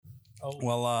Oh.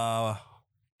 Well,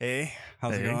 hey,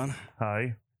 how's it going?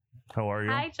 Hi. How are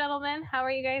you? Hi, gentlemen. How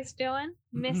are you guys doing?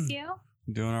 Miss you.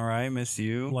 Doing all right. Miss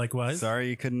you. Likewise. Sorry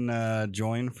you couldn't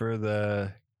join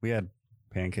for we had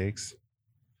pancakes.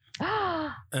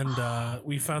 And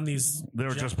we found these. They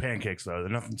were just pancakes, though.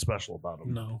 There's nothing special about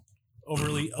them. No,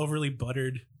 overly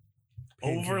buttered.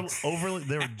 pancakes. Overly,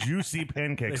 they were juicy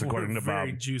pancakes, They were according to Bob.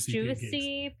 very juicy pancakes.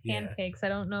 Juicy Yeah. pancakes. I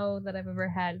don't know that I've ever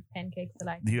had pancakes that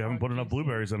I. You haven't call put enough juicy.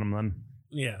 blueberries in them, then.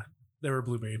 Yeah, they were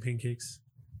blueberry pancakes.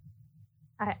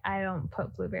 I don't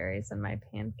put blueberries in my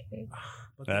pancakes.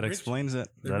 But That they're rich- explains it.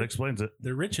 They're That rich- explains it.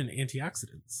 They're rich in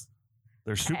antioxidants.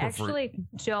 They're I super fruit. actually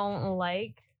don't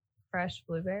like fresh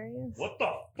blueberries. What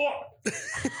the fuck?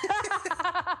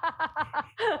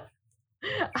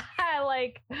 I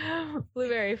like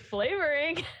blueberry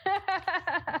flavoring.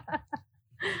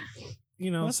 You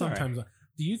know, That's all right. sometimes.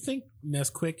 Do you think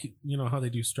Nesquik? You know how they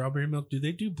do strawberry milk? Do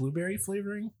they do blueberry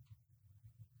flavoring?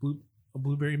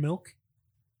 Blueberry milk?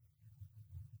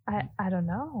 I don't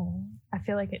know. I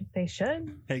feel like they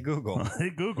should. Hey, Google. Hey,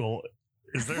 Google.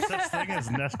 Is there such thing as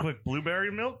Nesquik blueberry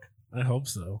milk? I hope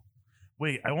so.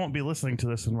 Wait, I won't be listening to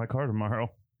this in my car tomorrow.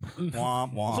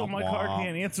 Womp, womp, So my car womp.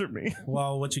 can't answer me.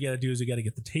 Well, what you got to do is you got to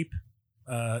get the tape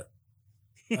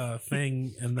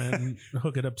thing and then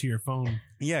hook it up to your phone.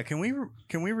 Yeah, can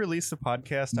we release the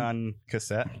podcast on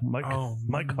cassette? My Oh,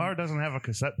 car doesn't have a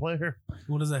cassette player.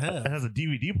 What does it It have? has a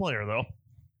DVD player, though.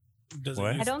 Does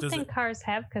What? I don't think cars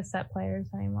have cassette players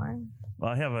anymore,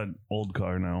 Well, I have an old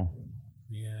car now.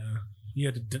 Yeah, you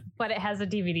had to. but it has a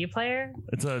DVD player.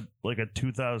 It's a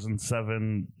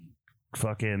 2007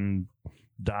 fucking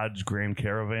Dodge Grand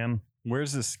Caravan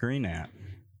Where's the screen at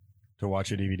to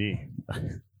watch a DVD?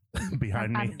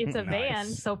 behind me. It's a van,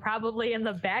 Nice. so probably in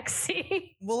the back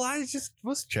seat. Well, I just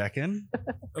was checking.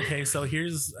 Okay, so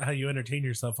here's how you entertain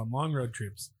yourself on long road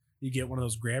trips. You get one of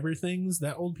those grabber things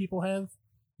that old people have.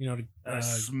 You know, to,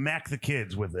 Smack the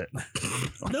kids with it.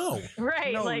 no,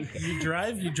 Right, no. like You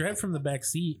drive from the back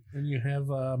seat, and you have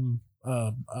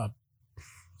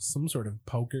some sort of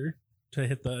poker to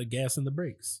hit the gas and the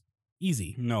brakes.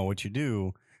 Easy. No, what you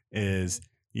do is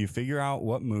you figure out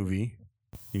what movie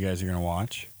you guys are going to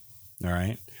watch. All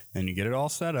right. And you get it all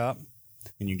set up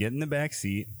and you get in the back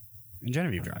seat and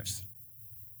Genevieve drives.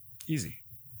 Easy.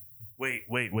 Wait.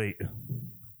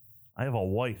 I have a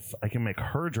wife. I can make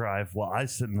her drive while I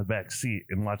sit in the back seat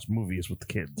and watch movies with the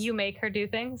kids. you make her do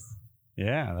things.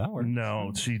 Yeah, that works.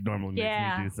 No, she normally makes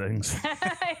Yeah. me do things.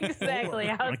 Exactly.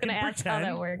 I was I going to can ask how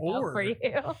that pretend, worked out or- for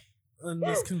you. And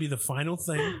this can be the final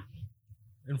thing.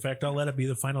 In fact, I'll let it be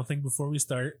the final thing before we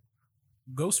start.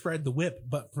 Ghost ride the whip,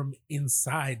 but from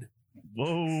inside.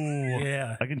 Whoa.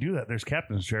 Yeah. I can do that. There's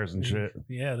captain's chairs and shit.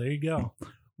 Yeah, there you go.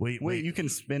 Wait. Wait, you can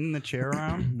spin the chair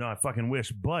around? No, I fucking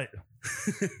wish. But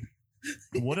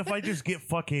what if I just get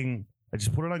I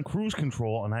just put it on cruise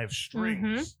control and I have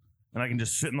strings and I can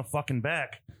just sit in the fucking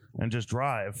back and just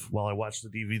drive while I watch the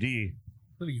DVD?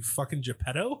 What are you, fucking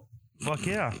Geppetto? Fuck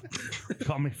yeah.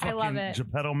 Call me I love fucking it.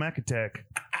 Geppetto Mac Attack.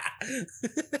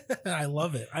 I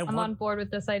love it. I'm on board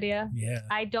with this idea. Yeah.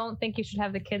 I don't think you should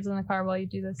have the kids in the car while you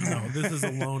do this. No, this is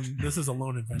a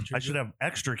lone adventure. I should have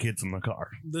extra kids in the car.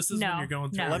 This is No, when you're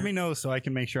going through. no. Let me know so I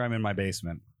can make sure I'm in my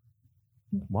basement.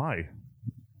 Why?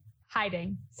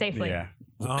 Hiding safely. Yeah.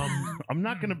 I'm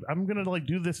gonna like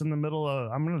do this in the middle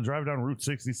of I'm gonna drive down Route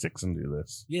 66 and do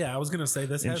this. Yeah, I was gonna say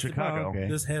this In has Chicago. To be,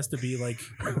 Okay. this has to be like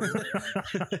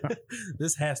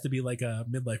this has to be like a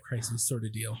midlife crisis sort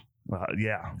of deal.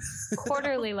 Yeah.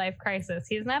 Quarterly life crisis.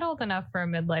 He's not old enough for a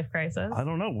midlife crisis. I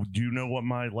don't know. Do you know what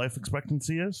my life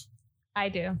expectancy is? I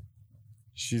do.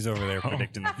 She's over there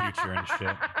predicting the future and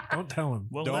shit. Don't tell him.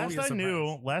 Well, Don't last be a I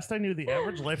surprise. knew the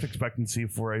average life expectancy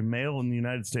for a male in the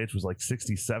United States was like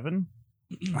 67.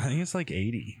 I think it's like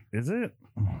 80. Is it?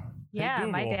 Yeah,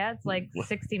 my Google. dad's like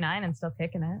 69 and still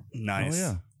kicking it.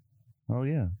 Nice. Oh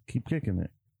yeah. Keep kicking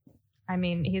it. I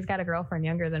mean, he's got a girlfriend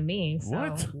younger than me. So.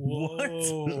 What? What?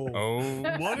 Oh,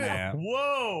 What? snap.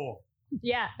 Whoa.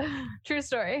 Yeah, true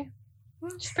story.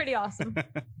 She's pretty awesome.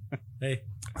 Hey,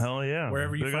 Hell yeah.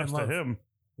 Wherever you Big find ups love. to him.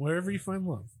 wherever you find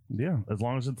love. Yeah, as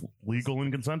long as it's legal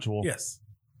and consensual. Yes.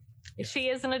 She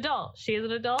is an adult. She is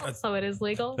an adult, That's- so it is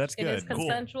legal. That's It is good. Cool.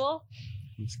 consensual.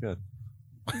 That's good.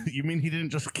 You mean he didn't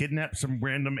just kidnap some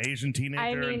random Asian teenager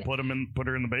I mean, and put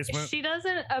her in the basement? She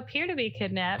doesn't appear to be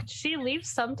kidnapped. She leaves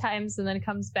sometimes and then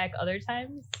comes back other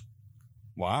times.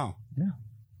 Wow.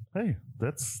 Hey,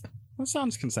 That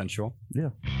sounds consensual. yeah.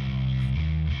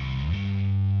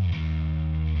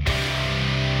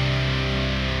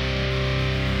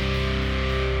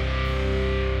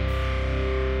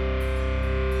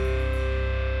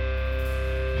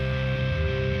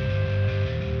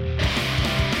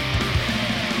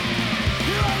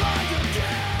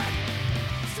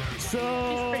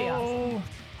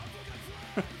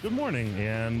 Good morning,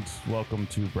 and welcome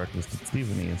to Breakfast at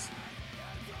Stephanie's.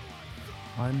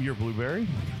 I'm your Blueberry,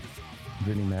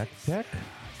 Vinny MacTech.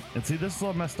 And see, this is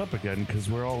all messed up again because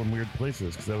we're all in weird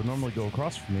places. Because I would normally go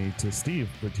across from me to Steve,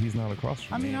 but he's not across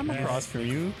from me. I'm across from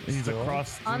you. He's still.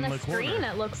 across On in the corner. screen,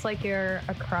 it looks like you're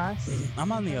across.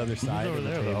 I'm on the other side over of the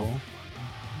there, table. though.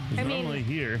 He's I mean- normally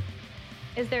here.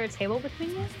 Is there a table between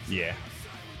you? Yeah.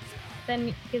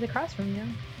 Then he's across from you.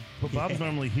 But Bob's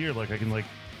normally here. Like I can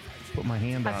put my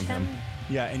hand Touch on him. him.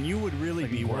 Yeah, and you would really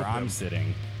Like be you where work I'm him.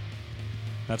 sitting.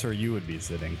 That's where you would be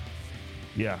sitting.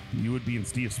 Yeah, you would be in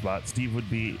Steve's spot. Steve would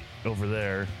be over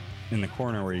there. In the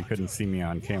corner where you couldn't see me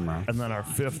on camera. And then our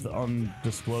fifth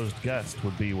undisclosed guest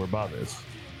would be where Bob is.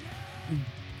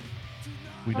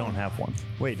 We don't have one.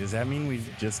 Wait, does that mean we've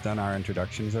just done our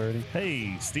introductions already?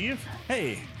 Hey, Steve.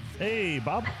 Hey, Hey,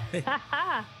 Bob.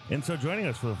 And so joining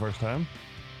us for the first time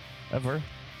ever.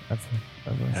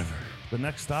 The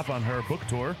next stop on her book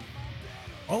tour.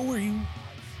 Oh, were you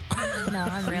No,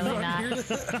 I'm really here not.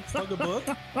 to plug a book?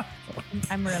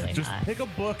 I'm really Just not. pick a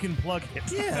book and plug it.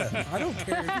 Yeah, I don't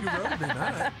care if you wrote it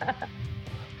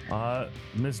or not.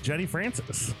 Miss Jenny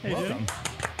Francis. Hey, Welcome.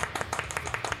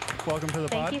 welcome to the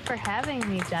Thank pod. you for having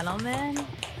me, gentlemen.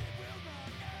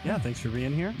 Yeah, thanks for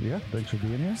being here. Yeah, thanks for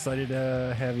being here. Excited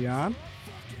to have you on.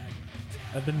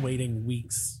 I've been waiting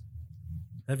weeks.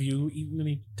 Have you eaten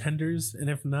any tenders? And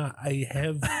if not, I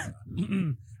have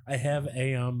I have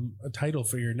a title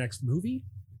for your next movie.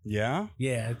 Yeah.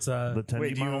 Yeah, it's The Tendy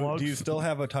Wait, monologues. do you still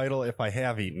have a title if I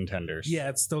have eaten tenders? yeah,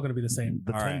 it's still gonna be the same.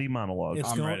 The All right. Tendy monologues. It's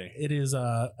I'm going, ready. It is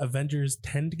Avengers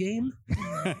Tend Game.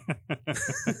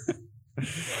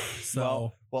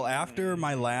 So well, after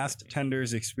my last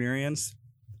tenders experience,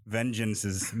 vengeance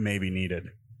is maybe needed.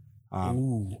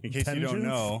 ooh. In case you Tengeance? don't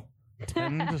know,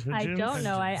 I don't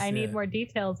know. I need Yeah. more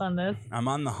details on this. I'm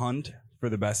on the hunt for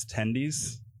the best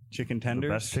tendies, chicken The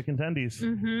tenders. best chicken tendies.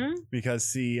 Mm-hmm. Because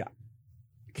see,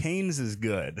 Cane's is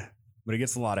good, but it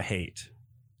gets a lot of hate.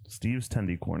 Steve's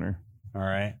Tendy Corner. All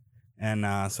right. And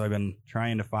so I've been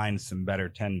trying to find some better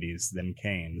tendies than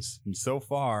Cane's. And so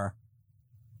far,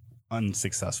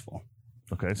 unsuccessful.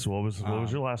 Okay, so what was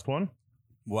your last one?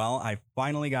 Well, I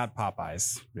finally got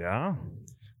Popeyes. Yeah,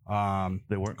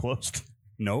 they weren't closed.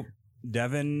 Nope.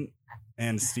 Devin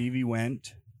and Stevie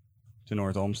went to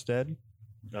North Olmsted.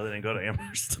 No, they didn't go to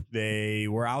Amherst. They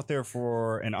were out there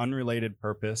for an unrelated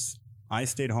purpose. I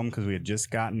stayed home because we had just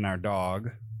gotten our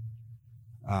dog,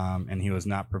 and he was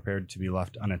not prepared to be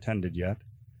left unattended yet.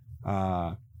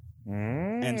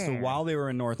 And so while they were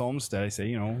in North Olmsted, I say,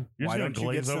 you're why just gonna don't you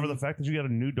glaze get over some? the fact that you got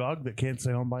a new dog that can't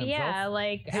stay home by himself? Yeah,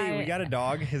 like Hey, we got a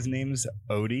dog. His name's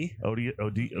Odie.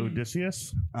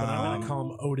 Odysseus. I'm gonna Um,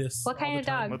 call him Otis. What all kind the of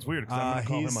time. dog? That's weird because I'm gonna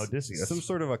call him he's Odysseus. some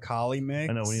sort of a collie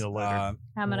mix. I know, we need a lighter. I'm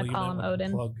Well, gonna you call might him wanna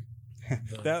Odin. plug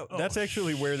That's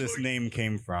actually where this name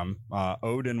came from.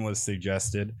 Odin was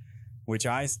suggested, which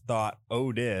I thought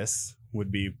Otis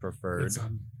would be preferred. It's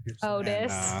on your side.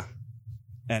 Otis.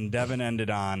 And Devin ended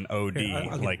on OD, Here, I'll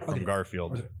get- like I'll from get-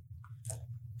 Garfield. Okay.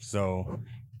 So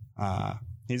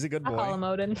he's a good I'll call him boy.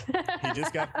 Odin. He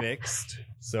just got fixed,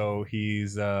 so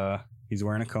he's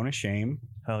wearing a cone of shame,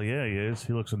 Hell yeah, he is.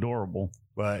 He looks adorable.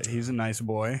 but he's a nice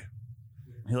boy.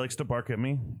 He likes to bark at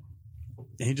me.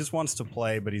 He just wants to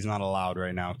play, but he's not allowed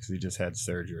right now because he just had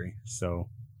surgery. So,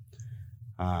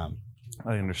 I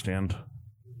understand.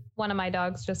 One of my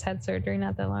dogs just had surgery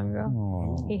not that long ago.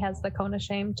 Oh. He has the cone of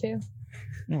shame too.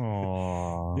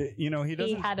 Aww. he He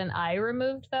doesn't. had an eye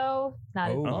removed though.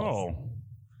 Not Oh. his fault. Oh.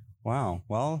 Wow.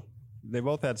 Well, they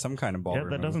both had some kind of ball. Yeah,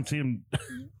 that doesn't seem.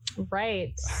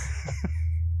 Right.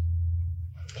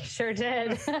 Sure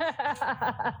did.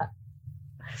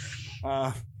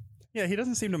 Yeah, he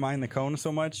doesn't seem to mind the cone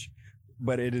so much,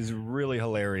 but it is really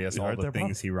hilarious You all all right the there, Bob?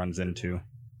 things he runs into.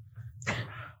 I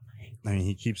mean,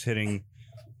 he keeps hitting,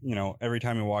 every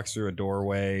time he walks through a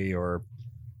doorway or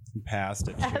past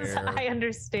a As chair. I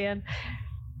understand.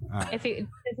 Uh, If he does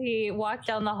he walk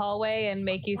down the hallway and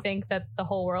make you think that the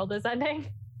whole world is ending?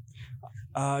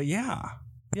 yeah,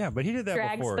 but he did that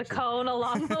Drags before. the too. cone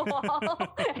along the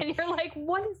wall, and you're like,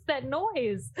 "What is that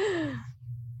noise?"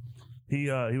 He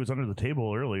was under the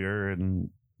table earlier and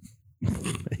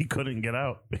he couldn't get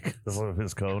out because of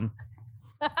his cone.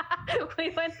 we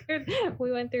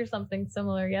went through something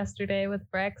similar yesterday with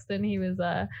Braxton. He was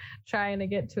trying to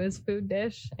get to his food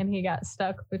dish, and he got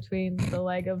stuck between the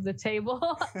leg of the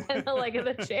table and the leg of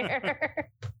the chair.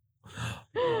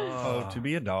 Oh, to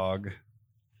be a dog.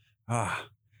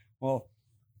 Well,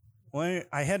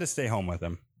 I had to stay home with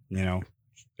him,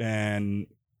 and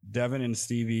Devin and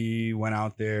Stevie went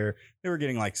out there. They were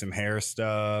getting like some hair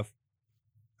stuff.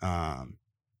 You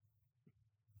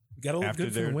gotta look After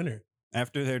good for the their- winter.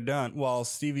 after they're done, well,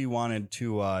 Stevie wanted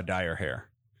to dye her hair.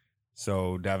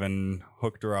 So Devin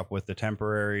hooked her up with the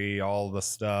temporary, all the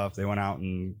stuff. They went out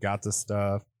and got the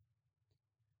stuff.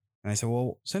 And I said,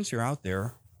 well, since you're out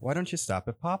there, why don't you stop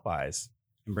at Popeyes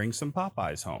and bring some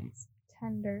Popeyes home?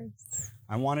 Tenders.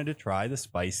 I wanted to try the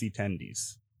spicy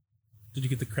tendies. Did you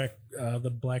get the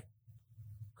black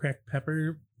cracked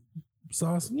pepper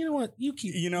sauce? You know what?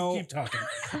 Keep talking.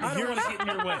 I don't want to get in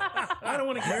your way. I don't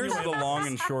want to get in Here's your the way. long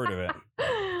and short of it.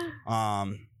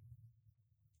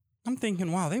 I'm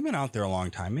thinking, wow, they've been out there a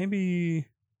long time. Maybe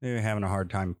they're having a hard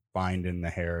time finding the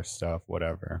hair stuff,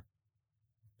 whatever.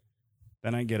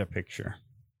 Then I get a picture.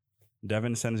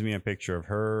 Devin sends me a picture of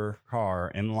her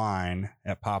car in line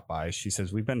at Popeyes. She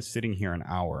says, we've been sitting here an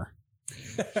hour.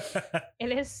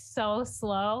 It is so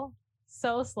slow.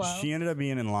 So slow. She ended up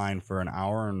being in line for an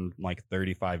hour and like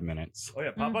 35 minutes. Oh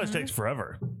yeah, Popeyes Mhm. takes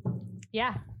forever.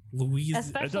 Yeah. Louise.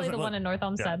 Especially the one in North Yeah,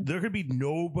 Olmsted. there could be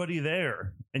nobody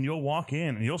there, and you'll walk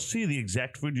in and you'll see the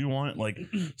exact food you want, like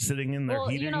sitting in their Well,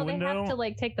 heating you know, they window. have to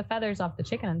like take the feathers off the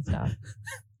chicken and stuff.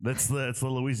 That's the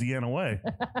Louisiana way.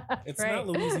 It's Right. not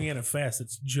Louisiana Fast.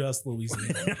 It's just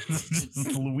Louisiana. It's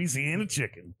just Louisiana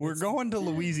chicken. We're going to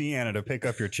Louisiana to pick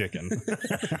up your chicken.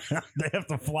 They have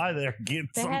to fly there, get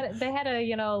They some. had to,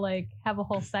 you know, like have a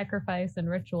whole sacrifice and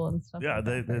ritual and stuff. Yeah,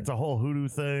 like that. it's a whole hoodoo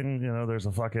thing. You know, there's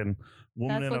a fucking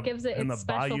woman That's what gives it in the its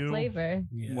special bayou. flavor.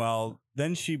 Yeah. Well,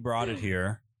 then she brought it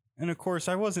here. And of course,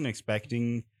 I wasn't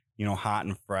expecting, hot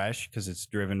and fresh because it's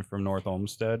driven from North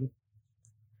Olmsted.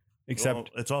 Except Well,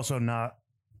 it's also not.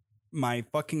 my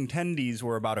fucking tendies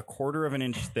were about 1/4 of an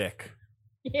inch thick.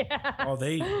 Yeah. Oh,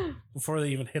 before they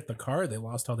even hit the car, they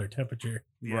lost all their temperature.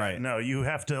 Yeah, Right. No, you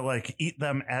have to like eat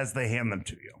them as they hand them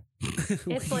to you.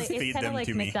 It's like Feed it's kind them of like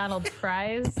to me. McDonald's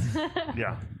fries.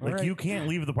 Yeah, like Alright. you can't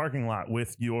leave the parking lot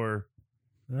with your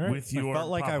All right. with your. I felt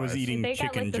like I was Popeyes. eating They got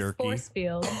chicken like the jerky. force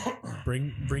field.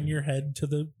 Bring your head to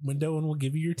the window and we'll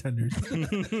give you your tenders.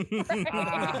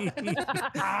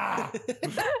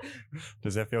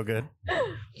 Does that feel good?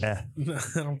 Yeah.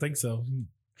 I don't think so.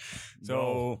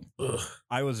 So Ugh.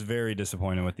 I was very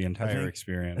disappointed with the entire think-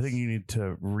 experience. I think you need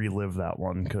to relive that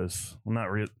one because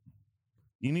not real.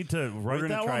 You need to write gonna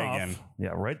that try one off. again. Yeah,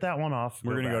 write that one off.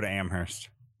 we're going to go back. to Amherst.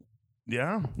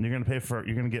 Yeah, you're gonna pay for.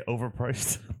 You're gonna get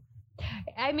overpriced.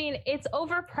 I mean, it's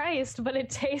overpriced, but it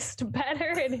tastes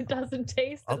better and it doesn't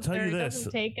taste. I'll tell you it this.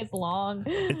 doesn't take as long.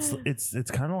 It's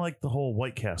kind of like the whole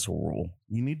White Castle rule.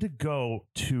 You need to go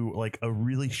to like a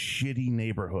really shitty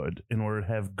neighborhood in order to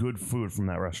have good food from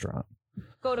that restaurant.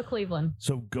 Go to Cleveland.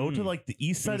 So go to like the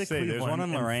east side of Cleveland. There's one on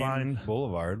and Lorraine find-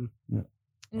 Boulevard.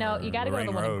 No, you got to go to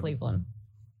the Lorraine one in Road. Cleveland.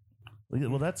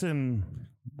 Well, that's in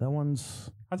that one's.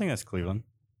 I think that's Cleveland.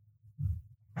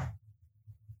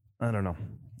 I don't know.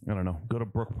 Go to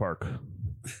Brook Park,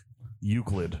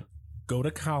 Euclid. Go to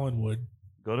Collinwood.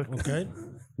 Go to Okay.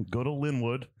 Go to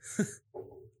Linwood.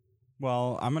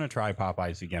 Well, I'm going to try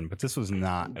Popeyes again, but this was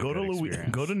not a Go to good experience.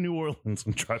 Go to New Orleans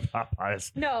and try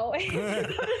Popeyes. No, go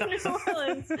to New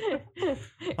Orleans.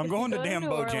 I'm going to Go damn New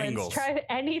Orleans, Bojangles. Try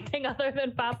anything other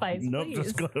than Popeyes. Nope, please.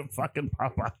 just go to fucking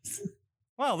Popeyes.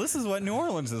 Wow, this is what New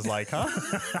Orleans is like, huh?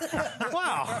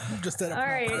 Wow. Just at a All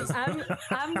right, Popeyes.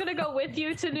 I'm gonna go with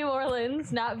you to New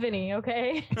Orleans, not Vinny.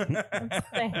 Okay.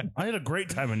 I had a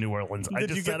great time in New Orleans. I Did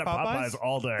just you get sat at Popeyes? Popeyes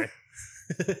all day.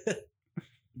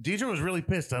 Deidre was really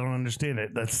pissed. I don't understand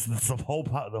it. That's the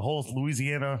whole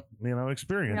Louisiana,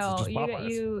 experience. No, It's just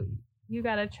Popeyes. you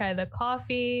gotta try the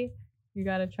coffee. You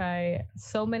gotta try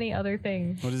so many other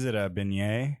things. What is it, a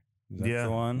beignet? Is that Yeah.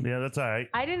 the one? Yeah, that's all right.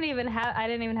 I didn't even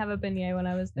have a beignet when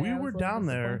I was there. We I was were a little down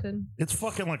there. disappointed. It's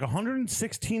fucking like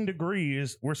 116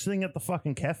 degrees. We're sitting at the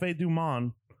fucking Cafe Du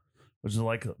Monde, which is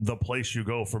like the place you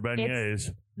go for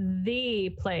beignets.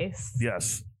 The place.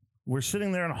 Yes. We're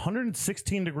sitting there in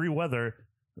 116 degree weather,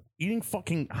 eating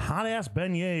fucking hot ass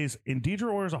beignets, and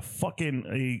Deidre orders a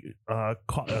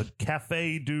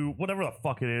Cafe Du, whatever the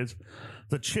fuck it is,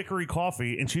 the chicory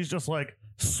coffee, and she's just like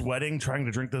sweating trying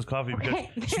to drink this coffee because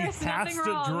Okay, she there's has nothing to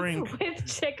wrong drink. with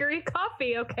chicory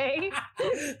coffee. Okay.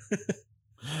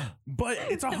 But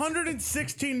it's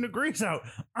 116 degrees out.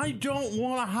 I don't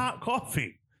want a hot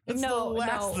coffee. That's the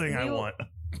last thing I want.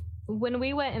 When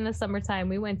we went in the summertime,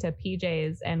 we went to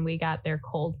PJ's and we got their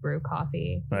cold brew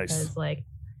coffee. Nice. Because like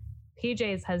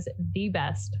PJ's has the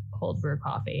best cold brew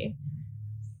coffee.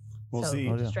 Well, so see,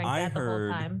 we just drank I that the whole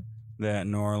heard time. that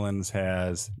New Orleans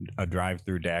has a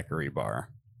drive-through daiquiri bar.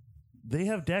 They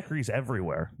have daiquiris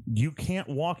everywhere. You can't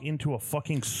walk into a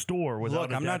fucking store without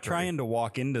Look, a I'm not daiquiri. trying to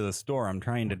walk into the store. I'm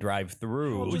trying to drive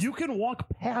through. Well, you can walk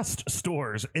past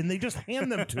stores and they just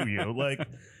hand them to you.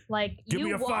 Like Give me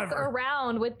you a walk $5.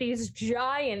 around with these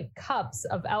giant cups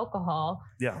of alcohol,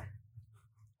 Yeah.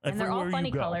 and they're all Everywhere you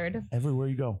funny go. colored: Everywhere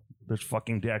you go, there's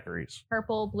fucking daiquiris.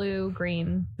 purple, blue,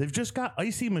 green. They've just got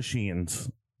icy machines.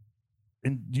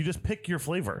 And you just pick your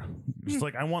flavor. Just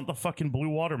like, I want the fucking blue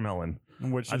watermelon.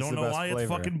 Which is I don't the know best why flavor?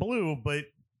 it's fucking blue, but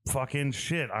fucking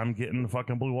shit, I'm getting the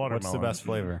fucking blue watermelon. What's the best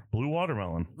flavor? Blue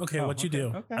watermelon. Okay, Oh, what you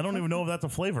do I don't even know if that's a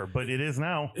flavor, but it is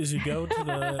now. is you go to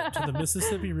the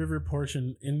Mississippi River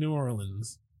portion in New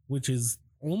Orleans, which is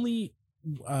only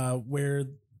where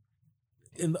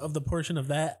of the portion of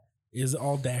that is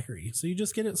all daiquiri. So you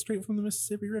just get it straight from the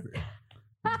Mississippi River.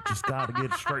 Just gotta get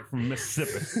it straight from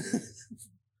Mississippi.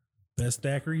 Best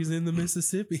daiquiris in the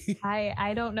Mississippi.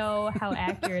 I don't know how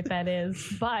accurate that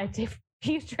is, but if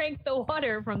you drink the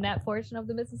water from that portion of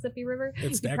the Mississippi River, It's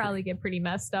you daiquiri. probably get pretty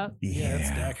messed up. Yeah, it's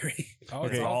daiquiri. It's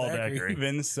all daiquiri.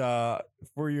 Vince,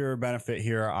 for your benefit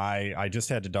here, I just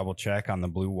had to double check on the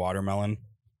blue watermelon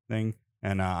thing,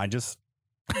 and I just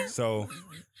so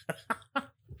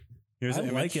here's I an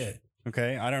image. like it.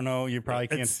 Okay, I don't know. You probably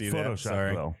can't It's see Photoshop, that.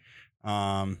 Sorry. though.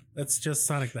 That's just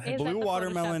Sonic the Is Hedgehog. that Blue the Photoshop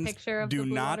watermelons picture of do the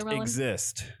blue not watermelon?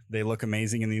 exist. They look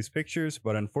amazing in these pictures,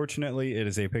 but unfortunately, it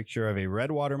is a picture of a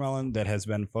red watermelon that has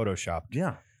been photoshopped.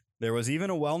 Yeah. There was even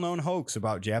a well-known hoax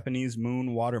about Japanese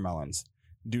moon watermelons.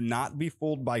 Do not be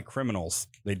fooled by criminals.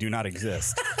 They do not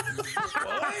exist.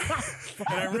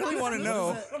 And I really want to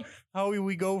know how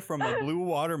we go from a blue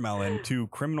watermelon to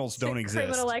criminals don't exist.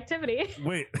 Criminal activity.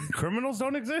 Wait, criminals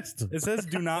don't exist? It says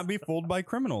do not be fooled by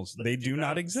criminals. They do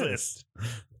not exist.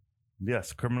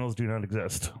 Yes, criminals do not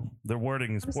exist. Their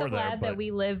wording is I'm poor so there, glad but that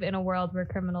we live in a world where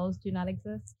criminals do not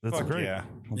exist. that's Fuck great. yeah.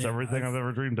 That's Yeah, everything I've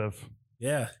ever dreamed of.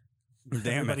 Yeah. Damn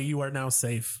Everybody, it. you are now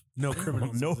safe. No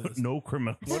criminals. No, exist. no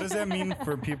criminals. What does that mean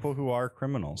for people who are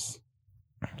criminals?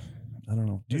 I don't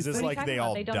know. Is this What are you like talking they about?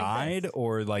 all They don't died exist.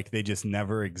 or like they just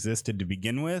never existed to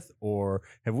begin with? Or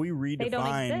have we They don't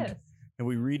redefined exist. have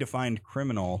we redefined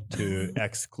criminal to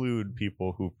exclude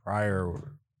people who prior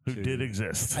Who to- did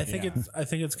exist? I think Yeah.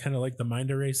 it's kind of like the mind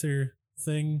eraser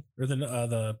thing, or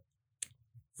the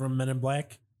from Men in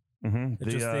Black. Mm-hmm. It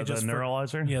just- they The just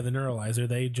neuralizer? Yeah, the neuralizer.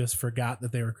 They just forgot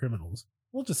that they were criminals.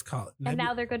 We'll just call it. And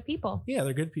now they're good people. yeah,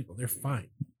 they're good people. They're fine.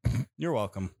 You're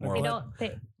welcome. Or They Moral. don't.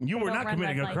 They You were don't not run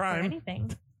committing red a lights or crime.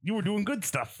 anything. You were doing good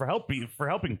stuff for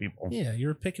helping people. Yeah,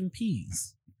 you're picking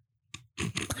peas.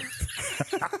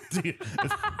 Dude,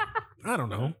 I don't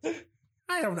know.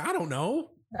 I don't know.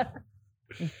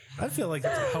 I feel like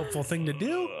it's a helpful thing to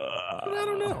do, but I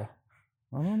don't know.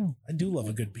 I don't know. I do love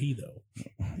a good pea, though.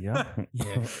 Yeah.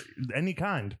 Yeah. Any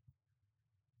kind.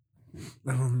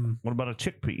 What about a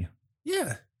chickpea?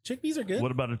 Yeah, chickpeas are good.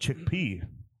 What about a chickpea?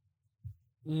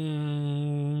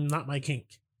 Not my kink.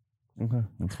 Okay,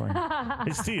 that's fine.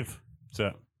 Hey, Steve.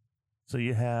 So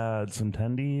you had some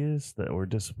tendies that were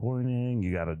disappointing.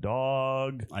 You got a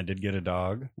dog. I did get a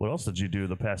dog. What else did you do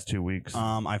the past 2 weeks?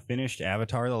 I finished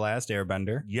Avatar: The Last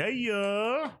Airbender.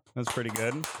 Yeah. That's pretty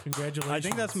good. Congratulations. I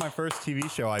think that's my first TV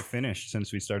show I finished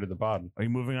since we started the pod. Are you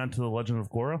moving on to The Legend of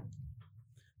Korra?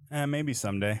 Maybe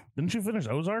someday. Didn't you finish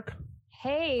Ozark?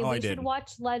 Hey, Oh, I we did. should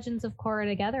watch Legends of Korra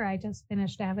together. I just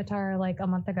finished Avatar like a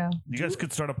month ago. You guys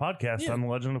could start a podcast Yeah. on The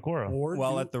Legend of Korra. Or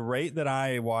Well, do, at the rate that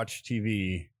I watch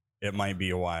TV, it might be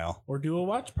a while. or do a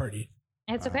watch party.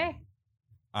 It's okay.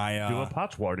 Do a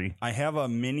potch party. I have a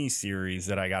mini series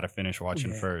that I got to finish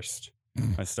watching yeah. first.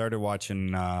 I started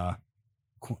watching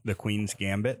The Queen's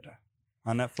Gambit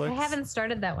on Netflix. I haven't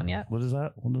started that one yet. What is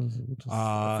that?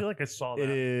 I feel like I saw that. It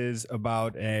is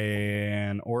about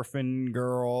an orphan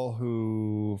girl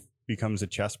who becomes a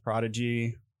chess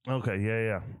prodigy. Okay,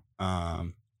 yeah.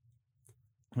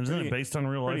 Isn't Pretty- it based on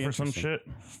real life pretty or some interesting.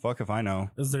 shit? Fuck if I know.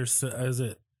 Is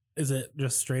it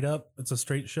just straight up? It's a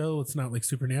straight show. It's not like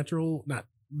Supernatural. Not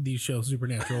the show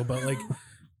Supernatural, but like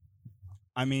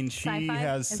I mean, she Sci-fi?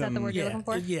 has Is that some. the word you're yeah, looking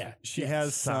for? yeah. She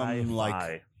has some like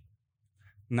Sci-fi.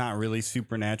 not really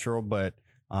supernatural, but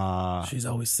She's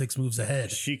always 6 moves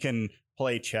ahead. she can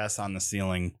play chess on the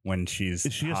ceiling when she's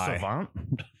Is she a high. savant?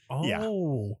 Oh, yeah.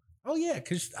 oh yeah.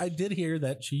 Because I did hear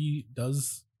that she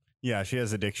does. Yeah, she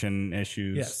has addiction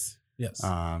issues. Yes.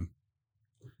 And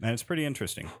it's pretty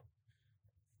interesting.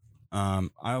 I've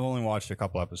only watched a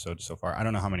couple episodes so far. I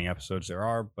don't know how many episodes there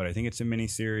are, but I think it's a mini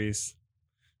series,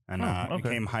 and Oh, it okay.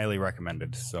 came highly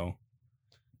recommended. So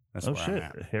that's Oh where shit,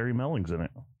 I'm at. Harry Melling's in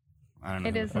it. I don't know.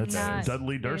 It who is the fuck That's that not is.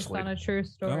 Dudley based on Dursley. a true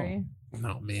story.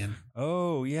 No, man.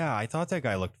 Oh yeah, I thought that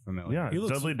guy looked familiar. Yeah, He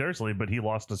looks- Dudley Dursley, but he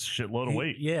lost a shitload of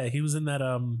weight. Yeah, he was in that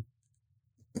oh,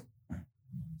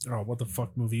 what the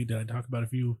fuck movie did I talk about a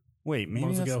few Wait, maybe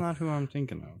Months that's ago. not who I'm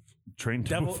thinking of. Train to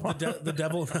devil Buffon. the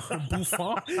devil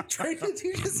Buffon? Did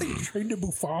you just say Train to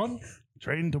Buffon?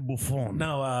 Train to Buffon.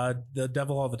 No, the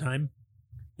devil all the time.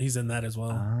 He's in that as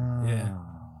well. Yeah.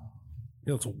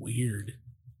 He looks weird.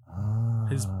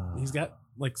 He's got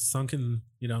like sunken,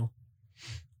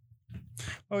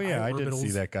 Oh yeah, I did Orbitals.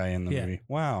 see that guy in the Yeah. movie.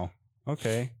 Wow.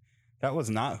 Okay, that was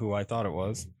not who I thought it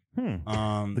was.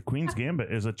 The Queen's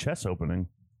Gambit is a chess opening.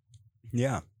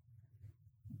 Yeah.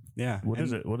 Yeah. What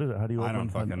is it? What is it? How do you I open? don't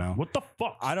fucking know. What the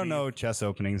fuck? I don't Steve? know chess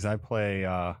openings. I play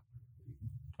American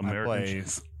I play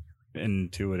chess.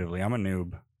 intuitively. I'm a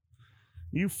noob.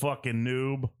 You fucking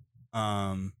noob.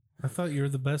 I thought you were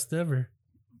the best ever.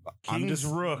 I'm King's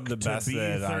just Rook the to best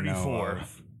that I know B34.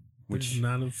 of, Which which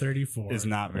not a 34. is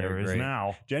not There very is great.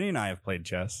 now. Jenny and I have played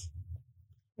chess.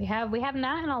 We have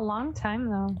not in a long time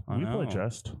though. I We know. play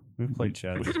chess. We've played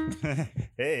chess.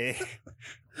 Hey.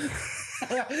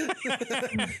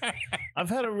 I've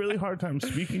had a really hard time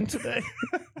speaking today.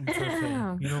 It's okay.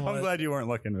 You know I'm what? glad you weren't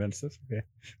looking, Vince. That's okay.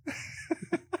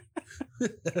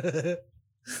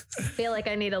 I feel like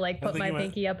I need to put think my you might-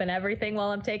 pinky up and everything while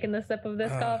I'm taking the sip of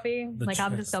this coffee. the Like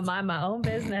I'm just gonna chest. mind my own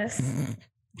business.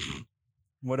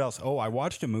 What else? Oh, I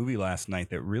watched a movie last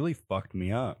night that really fucked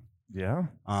me up. Yeah.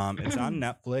 It's on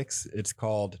Netflix. It's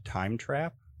called Time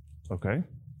Trap. Okay.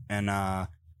 And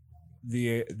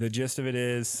the gist of it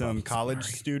is some college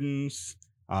students,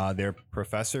 their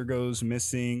professor goes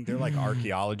missing. They're like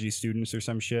archaeology students or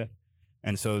some shit.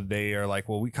 And so they are like,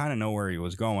 well, we kind of know where he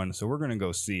was going, so we're going to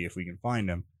go see if we can find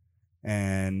him.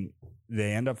 And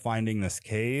they end up finding this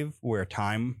cave where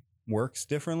time works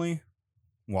differently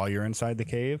while you're inside the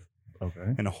cave.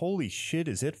 Okay. And holy shit,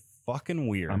 is it fucking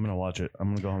weird. I'm gonna watch it. I'm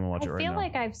gonna go home and watch I it right feel now.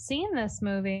 like I've seen this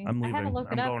movie. I'm I haven't leaving.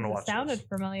 looked I'm it up going to 'cause watch it sounded this.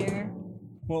 familiar.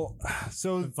 Well,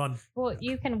 so Fun. Well,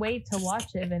 you can wait to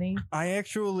watch it, Vinny. I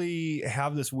actually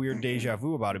have this weird deja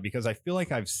vu about it because I feel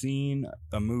like I've seen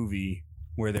a movie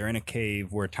where they're in a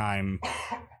cave where time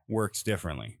works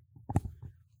differently.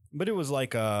 But it was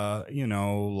like a,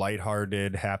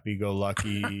 lighthearted,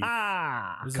 happy-go-lucky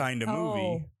kind of movie.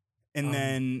 Oh. And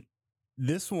then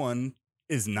this one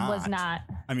is not. Was not.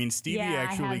 I mean, Stevie Yeah, I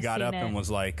actually have got seen up it. and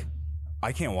was like,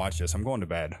 I can't watch this. I'm going to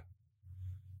bed.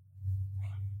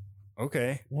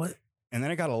 Okay. What? And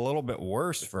then it got a little bit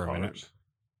worse for a minute.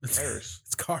 It's Cars.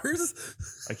 It's cars?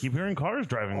 I keep hearing cars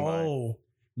driving by. Oh.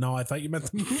 No, I thought you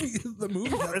meant the movie. The movie.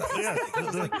 Yeah,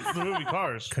 it's the movie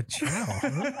Cars. Ka-chow.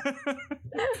 Huh?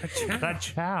 Ka-chow.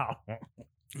 Ka-chow.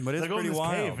 But it's They go in pretty this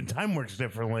wild. cave and time works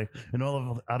differently. And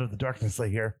out of the darkness they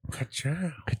hear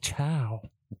Ka-chow. ka-chow.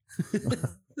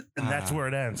 And that's where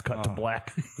it ends. Cut to Oh.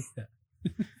 black.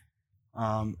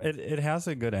 It has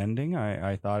a good ending.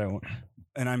 I thought it,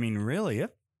 and I mean, really,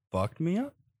 it fucked me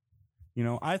up.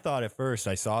 I thought at first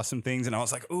I saw some things and I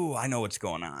was like, "Ooh, I know what's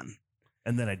going on,"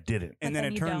 And then I didn't. and But then then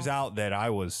it you turns don't. out that I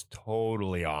was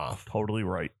totally off. Totally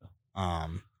right.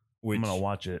 Which I'm gonna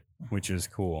watch it. which is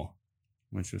cool.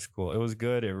 Which is cool. It was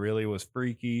good. It really was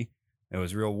freaky. It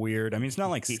was real weird. I mean, it's not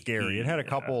like scary. It had a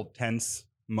couple tense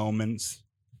moments.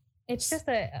 It's just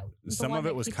Some of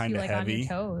it was kind kinda of heavy. On your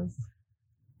toes.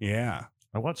 Yeah.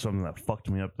 I watched something that fucked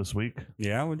me up this week.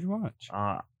 Yeah. What'd you watch?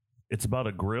 It's about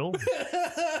a grill.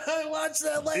 I watched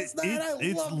that last night. I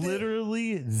It's loved it.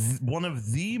 literally one of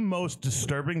the most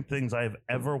disturbing things I have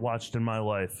ever watched in my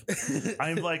life.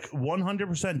 I'm like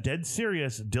 100% dead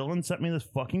serious. Dylan sent me this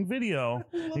fucking video.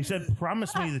 He said,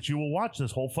 promise me that you will watch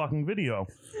this whole fucking video.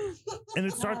 And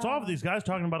it starts off with these guys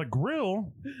talking about a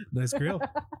grill Nice grill.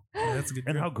 Yeah, that's a good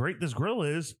and grill. how great this grill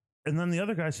is. And then the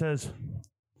other guy says,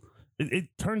 it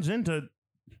turns into,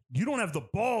 you don't have the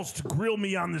balls to grill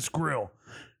me on this grill.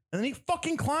 And then he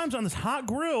fucking climbs on this hot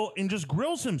grill and just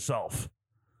grills himself.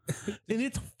 And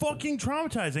it's fucking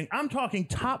traumatizing. I'm talking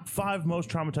top 5 most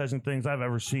traumatizing things I've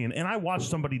ever seen. And I watched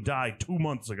somebody die 2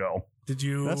 months ago. Did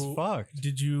you? That's fucked.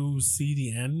 Did you see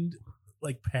the end?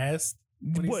 Like past?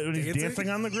 When When he's dancing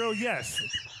on the grill? Yes.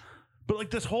 But like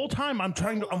this whole time, I'm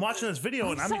watching this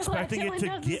video and I'm so glad expecting it Dylan to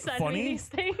doesn't get send me funny. these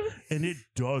things. And it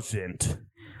doesn't.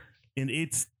 And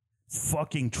it's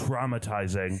fucking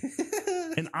traumatizing.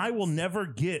 And I will never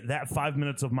get that 5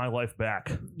 minutes of my life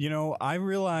back. I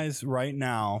realize right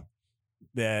now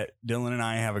that Dylan and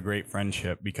I have a great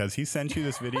friendship because he sent you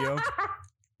this video.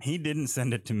 He didn't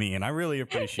send it to me, and I really He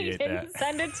appreciate didn't that.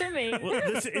 send it to me. Well,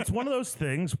 it's one of those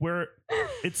things where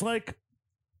it's like,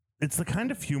 it's the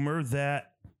kind of humor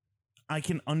that I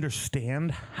can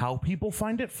understand how people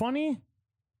find it funny.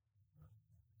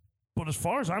 But as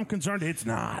far as I'm concerned, it's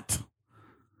not.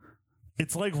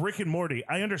 It's like Rick and Morty.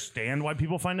 I understand why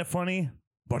people find it funny,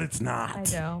 but it's not. I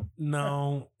don't.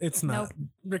 No, it's not. Nope.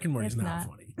 Rick and Morty's It's not not.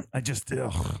 funny. I just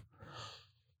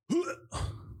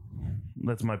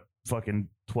that's my fucking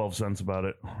 12 cents about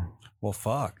it. Well,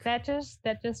 fuck. That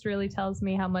just really tells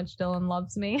me how much Dylan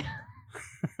loves me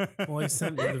Well, I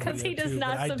sent you the because he video does too, but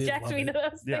not I did subject love me it. to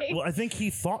those Yeah, things. well, I think he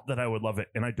thought that I would love it,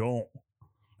 and I don't.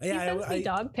 He sends me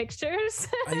dog pictures.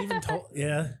 I even told,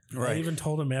 I Right. even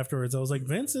told him afterwards. I was like,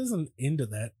 Vince isn't into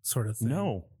that sort of thing.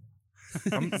 No.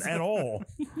 At all.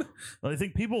 I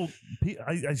think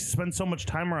I spend so much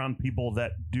time around people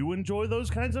that do enjoy those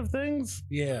kinds of things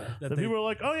Yeah, that people are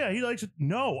like, oh yeah, he likes it.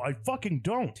 No, I fucking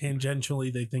don't.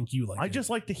 tangentially they think you like. I it. just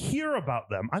like to hear about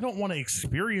them. I don't want to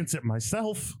experience it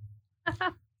myself.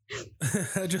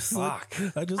 I just like,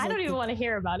 I just I like don't even the, want to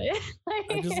hear about it.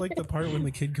 I just like the part when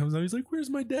the kid comes out. He's like, "Where's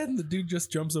my dad?" And the dude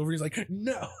just jumps over. He's like,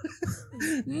 "No,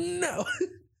 no,"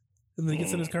 and then he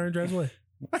gets in his car and drives away.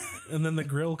 And then the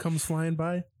grill comes flying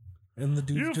by, and the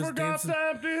dude You just forgot dances. to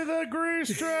empty the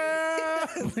grease trap.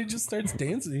 And he just starts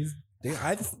dancing.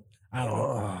 I don't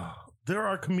know. There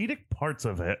are comedic parts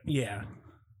of it. Yeah,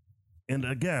 And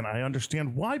again, I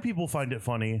understand why people find it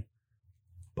funny,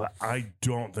 but I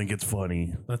don't think it's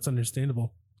funny. that's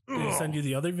understandable. Did I send you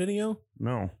the other video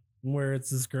No. where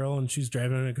it's this girl and she's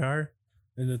driving in a car,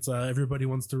 and it's everybody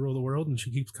wants to rule the world, and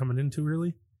she keeps coming in too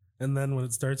early. And then when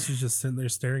it starts, she's just sitting there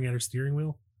staring at her steering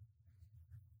wheel.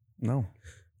 No.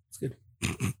 It's good.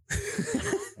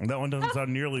 That one doesn't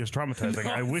sound nearly as traumatizing.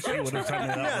 I wish you would have told me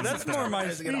that. Yeah, one. that's more my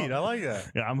speed. I like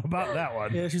that. Yeah, I'm about that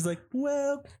one. Yeah, she's like,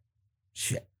 well,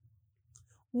 shit.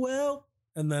 Well,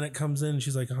 and then it comes in, and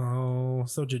she's like, oh,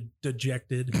 so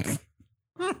dejected.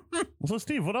 So,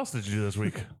 Steve, what else did you do this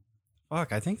week?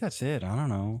 Fuck, I think that's it. I don't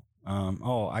know.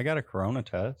 I got a corona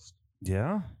test.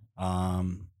 Yeah?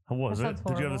 How was That it? sounds Did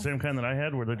you have the horrible. same kind that I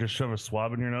had where they just shove a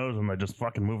swab in your nose and they just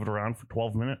fucking move it around for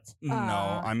 12 minutes? No,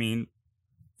 I mean,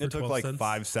 For it took 12 like cents?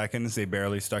 5 seconds. They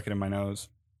barely stuck it in my nose.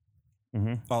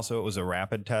 Mm-hmm. Also, it was a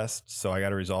rapid test, so I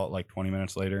got a result like 20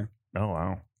 minutes later. Oh,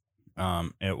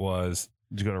 wow. It was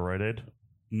Did you go to Rite Aid?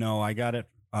 no, I got it.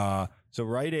 So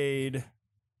Rite Aid.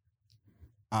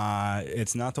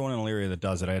 It's not the one in Elyria that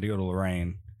does it. I had to go to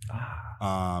Lorraine.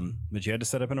 But you had to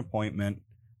set up an appointment,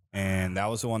 and that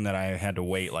was the one that I had to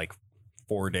wait like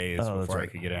 4 days Oh, that's before I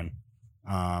right. could get in.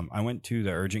 I went to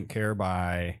the urgent care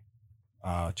by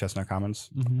Chestnut Commons.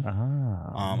 Mhm.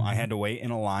 I had to wait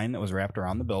in a line that was wrapped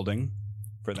around the building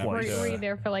for them Twice. Were you to.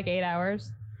 there for like 8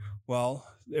 hours? Well,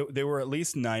 they were at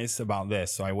least nice about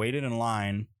this. So I waited in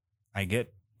line. I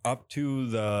get up to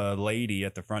the lady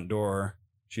at the front door.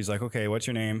 She's like, okay, what's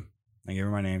your name? I gave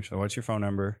her my name. She's like, what's your phone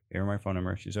number? I gave her my phone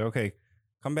number. She said, okay,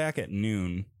 come back at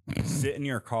noon, sit in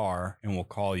your car, and we'll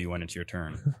call you when it's your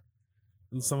turn.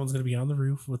 And someone's going to be on the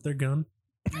roof with their gun.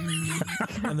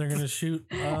 And they're going to shoot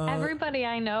Everybody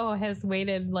I know has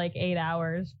waited like 8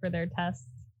 hours for their tests.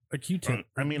 a Q-tip.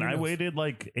 I mean, I Yes. waited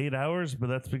like 8 hours, but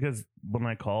that's because when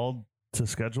I called to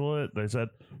schedule it, they said,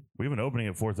 we have an opening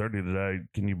at 4:30 today.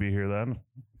 Can you be here then?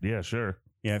 Yeah, sure.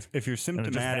 Yeah, if you're And it just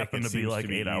symptomatic, happened it to be seems like to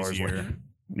be 8 hours easier later.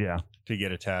 Yeah. to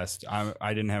get a test.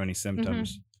 I didn't have any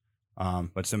symptoms,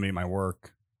 but somebody at my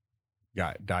work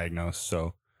got diagnosed.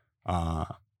 So I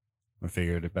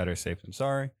figured it better safe than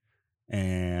sorry.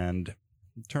 And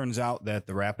it turns out that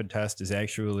the rapid test is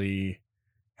actually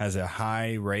has a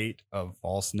high rate of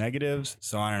false negatives.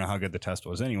 So I don't know how good the test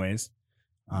was anyways.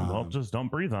 Well, just don't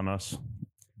breathe on us.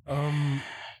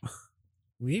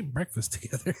 We ate breakfast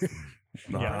together.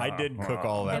 Yeah, I did cook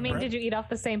all that. I mean, bread- did you eat off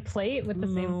the same plate with the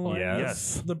same No. fork? Yeah.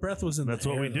 Yes. The breath was in That's the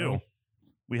what air, we do. though.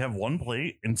 We have one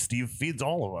plate, and Steve feeds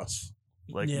all of us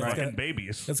like Yeah, it's fucking got-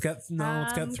 babies. It's got it's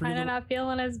got I'm three. kind of Little, not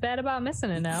feeling as bad about missing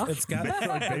it now. it's got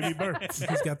Like baby birds.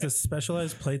 He's got this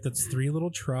specialized plate that's 3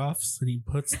 little troughs, and he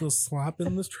puts the slop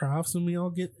in the troughs, and we all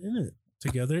get in it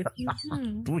together.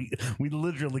 Mhm. We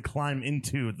literally climb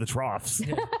into the troughs.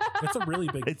 Yeah. It's a really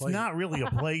big. It's plate. not really a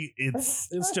plate. It's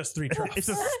just 3 troughs. it's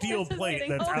a steel This is plate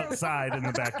getting that's horrible. outside in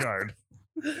the backyard.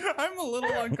 I'm a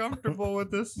little uncomfortable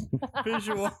with this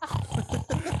visual.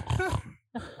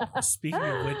 Speaking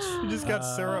of which, You just got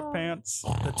syrup pants.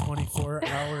 the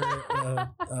 24-hour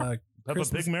Have a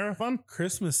Christmas- big marathon?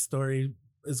 Christmas story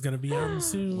is going to be on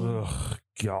soon. Ugh,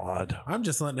 God. I'm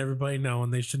just letting everybody know,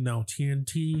 and they should know.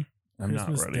 TNT I'm not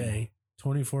Christmas ready. Day,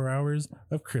 24 hours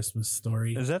of Christmas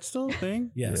story. Is that still a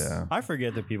thing? Yes. Yeah. I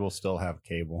forget that people still have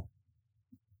cable.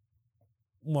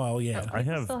 Well, yeah. I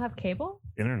have Still have cable?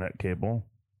 internet cable.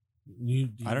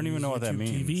 I don't even know what that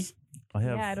YouTube means. I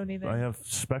have Yeah, I don't either. I have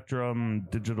Spectrum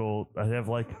digital. I have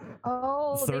like,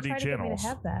 Oh, 30 they tried to get me channels. to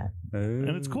have that. and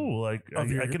it's cool. Like Of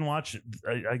I your- can watch.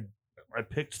 I I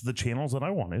picked the channels that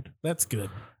I wanted, That's good.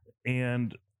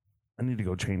 and I need to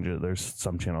go change it. There's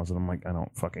some channels that I'm like, I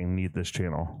don't fucking need this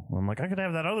channel. I'm like, I could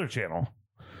have that other channel.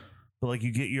 But like,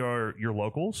 you get your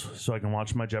locals, so I can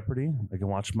watch my Jeopardy. I can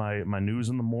watch my news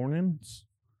in the mornings.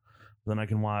 Then I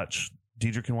can watch.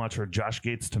 Deidre can watch her Josh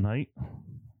Gates Tonight.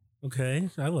 Okay.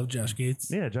 I love Josh Gates.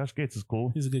 Yeah, Josh Gates is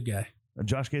cool. He's a good guy.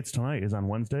 Josh Gates Tonight is on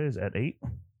Wednesdays at 8.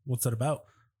 What's that about?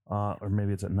 Or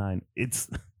maybe it's at 9.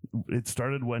 It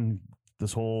started when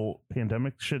this whole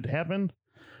pandemic shit happened.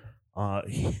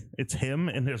 It's him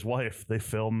and his wife. They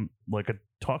film like a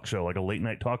talk show, like a late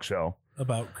night talk show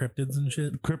About cryptids and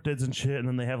shit? and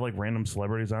then they have like random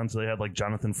celebrities on. So they had like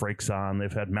Jonathan Frakes on.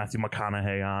 They've had Matthew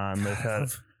McConaughey on. They've had,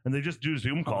 and they just do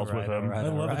Zoom calls with him. I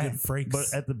love a good Frakes.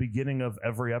 But at the beginning of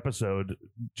every episode,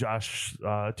 Josh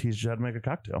teaches you how to make a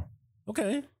cocktail.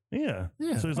 Okay. Yeah.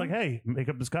 Yeah. So he's like, hey, make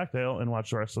up this cocktail and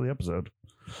watch the rest of the episode.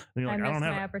 And you're I like, I missed don't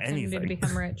my have opportunity anything. to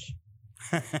become rich.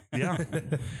 Yeah.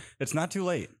 It's not too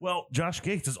late. Well, Josh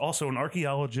Gates is also an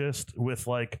archaeologist with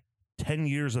like 10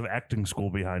 years of acting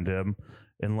school behind him.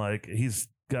 And like, he's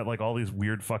got like all these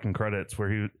weird fucking credits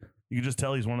where you can just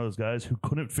tell he's one of those guys who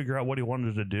couldn't figure out what he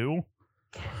wanted to do.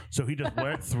 So he just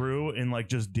went through and like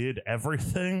just did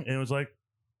everything. And it was like,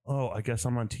 oh, I guess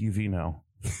I'm on TV now.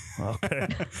 Okay.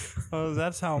 Oh,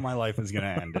 that's how my life is going to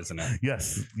end, isn't it?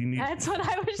 Yes. You need. That's what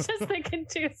I was just thinking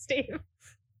too, Steve.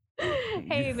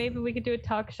 Hey, maybe we could do a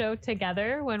talk show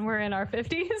together when we're in our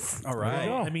 50s. All Well, right.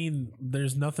 I mean,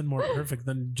 there's nothing more perfect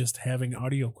than just having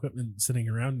audio equipment sitting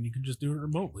around and you can just do it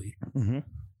remotely.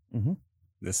 Mm-hmm.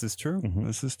 This is true. Mhm.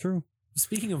 This is true.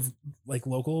 Speaking of like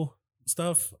local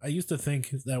stuff, I used to think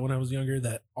that when I was younger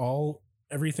that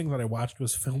everything that I watched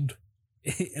was filmed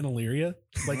in Illyria.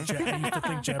 Like I used to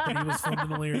think Jeopardy was filmed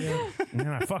in Illyria. Man,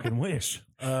 I fucking wish.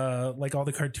 Like all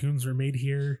the cartoons were made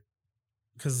here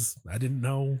because I didn't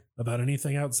know about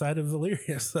anything outside of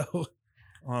Illyria. So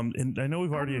And I know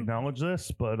we've already acknowledged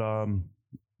this, but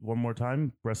one more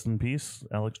time, rest in peace,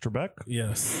 Alex Trebek.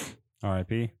 yes,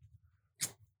 R.I.P.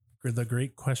 the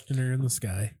great questioner in the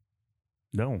sky,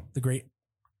 No, the great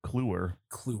Cluer.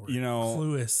 cluer, You know-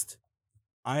 cluist.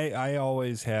 I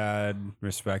always had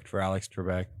respect for Alex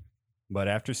Trebek, but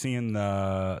after seeing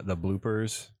the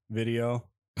bloopers video,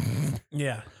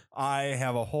 Yeah. I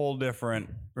have a whole different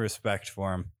respect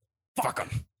for him. Fuck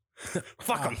him.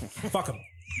 Fuck him. Fuck him.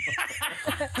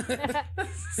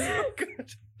 So good.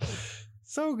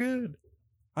 So good.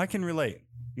 I can relate.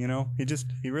 You know,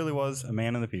 he really was a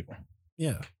man of the people.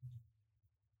 Yeah.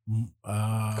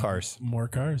 Cars. More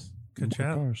cars. Good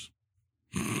job. Cars.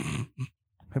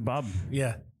 Hey, Bob,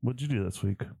 Yeah. what'd you do this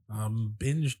week?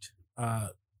 Binged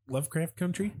Lovecraft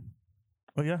Country.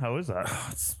 Oh, yeah, how is that?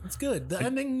 It's good. The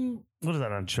ending, What is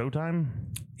that, on Showtime?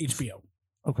 HBO.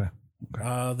 Okay.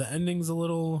 The ending's a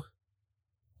little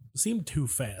seemed too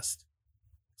fast.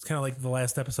 It's kind of like the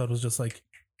last episode was just like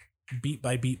beat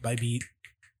by beat by beat.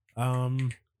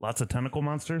 Lots of tentacle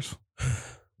monsters?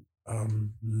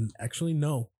 Actually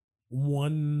no.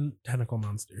 One tentacle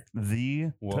monster.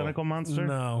 The Whoa. tentacle monster?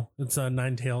 No, it's a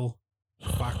nine-tail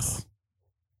fox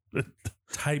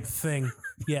type thing.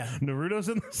 Yeah. Naruto's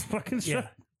in this fucking show?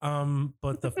 Yeah.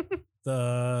 But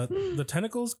the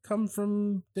tentacles come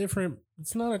from different.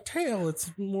 It's not a tail.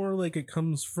 It's more like it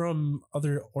comes from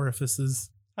other orifices,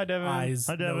 Hi, Devin. eyes,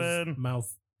 Hi, nose, Devin.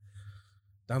 mouth,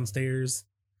 downstairs.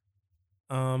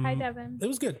 Hi, Devin. It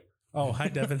was good. Oh, hi,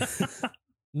 Devin.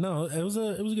 No, it was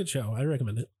a good show. I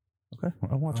recommend it. Okay,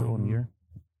 I'll watch it one year.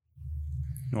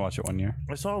 You watch it one year.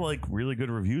 I saw like really good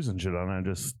reviews and shit on it. I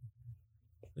just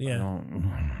I Yeah,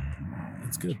 don't-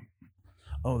 it's good.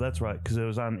 Oh, that's right, because it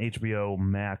was on HBO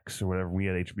Max or whatever. We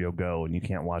had HBO Go, and you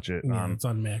can't watch it Yeah, on. it's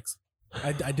on Max.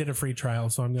 I did a free trial,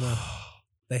 so I'm gonna.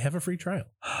 They have a free trial,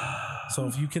 so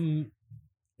if you can,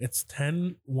 it's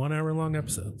 10 1-hour long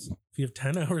episodes. If you have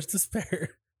 10 hours to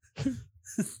spare,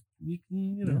 you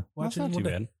can Yeah. watch That's it not in too one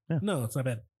day. bad. No, it's not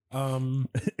bad.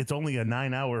 It's only a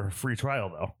 9-hour free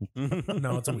trial, though.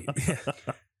 No, it's a week.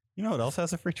 You know what else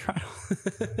has a free trial?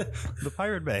 The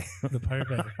Pirate Bay. The Pirate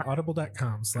Bay.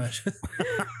 Audible.com/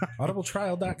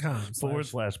 audibletrial.com/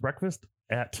 /breakfast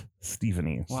at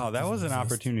Stephenie's. Wow, that was an Doesn't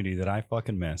exist. opportunity that I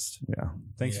fucking missed. Yeah.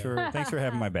 Thanks Yeah. for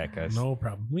having my back, guys. No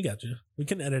problem. We got you. We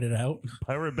can edit it out.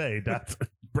 Pirate Bay.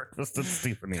 Breakfast at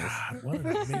Stephenie's. God, what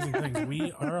amazing things.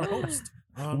 We are a host.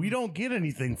 We don't get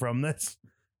anything from this.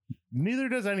 Neither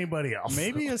does anybody else.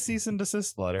 Maybe a cease and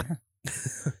desist letter.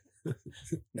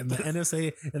 and the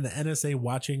NSA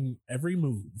watching every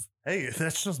move. Hey,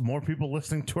 that's just more people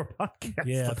listening to our podcast.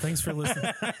 Yeah, thanks for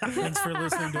listening. Thanks for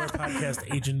listening to our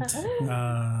podcast, Agent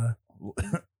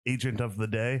Agent of the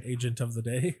day. Agent of the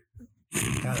Day.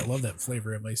 God, I love that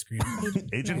flavor of ice cream.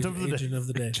 Agent of the day. Agent of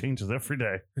the day. Changes every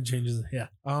day. It changes. Yeah.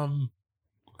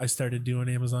 I started doing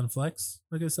Amazon Flex,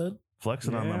 like I said.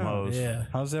 Flexing on them Yeah. hoes. Yeah.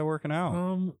 How's that working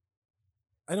out?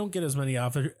 I don't get as many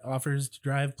offers to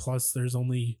drive. Plus, there's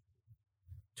only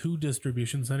 2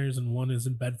 distribution centers, and one is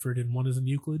in Bedford and one is in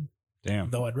Euclid. Damn.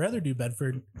 Though I'd rather do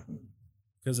Bedford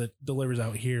because it delivers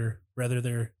out here rather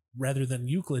than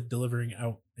Euclid delivering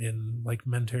out in like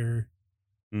Mentor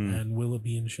Mm. and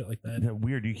Willoughby and shit like that. Yeah,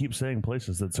 weird. You keep saying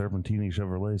places that serve Martini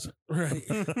Chevrolets. Right.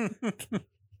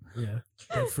 Yeah.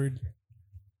 Bedford.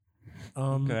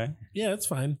 Okay. Yeah, it's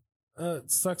fine.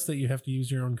 It sucks that you have to use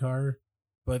your own car,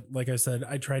 but like I said,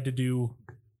 I tried to do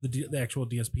the actual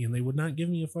DSP, and they would not give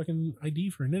me a fucking ID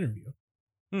for an interview.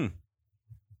 Hmm.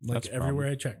 Like That's a everywhere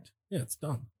I checked. Yeah, it's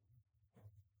dumb.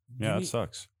 Yeah, Give it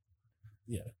sucks.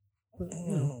 but,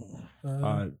 you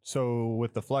know, So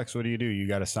with the Flex, what do? You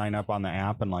got to sign up on the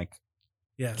app and like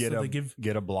yeah, get so a they give.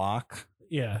 get a block.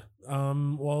 Yeah.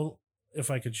 Well, if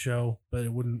I could show, but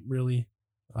it wouldn't really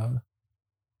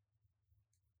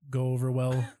go over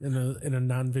well in a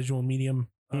non-visual medium.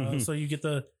 So you get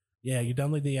you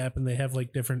download the app, and they have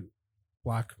like different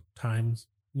block times,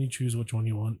 and you choose which one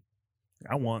you want.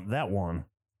 I want that one.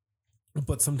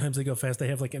 But sometimes they go fast. They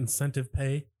have like incentive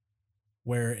pay,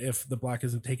 where if the block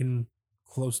isn't taken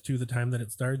close to the time that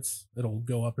it starts, it'll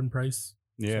go up in price.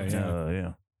 Yeah, yeah.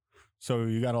 Yeah. So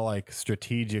you got to like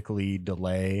strategically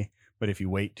delay, but if you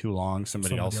wait too long,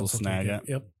 somebody else will snag take it.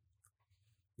 Yep.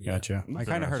 Yeah. Gotcha. I That's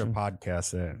kind of heard a interesting.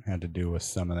 podcast that had to do with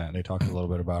some of that. They talked a little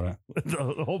bit about it.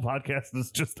 The whole podcast is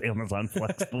just Amazon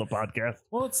Flex full of podcast.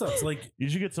 Well, it sucks. Like, You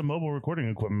should get some mobile recording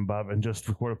equipment, Bob, and just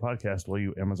record a podcast while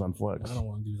you Amazon Flex. I don't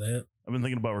want to do that. I've been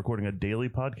thinking about recording a daily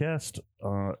podcast,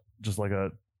 just like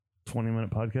a 20-minute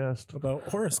podcast About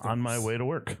horoscopes. on my way to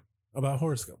work. About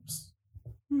horoscopes.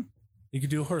 You could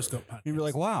do a horoscope podcast. You'd be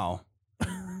like, wow,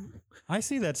 I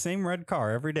see that same red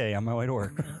car every day on my way to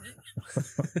work.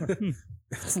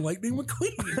 It's Lightning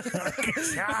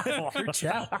McQueen. Ciao.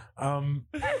 Ciao.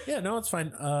 Yeah, no, it's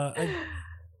fine.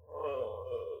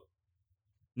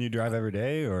 You drive every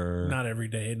day or Not every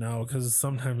day, no, because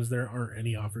sometimes there aren't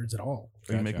any offers at all.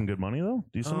 Are you Gotcha. making good money, though?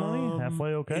 Decent money?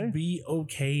 Halfway okay? It'd be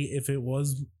okay if it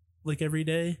was like every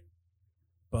day,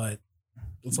 but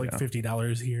it's like Yeah.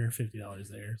 $50 here, $50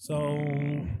 there. So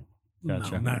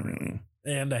Gotcha. no, not really.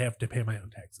 And I have to pay my own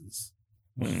taxes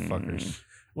fuckers?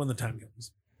 when the time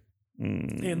comes,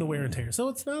 and the wear and tear. So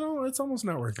it's not. It's almost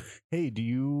not worth it. Hey, do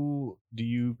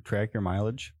you track your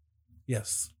mileage?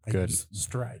 Yes, I Good. use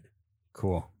Stride.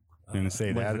 Cool. I'm gonna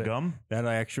say Like the that gum? that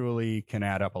actually can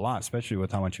add up a lot, especially with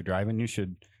how much you're driving. You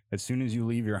should, as soon as you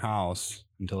leave your house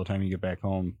until the time you get back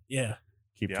home, Yeah,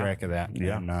 keep Yeah. track of that.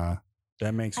 Yeah. And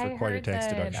that makes for I quite a heard tax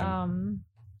that, deduction.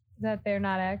 that they're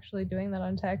not actually doing that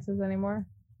on taxes anymore.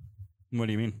 What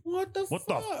do you mean? what the What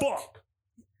the fuck?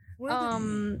 Where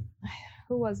did-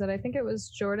 Who was it? I think it was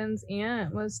Jordan's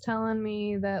aunt was telling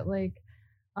me that like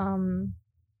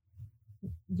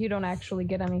you don't actually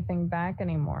get anything back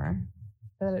anymore.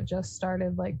 That it just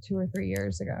started like 2 or 3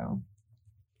 years ago.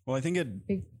 Well, I think it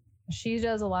She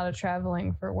does a lot of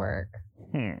traveling for work.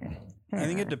 I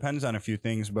think it depends on a few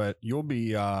things, but you'll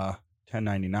be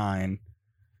 1099.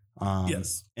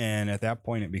 Yes. And at that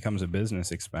point, it becomes a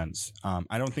business expense.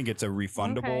 I don't think it's a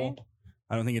refundable. Okay.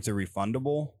 I don't think it's a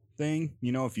refundable thing.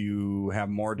 You know, if you have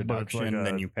more But it's like deduction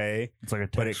than a- you pay, It's like a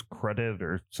But tax credit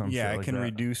or something. yeah, it like can that.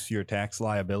 reduce your tax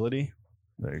liability.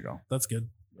 There you go. That's good.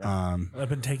 Um, I've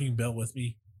been taking Bill with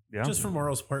me Yeah. just for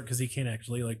moral support because he can't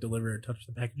actually like deliver or touch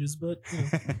the packages. But you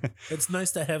know, it's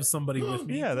nice to have somebody with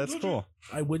me. yeah, that's cool.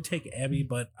 I would take Abby,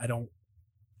 but I don't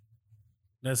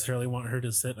necessarily want her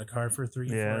to sit in a car for 3 or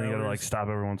 4 Yeah, hours. you gotta like stop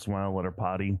every once in a while, let her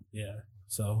potty. Yeah,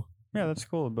 so Yeah, that's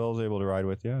cool. Bill's able to ride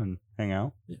with you and hang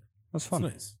out. Yeah. That's it's fun.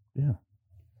 nice. Yeah.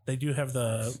 They do have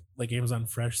the like Amazon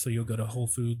Fresh, so you'll go to Whole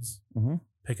Foods, Mm-hmm.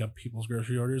 pick up people's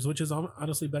grocery orders, which is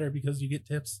honestly better because you get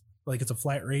tips. Like it's a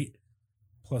flat rate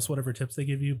plus whatever tips they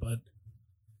give you. But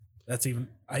that's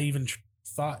I even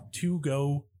thought to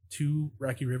go to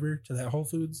Rocky River to that Whole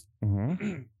Foods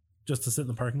Mm-hmm. just to sit in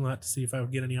the parking lot to see if I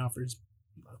would get any offers.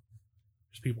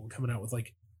 There's people coming out with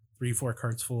like 3-4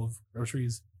 carts full of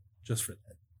groceries just for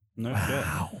that. No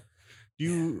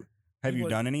shit. Have you Like-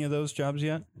 done any of those jobs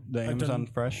yet? The I've Amazon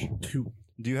done Fresh? 2.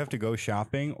 Do you have to go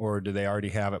shopping or do they already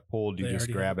have it pulled? You They just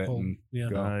already grab have it pulled. and Yeah.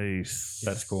 go. Nice.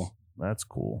 That's cool. That's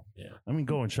cool. Yeah. I mean,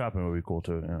 going shopping would be cool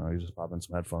too. You know, you just pop in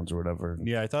some headphones or whatever.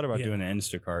 Yeah, I thought about Yeah. doing an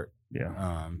Instacart.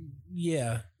 Yeah.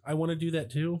 Yeah, I want to do that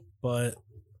too, but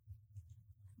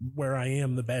where I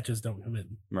am, the batches don't come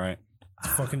in. Right.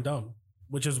 It's fucking dumb.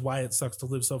 Which is why it sucks to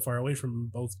live so far away from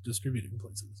both distributing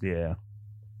places. Yeah.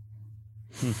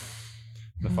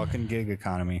 The fucking gig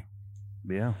economy.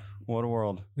 Yeah. What a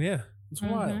world. Yeah, it's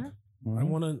wild.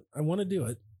 Mhm. I want to do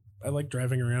it. I like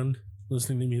driving around,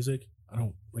 listening to music.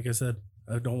 Like I said,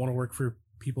 I don't want to work for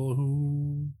people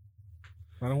who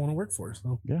I don't want to work for.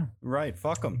 So Yeah. Right.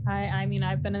 Fuck them. I mean,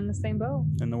 I've been in the same boat.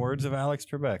 In the words of Alex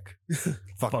Trebek.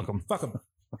 Fuck 'em. them. fuck them.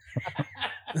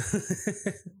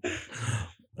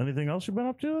 Anything else you've been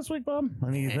up to this week, Bob?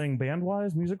 Anything band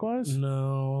wise, music wise?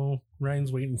 No,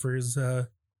 Ryan's waiting for his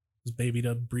baby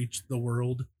to breach the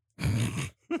world.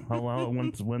 How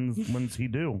long? When's he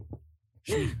due?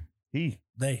 He.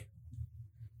 They.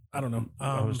 I don't know.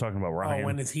 I was talking about Ryan. Oh,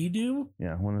 when is he due?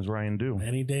 Yeah. When is Ryan due?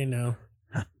 Any day now.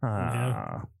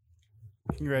 Ah.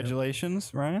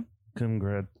 Congratulations, Ryan.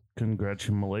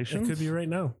 Congratulations. It could be right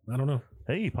now. I don't know.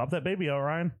 Hey, pop that baby out,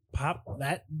 Ryan. Pop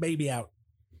that baby out.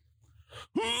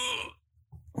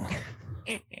 Not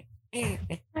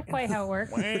quite how it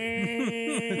works.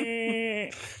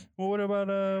 Well, what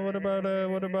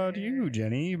about you,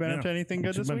 Jenny? You been up to anything good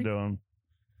What you this been week? doing?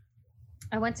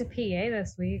 I went to PA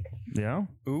this week. Yeah.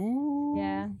 Ooh.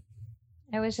 Yeah.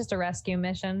 It was just a rescue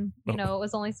mission. You know, it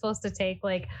was only supposed to take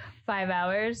like 5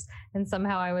 hours, and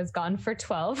somehow I was gone for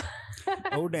 12.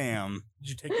 Oh damn.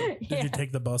 Did you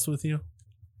take the bus with you?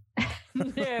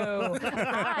 No,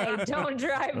 I don't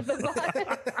drive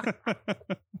the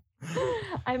bus.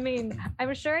 I mean,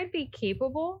 I'm sure I'd be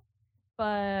capable,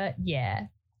 but yeah.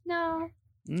 No.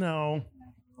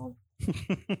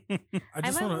 I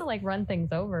just might want want to like run things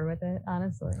over with it,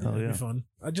 honestly. Oh, That'd yeah. be fun.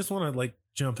 I just want to like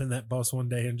jump in that bus one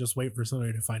day and just wait for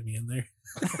somebody to find me in there.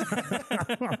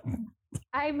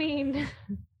 I mean,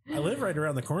 I live right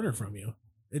around the corner from you.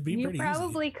 It'd be you pretty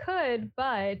probably could,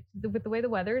 but with the way the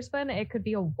weather's been, it could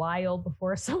be a while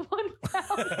before someone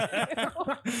found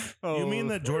you. You mean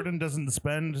that Jordan doesn't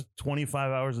spend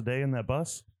 25 hours a day in that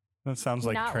bus? That sounds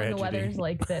like Not tragedy. when the weather's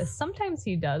like this. Sometimes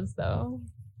he does, though.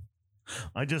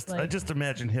 I just Like-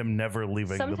 imagine him never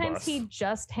leaving the Sometimes bus. he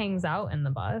just hangs out in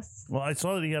the bus. Well, I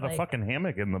saw that he had a like- fucking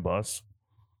hammock in the bus.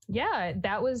 Yeah,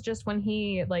 that was just when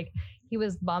he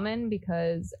was bumming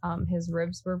because his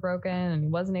ribs were broken and he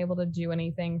wasn't able to do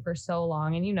anything for so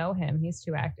long. And you know him, he's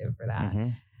too active for that.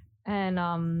 Mhm.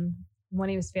 And when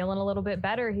he was feeling a little bit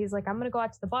better, he's like, I'm gonna go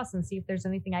out to the bus and see if there's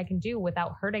anything I can do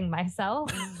without hurting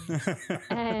myself.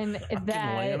 And Fucking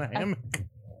lay in a that hammock.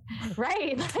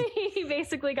 right, he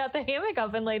basically got the hammock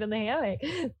up and laid in the hammock.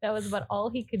 That was about all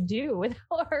he could do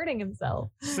without hurting himself.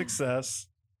 Success.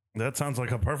 That sounds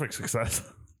like a perfect success.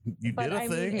 You But did a I mean,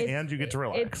 thing it's- and you get to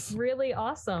It's relax. really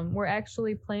awesome. We're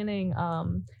actually planning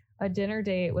a dinner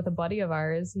date with a buddy of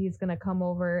ours. He's gonna come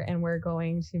over and we're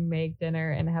going to make dinner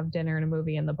and have dinner and a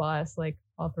movie in the bus, like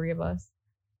all three of us.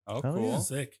 Oh, Hell cool. yeah.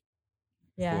 Sick.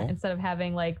 Yeah, Cool. instead of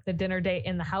having like the dinner date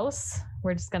in the house,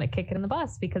 we're just gonna kick it in the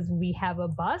bus because we have a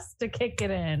bus to kick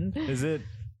it in. Is it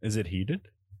heated?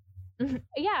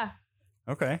 Yeah,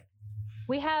 Okay.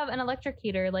 we have an electric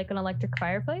heater, like an electric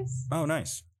fireplace. Oh,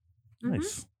 nice.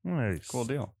 Nice. Nice. Cool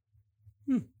deal.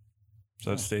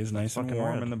 So it stays nice and Fucking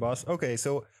warm rad. in the bus. Okay,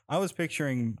 so I was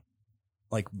picturing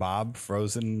like Bob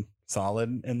frozen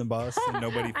solid in the bus and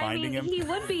nobody I finding mean, him. he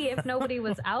would be if nobody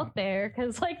was out there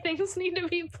because like things need to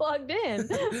be plugged in.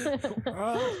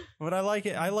 But I like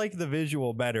it. I like the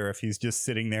visual better if he's just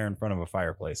sitting there in front of a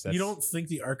fireplace. You don't think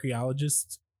the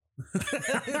archaeologists of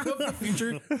the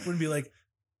future would be like,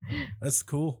 "That's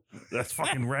cool. That's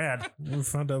fucking rad. We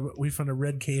found a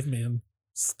red caveman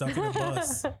stuck in a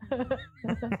bus.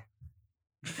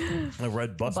 A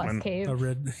red Bus busman. cave. A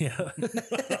red, yeah."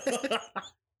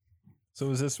 So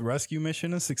is this rescue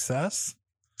mission a success?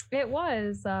 It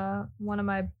was one of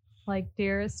my like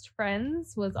dearest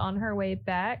friends was on her way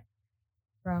back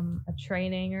from a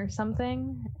training or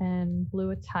something and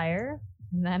blew a tire,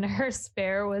 and then her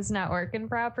spare was not working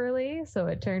properly, so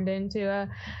it turned into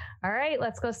all right,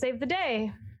 let's go save the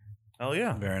day. Oh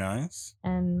yeah. Very nice.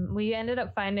 And we ended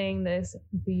up finding this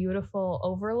beautiful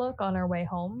overlook on our way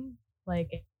home. Like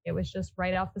it was just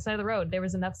right off the side of the road. There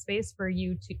was enough space for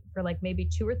for like maybe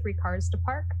 2 or 3 cars to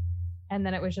park. And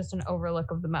then it was just an overlook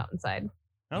of the mountainside.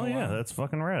 Oh Oh, yeah. wow. That's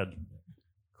fucking rad.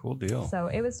 Cool deal. So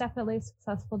it was definitely a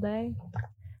successful day.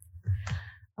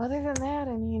 Other than that,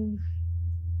 I mean,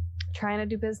 trying to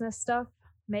do business stuff,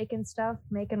 making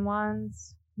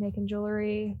wands, making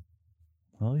jewelry.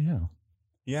 Oh yeah.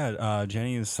 Yeah,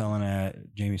 Jenny is selling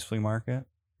at Jamie's Flea Market.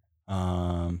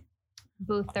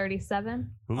 Booth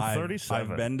 37. Booth I've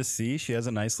 37. been to see. She has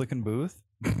a nice looking booth.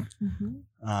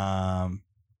 Mm-hmm.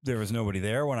 There was nobody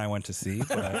there when I went to see,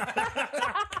 but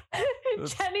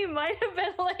Jenny might have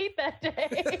been late that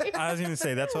day. I was going to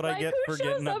say that's what I Like, get who for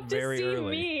getting shows up to very see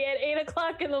early. me at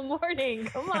o'clock in the morning.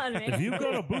 Come on, man. If you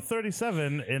go to booth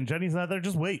 37 and Jenny's not there,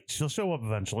 just wait. She'll show up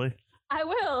eventually. I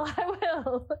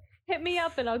will. Hit me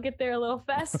up and I'll get there a little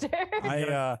faster.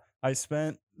 I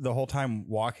spent the whole time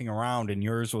walking around, and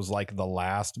yours was like the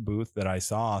last booth that I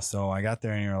saw. So I got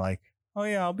there, and you're like, "Oh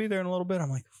yeah, I'll be there in a little bit." I'm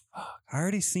like, "Fuck! I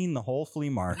already seen the whole flea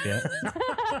market.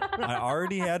 I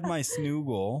already had my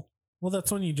Snoogle." Well,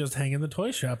 that's when you just hang in the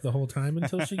toy shop the whole time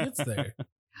until she gets there.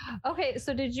 Okay,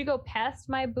 so did you go past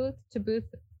my booth to booth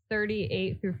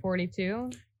 38 through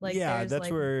 42? Like, yeah, there's, that's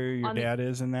like, where your on the- dad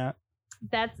is in that.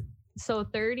 That's so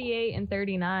 38 and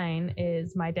 39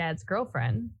 is my dad's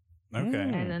girlfriend, Okay.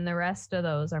 and then the rest of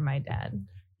those are my dad.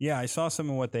 Yeah, I saw some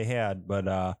of what they had, but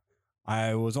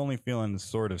I was only feeling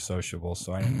sort of sociable,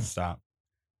 so I didn't stop.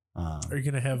 Are you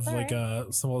gonna have All like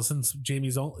well, since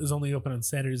Jamie's is only open on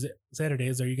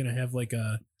Saturdays, are you gonna have like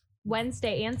a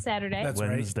Wednesday and Saturday. That's right.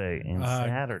 Wednesday and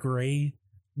Saturday.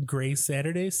 gray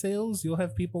Saturday sales? You'll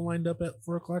have people lined up at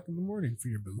 4 o'clock in the morning for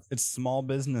your booth. It's Small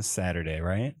Business Saturday,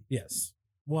 right? Yes.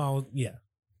 Well, yeah.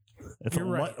 It's You're a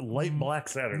right. light black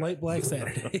Saturday. Light black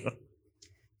Saturday.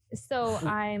 So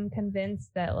I'm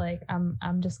convinced that like I'm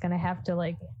just gonna have to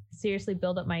like seriously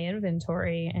build up my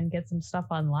inventory and get some stuff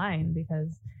online,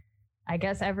 because I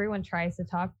guess everyone tries to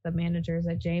talk the managers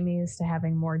at Jamie's to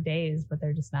having more days, but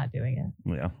they're just not doing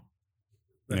it. Yeah.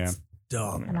 That's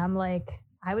dumb. And I'm like,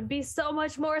 I would be so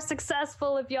much more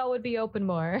successful if y'all would be open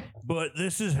more. But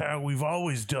this is how we've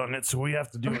always done it, so we have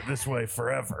to do it this way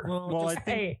forever. Well, I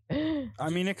think, Hey. I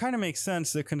mean, it kind of makes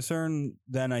sense. The concern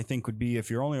then, I think, would be if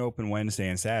you're only open Wednesday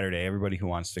and Saturday, everybody who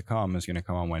wants to come is going to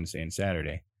come on Wednesday and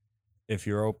Saturday. If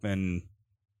you're open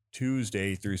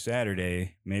Tuesday through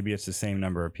Saturday, maybe it's the same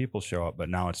number of people show up, but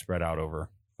now it's spread out over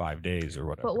 5 days or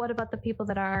whatever. But what about the people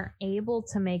that aren't able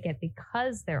to make it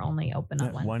because they're only open on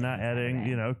Wednesday? Why not and adding,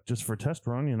 Saturday? just for test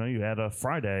run, you add a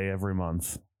Friday every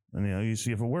month and, you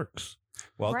see if it works.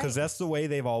 Well, because Right. that's the way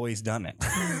they've always done it.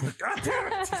 God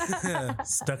damn it.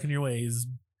 Stuck in your ways,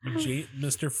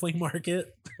 Mr. Flea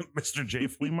Market. Mr. J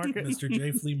Flea Market. Mr.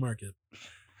 J Flea Market.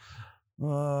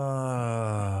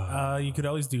 Uh, You could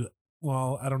always do.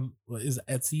 Well, I don't. Is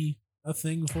Etsy a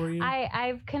thing for you?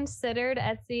 I've considered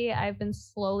Etsy. I've been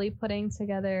slowly putting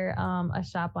together a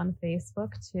shop on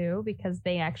Facebook too, because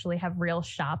they actually have real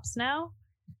shops now.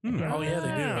 Oh yeah, they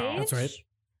do. That's right.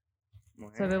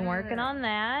 So I've been working on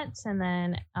that, and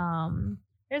then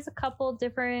there's a couple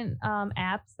different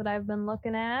apps that I've been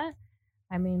looking at.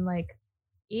 I mean, like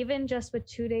even just with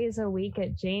 2 days a week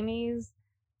at Jamie's,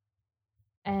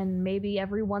 and maybe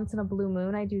every once in a blue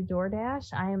moon I do DoorDash,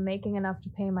 I am making enough to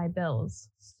pay my bills.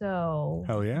 So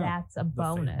Hell yeah. that's a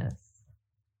bonus.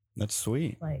 That's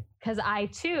sweet. Like, because I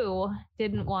too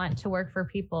didn't want to work for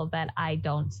people that I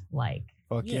don't like.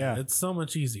 Fuck yeah. It's so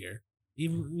much easier.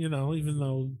 Even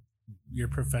though your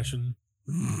profession,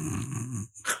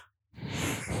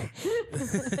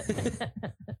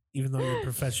 even though your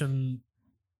profession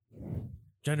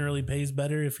generally pays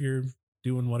better if you're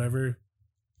doing whatever.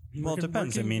 Well, it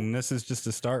depends. I mean, this is just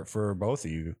a start for both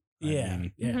of you. I Yeah.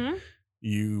 mean, Yeah. Mhm.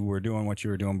 you were doing what you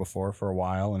were doing before for a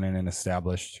while and in an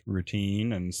established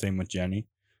routine, and same with Jenny.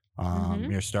 Mhm.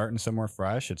 You're starting somewhere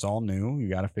fresh. It's all new. You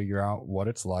got to figure out what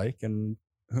it's like, and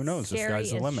who knows? The Scary sky's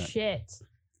the as limit. shit.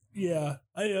 Yeah.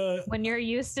 When you're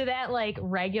used to that like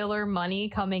regular money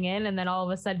coming in, and then all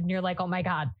of a sudden you're like, oh my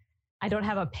God, I don't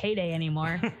have a payday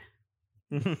anymore.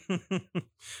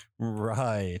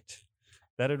 Right.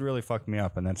 That'd really fuck me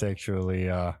up, and that's actually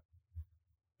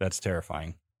that's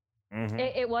terrifying. Mhm.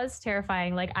 It was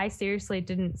terrifying. Like, I seriously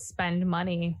didn't spend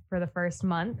money for the first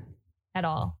month at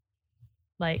all.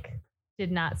 Like, did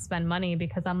not spend money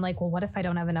because I'm like, well, what if I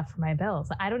don't have enough for my bills?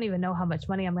 I don't even know how much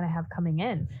money I'm going to have coming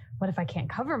in. What if I can't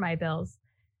cover my bills?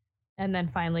 And then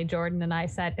finally, Jordan and I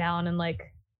sat down and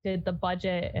like did the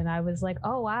budget, and I was like,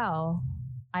 oh, wow,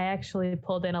 I actually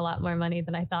pulled in a lot more money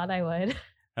than I thought I would.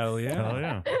 Hell yeah. Hell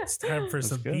yeah. It's time for That's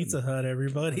some good. Pizza Hut,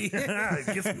 everybody.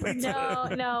 Get some pizza.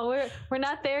 No, we're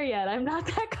not there yet. I'm not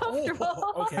that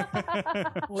comfortable. okay.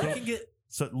 Well, you can get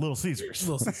So Little Caesars.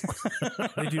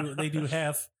 they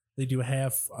do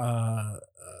half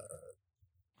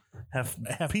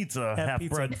half pizza, half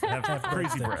pizza, bread, half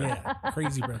crazy breadstick. bread. Yeah,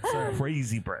 crazy bread. Sorry.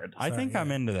 Crazy bread. I think Sorry, I'm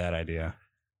yeah. into that idea.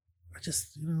 I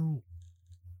just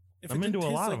if I'm it into a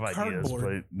tastes lot like of ideas,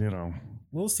 cardboard, but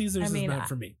Little Caesars I mean, is not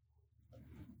for me.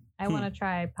 I want to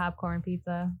try popcorn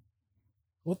pizza.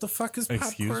 What the fuck is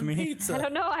Excuse popcorn me? pizza? I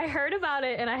don't know. I heard about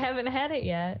it and I haven't had it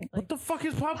yet. what Like, the fuck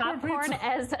is popcorn popcorn pizza?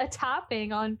 as a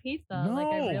topping on pizza. Like,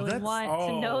 I No, really that's- want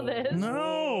to know this.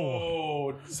 No.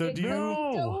 So It do you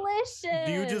goes delicious.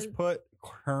 do you just put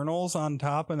kernels on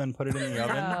top and then put it in the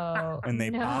oven No, and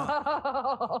they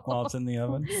pop while it's in the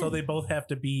oven? So they both have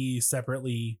to be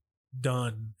separately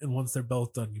done, and once they're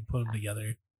both done, you put them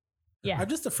together. Yeah. I'm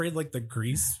just afraid like the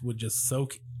grease would just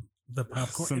soak the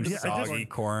popcorn. Some into the I just- soggy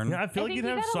corn. Yeah, I feel I like think you'd you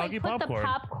have gotta soggy put popcorn. the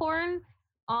popcorn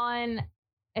on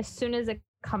as soon as it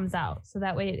comes out, so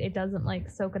that way it doesn't like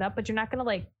soak it up. But you're not gonna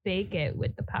like bake it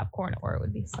with the popcorn, or it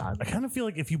would be soggy. I kind of feel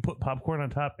like if you put popcorn on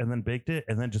top and then baked it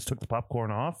and then just took the popcorn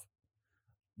off,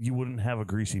 you wouldn't have a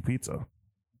greasy pizza.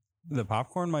 The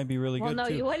popcorn might be really Well, good no,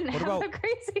 too. you wouldn't What have about- a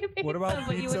greasy pizza, what about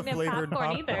but you wouldn't have pizza-flavored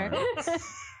popcorn either.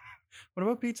 What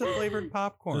about pizza flavored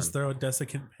popcorn? Just throw a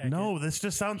desiccant packet. No, this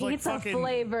just sounds like Pizza fucking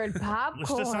flavored This popcorn.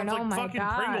 just sounds Oh like my fucking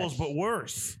gosh. Pringles, but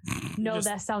worse. No, just-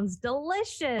 that sounds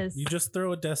delicious. You just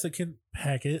throw a desiccant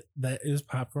packet that is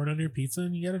popcorn on your pizza,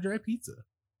 and you got a dry pizza.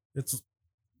 It's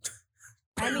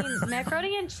I mean,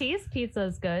 macaroni and cheese pizza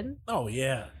is good. oh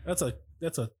yeah, that's a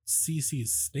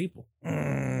CC's staple.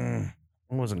 I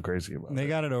wasn't crazy about They it.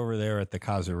 got it over there at the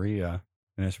Cazeria,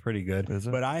 and it's pretty good. Is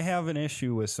it? But I have an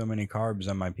issue with so many carbs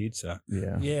on my pizza.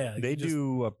 Yeah. Yeah, They you just-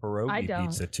 do a I pierogi don't.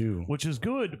 pizza too. Which is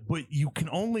good, but you can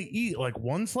only eat like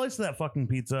one slice of that fucking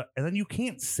pizza and then you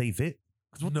can't save it.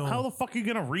 'Cause No. How the fuck are you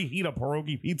going to reheat a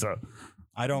pierogi pizza?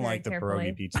 I don't Very like the carefully.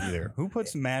 pierogi pizza either. Who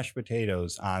puts mashed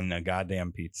potatoes on a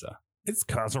goddamn pizza? It's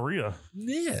Cazeria.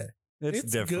 Yeah, It's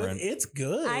good. different. It's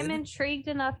good. I'm intrigued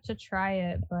enough to try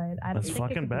it, but I don't That's think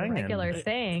fucking it's a banging. regular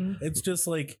thing. It's just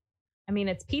like I mean,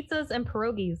 it's pizzas and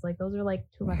pierogies. Like those are like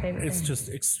two of my favorite it's things. just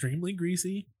extremely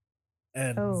greasy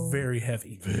and Oh. very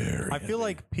heavy. Very I feel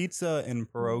like pizza and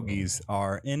pierogies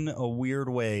are, in a weird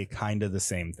way, kind of the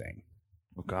same thing.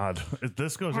 Oh God,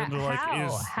 this goes How- into like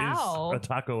how? is a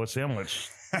taco a sandwich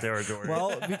territory?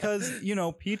 Well, because,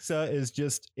 pizza is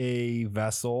just a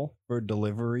vessel for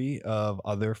delivery of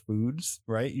other foods,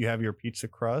 right? You have your pizza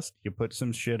crust, you put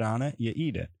some shit on it, you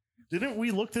eat it. didn't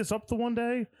we look this up the one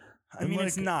day? I mean,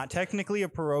 it's Like- not. Technically, a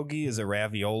pierogi is a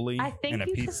ravioli, I think and a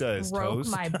you pizza just is broke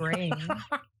toast. my brain.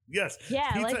 Yes.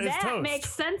 Yeah, Pizza like is that toast. makes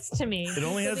sense to me. It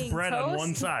only Pizza has being bread on toast?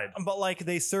 one side. But,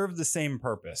 they serve the same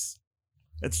purpose.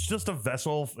 It's just a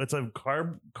vessel. It's a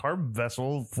carb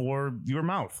vessel for your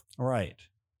mouth. Right.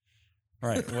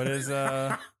 Right. What is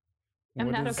I'm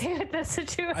what not is- okay with this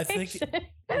situation. I think-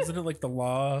 Isn't it like the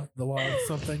law of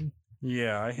something?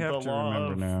 Yeah, I have The to law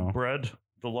remember of now. bread,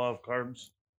 the law of carbs,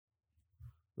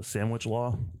 the sandwich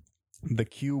law, The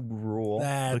cube rule.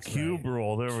 That's the cube right.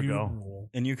 rule. There we Cube go. rule.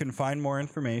 And you can find more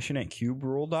information at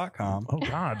cuberule.com. Oh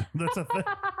God, that's a thing.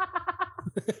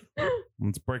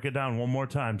 Let's break it down one more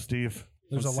time, Steve.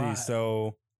 There's Let's a lot.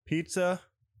 So pizza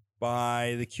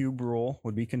by the cube rule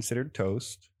would be considered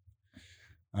toast.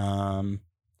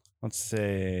 Let's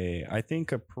say I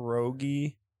think a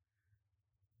pierogi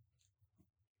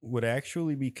would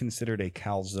actually be considered a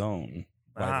calzone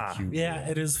by Ah. the cube Yeah,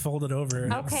 rule. it is folded over.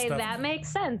 and Okay, stuff. that makes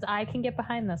sense. I can get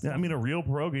behind this. Yeah, I one. mean, a real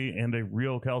pierogi and a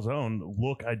real calzone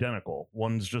look identical.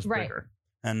 One's just Right. bigger.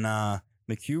 And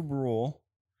the cube rule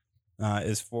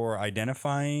is for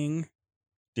identifying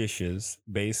dishes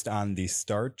based on the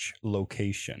starch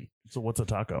location. So what's a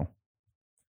taco?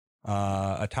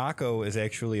 A taco is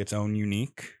actually its own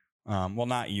unique, well,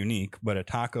 not unique, but a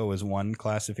taco is one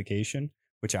classification,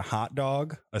 which a hot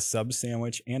dog, a sub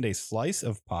sandwich, and a slice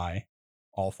of pie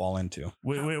all fall into.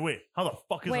 Wait. How the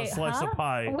fuck is Wait, a slice huh? of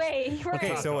pie? Wait, right.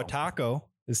 Okay, so a taco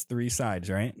is 3 sides,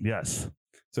 right? Yes.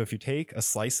 So if you take a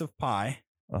slice of pie,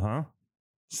 Uh-huh.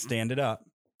 stand it up,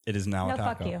 it is now no, a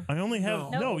taco. fuck you. I only have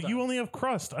No. no. You only have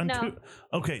crust on No. two.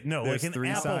 Okay, no, There's like an 3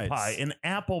 apple sides. pie. An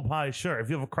apple pie, sure. If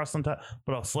you have a crust on top,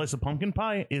 but a slice of pumpkin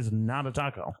pie is not a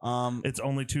taco. It's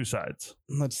only 2 sides.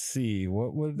 Let's see,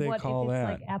 what would they What call if it's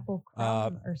that? like apple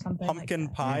crumb or something? Pumpkin like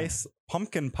that? pie,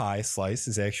 pumpkin pie slice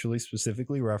is actually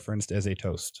specifically referenced as a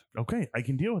toast. Okay, I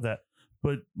can deal with that.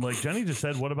 But like Jenny just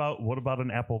said, what about an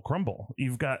apple crumble?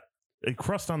 You've got a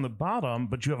crust on the bottom,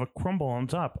 but you have a crumble on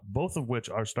top, both of which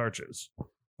are starches.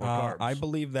 Or carbs. I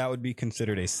believe that would be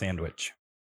considered a sandwich.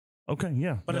 Okay,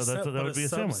 yeah. But no, a sub- that but would a be a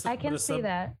sub- sandwich. I can But a see sub-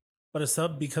 that. But a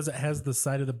sub, because it has the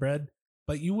side of the bread,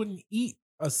 but you wouldn't eat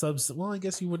a sub. Well, I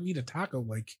guess you wouldn't eat a taco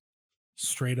like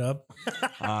straight up.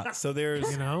 So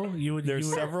there's You know, you would. There's you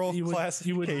would, several you would,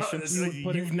 classifications. You would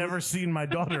put You've it, never seen my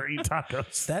daughter eat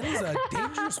tacos. That is a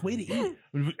dangerous way to eat.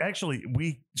 Actually,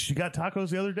 she got tacos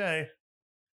the other day,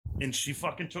 and she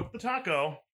fucking took the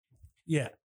taco. Yeah.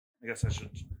 I guess I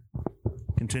should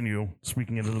continue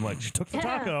speaking into the mic. She took the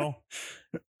taco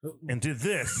and did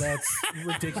this. That's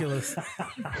ridiculous.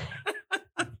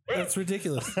 That's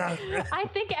ridiculous. I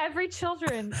think every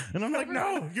children. And I'm like,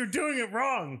 no, you're doing it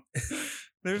wrong.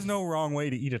 There's no wrong way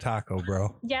to eat a taco,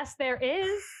 bro. Yes, there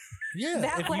is. Yeah.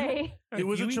 That if you- way. It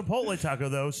was a you eat- Chipotle taco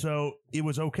though, so it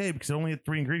was okay because it only had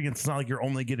 3 ingredients. It's not like you're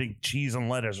only getting cheese and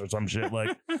lettuce or some shit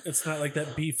like It's not like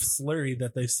that beef slurry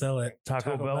that they sell at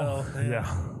Taco Bell.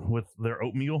 Yeah, with their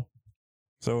oatmeal.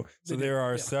 So there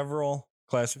are Yeah. several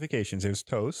classifications. There's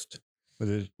toast,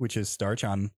 which is starch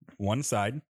on one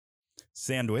side,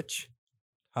 sandwich,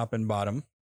 top and bottom,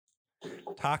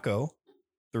 taco,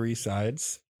 3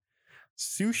 sides,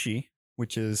 sushi,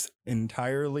 which is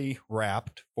entirely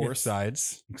wrapped, 4 Yes.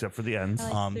 sides. Except for the ends.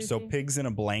 I like So sushi. pigs in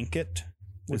a blanket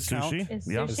would Is count sushi?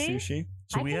 Is Yeah. as sushi? sushi.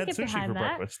 So I we can had get sushi behind for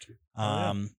that. breakfast.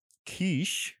 Um,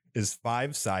 quiche is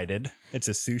 5-sided. It's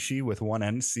a sushi with one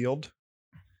end sealed.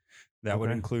 That would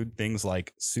Okay. include things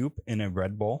like soup in a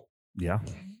bread bowl. Yeah.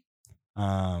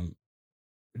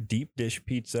 Deep dish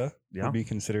pizza Yeah. would be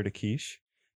considered a quiche.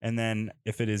 And then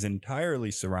if it is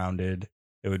entirely surrounded,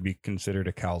 it would be considered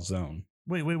a calzone.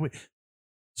 Wait.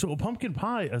 So a pumpkin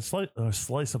pie, a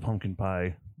slice of pumpkin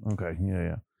pie. Okay.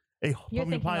 Yeah. A You're pumpkin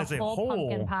thinking pie a as a whole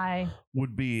pumpkin whole pie.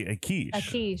 would be a quiche. A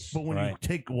quiche. But when you Right.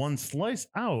 take one slice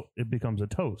out, it becomes a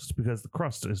toast because the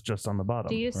crust is just on the bottom.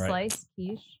 Do you Right. slice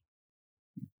quiche?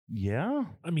 Yeah.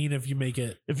 I mean, if you make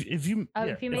it, If you Oh,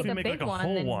 yeah, if you make a big like a one,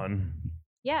 whole then- one,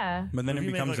 Yeah. But then If it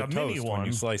you make becomes like a a mini toast when you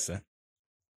one- slice it.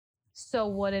 So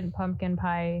wouldn't pumpkin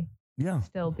pie yeah,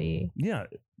 still be yeah,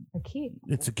 a quiche?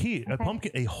 it's a quiche.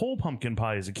 Okay. A whole pumpkin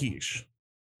pie is a quiche,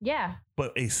 Yeah.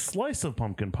 but a slice of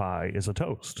pumpkin pie is a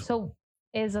toast. So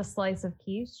is a slice of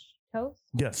quiche toast?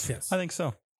 Yes. yes. I think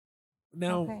so.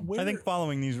 Now, Okay. where, I think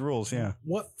following these rules, yeah.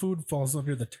 what food falls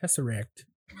under the tesseract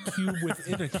cube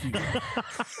within a cube?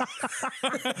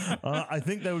 I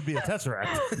think that would be a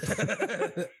tesseract.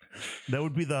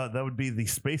 that would be the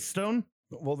space stone.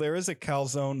 Well, there is a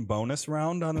calzone bonus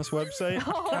round on this website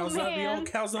Oh Calzone, the man. old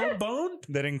calzone bone?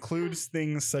 that includes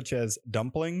things such as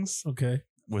dumplings, Okay.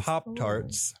 With Pop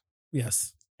Tarts,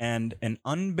 Yes. and an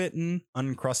unbitten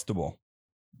Uncrustable.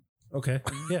 Okay.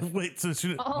 Yeah. wait, so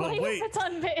should, Only well, wait, if it's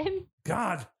unbitten.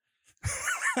 God,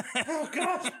 oh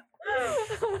God.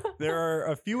 There are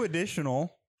a few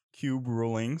additional cube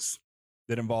rulings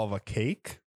that involve a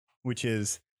cake, which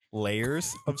is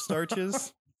layers of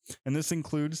starches. And this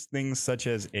includes things such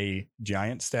as a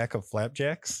giant stack of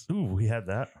flapjacks, Ooh, we had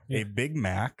that. Yeah. a Big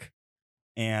Mac,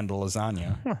 and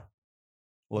lasagna. Huh.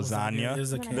 Lasagna,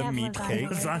 is a I'm gonna the have meat lasagna. cake,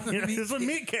 Lasagna is a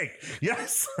meat cake.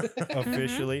 Yes,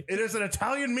 officially. it is an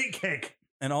Italian meat cake.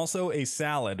 And also a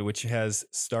salad, which has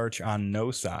starch on no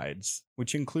sides,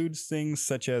 which includes things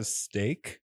such as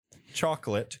steak,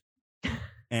 chocolate,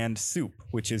 and soup,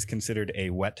 which is considered a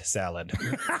wet salad.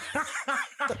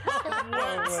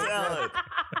 salad.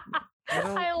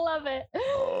 I love it.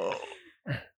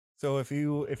 So if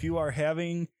you are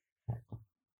having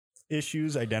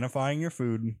issues identifying your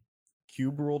food,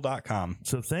 cuberule.com.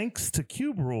 So thanks to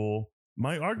Cube Rule,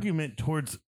 my argument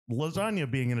towards lasagna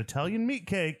being an Italian meat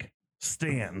cake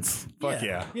stands. Fuck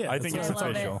yeah. Yeah, I think that's it's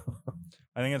what I love official.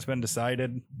 I think it's been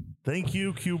decided. Thank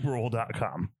you,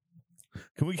 cuberule.com.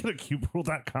 Can we get a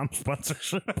cuberule.com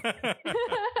sponsorship?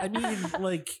 I mean,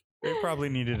 like, They probably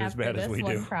need it as After bad as this we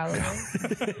one, do.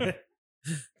 Probably.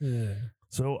 yeah.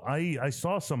 So I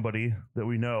saw somebody that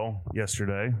we know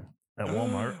yesterday at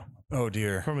Walmart Oh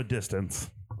dear. from a distance.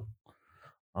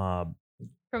 From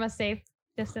a safe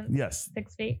distance, Yes,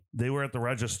 6 feet. they were at the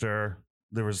register.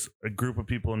 There was a group of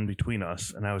people in between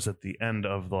us, and I was at the end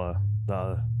of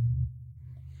the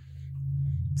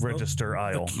register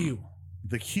aisle. The queue.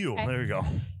 The queue. Okay. There you go.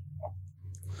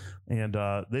 And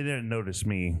they didn't notice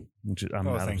me, which I'm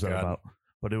Oh, not thank upset God. about.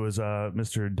 But it was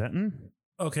Mr. Denton.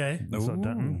 Okay. So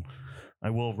Denton. I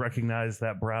will recognize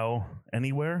that brow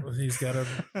anywhere. He's got a.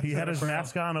 He had his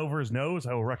mask on over his nose.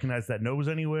 I will recognize that nose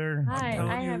anywhere. Hi,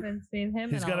 telling I you, haven't seen him.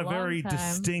 He's in got a long very time.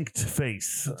 distinct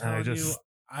face. I'm And I telling just, you,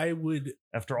 I would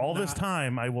after all this not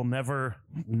time, I will never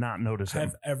not notice him.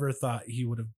 have ever thought he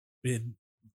would have been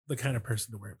the kind of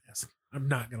person to wear a mask. I'm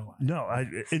not gonna lie. No,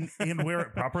 and wear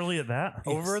it properly at that.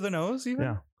 Over the nose, even?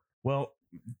 Yeah. Well,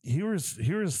 here's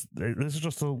this is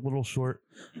just a little short.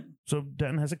 So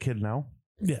Denton has a kid now.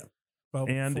 Yeah. About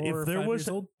And 4 or if there 5 was years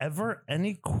old. ever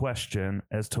any question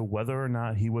as to whether or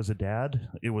not he was a dad,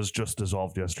 it was just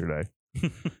dissolved yesterday.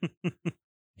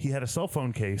 He had a cell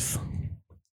phone case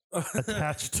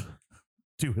attached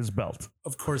to his belt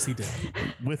Of course he did.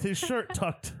 with his shirt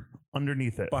tucked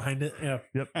underneath it. Behind it, yeah.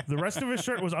 Yep. The rest of his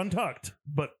shirt was untucked,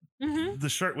 but Mhm. the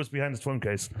shirt was behind his phone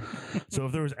case. So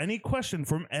if there was any question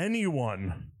from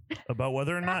anyone about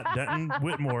whether or not Denton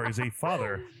Whitmore is a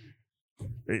father,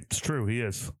 It's true. He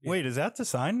is. Wait, is that the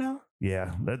sign now?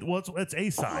 Yeah. It's a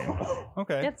sign.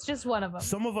 Okay. It's just one of them.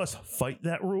 Some of us fight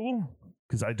that rule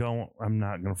because I'm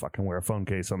not going to fucking wear a phone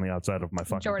case on the outside of my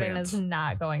fucking Jordan pants. is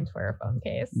not going to wear a phone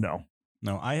case. No.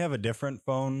 No, I have a different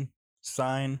phone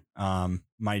sign.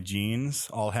 My jeans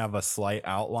all have a slight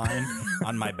outline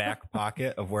on my back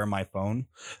pocket of where my phone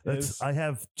is. I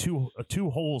have two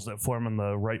holes that form in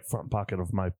the right front pocket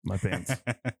of my pants.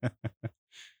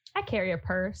 I carry a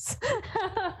purse.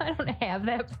 I don't have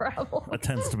that problem. That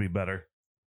tends to be better.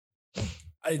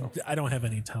 I don't have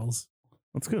any tells.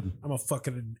 That's good. I'm a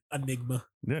fucking enigma.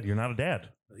 Yeah, you're not a dad.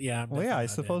 Yeah. I'm Well, yeah, definitely I not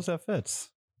suppose that fits.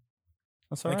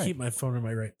 That's all I right. keep my phone in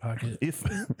my right pocket.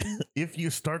 If you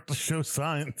start to show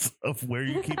signs of where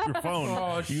you keep your phone,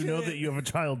 Oh, you know shit. that you have a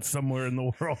child somewhere in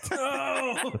the world.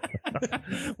 Oh.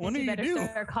 What do You you better do?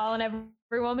 start calling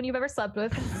every woman you've ever slept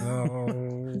with. Oh.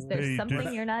 'Cause there's Hey,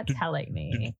 something you're not telling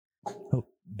me. Oh,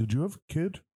 did you have a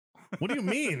kid? What do you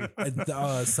mean?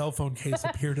 A cell phone case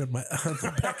appeared on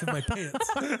the back of my pants.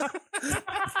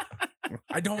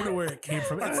 I don't know where it came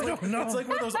from. It's I like, don't know. it's like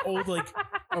one of those old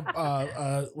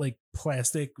like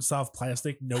plastic, soft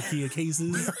plastic Nokia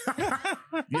cases.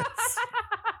 Yes.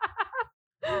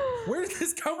 Where did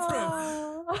this come from?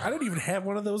 Oh. I don't even have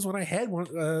one of those when I had one,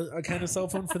 a kind of cell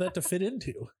phone for that to fit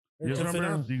into. Or You to fit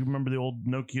remember? on. Do you remember the old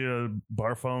Nokia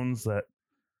bar phones that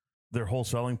their whole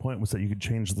selling point was that you could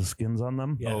change the skins on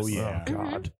them? Yes. Oh, yeah. Oh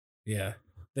God. Yeah.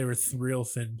 They were real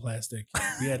thin plastic.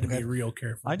 You had to be real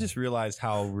careful. I just realized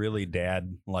how really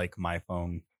dad like my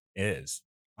phone is.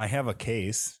 I have a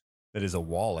case that is a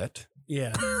wallet.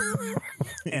 Yeah.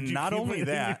 And You not keep only it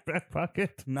in your that- back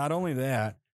pocket. Not only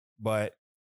that, but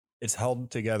it's held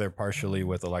together partially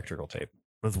with electrical tape.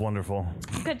 That's wonderful.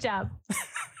 Good job.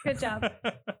 Good job.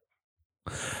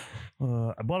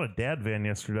 I bought a dad van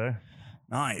yesterday.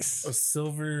 Nice. A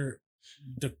silver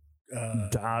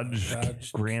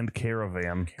Dodge Grand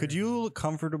Caravan. Could you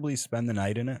comfortably spend the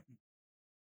night in it?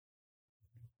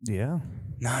 Yeah.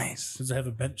 Nice. Does it have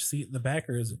a bench seat in the back,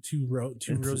 or is it two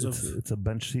rows of? It's a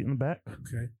bench seat in the back.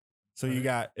 Okay. So you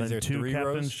got, is And there two 3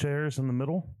 captain's rows? chairs in the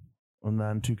middle, and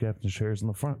then two captain's chairs in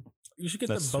the front. You should get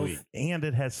That's them both. sweet. And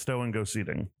it has stow and go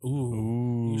seating.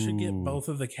 Ooh. You should get Ooh. both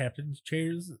of the captain's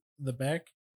chairs in the back.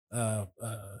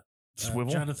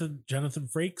 Swivel. Jonathan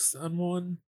Frakes on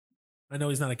one. I know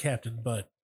he's not a captain, but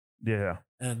Yeah.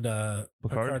 and Picard?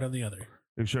 Picard on the other.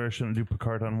 Make sure I shouldn't do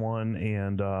Picard on one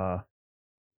and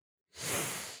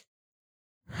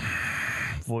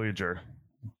Voyager.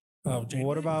 Oh,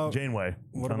 What about Janeway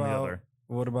what on the about other.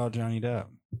 what about Johnny Depp?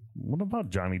 What about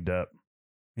Johnny Depp?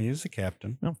 He is a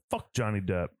captain. No, fuck Johnny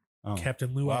Depp. Oh.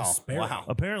 Captain Louis Wow. Sparrow? Wow.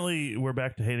 Apparently, we're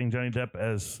back to hating Johnny Depp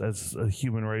as a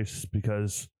human race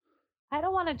because I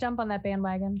don't want to jump on that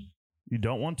bandwagon. you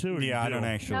don't want to. Or you Yeah, I do? don't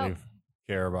actually Nope.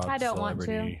 care about I don't want to.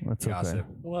 celebrity That's okay. gossip.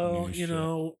 Well, News you shit.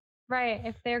 know, Right.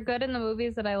 If they're good in the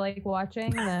movies that I like watching,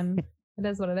 then it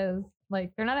is what it is.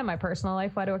 Like, they're not in my personal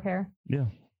life. Why do I care? Yeah.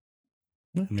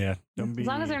 Yeah, don't be As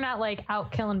long as they're not like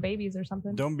out killing babies or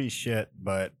something. don't be shit,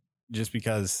 but just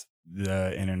because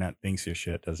the internet thinks you're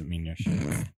shit doesn't mean you're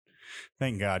shit.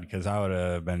 Thank God, because I would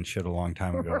have been shit a long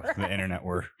time ago if the internet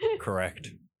were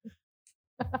correct.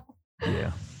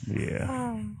 Yeah. Yeah.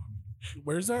 Oh.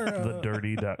 where's our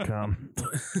TheDirty.com.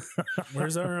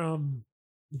 where's our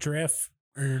giraffe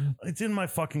urn? It's in my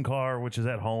fucking car, which is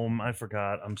at home. I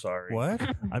forgot. I'm sorry. What?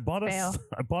 I bought us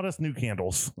Fail. new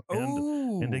candles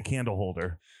and a candle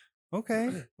holder.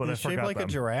 Okay. But It's I shaped forgot like them.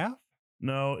 a giraffe?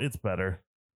 No, it's better.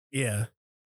 Yeah,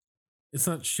 it's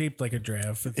not shaped like a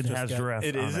giraffe. It's It just has got giraffe.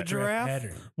 It on is a it. giraffe?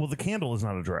 pattern. Well, the candle is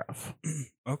not a giraffe.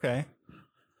 Okay.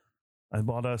 I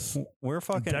bought us We're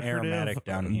fucking aromatic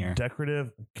down here.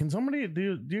 Decorative. Can somebody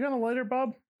do you got a lighter,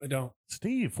 Bob? I don't.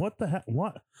 Steve, what the heck?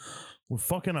 What? We're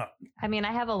fucking up. I mean,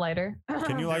 I have a lighter.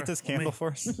 Can you light this candle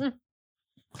for us?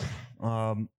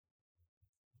 I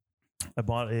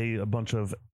bought a bunch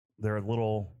of their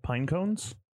little pine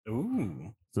cones.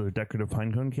 Ooh. So they're decorative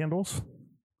pine cone candles.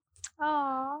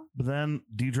 Aw. But then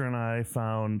Deidre and I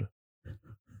found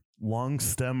long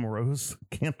stem rose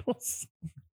candles.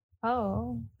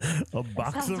 Oh. A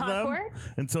box of Sounds them. awkward.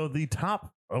 And so the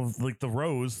top of like the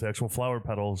rose, the actual flower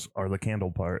petals, are the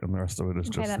candle part, and the rest of it is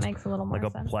Okay, just that makes a little more like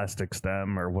a sense. plastic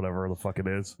stem or whatever the fuck it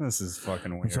is. This is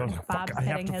fucking And weird. so I was like, fuck, Bob's I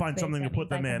have hitting to his find face, something to that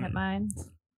put means them I can hit in. mine.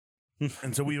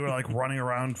 And so we were like running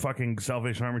around fucking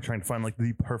Salvation Army trying to find like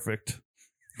the perfect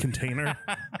container.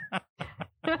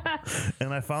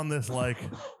 And I found this like,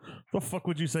 the fuck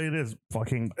would you say it is?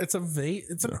 Fucking, It's a vase.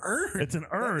 It's an urn. it's an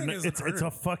urn. thing is an It's urn.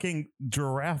 a fucking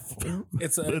giraffe.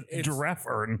 It's A it's, giraffe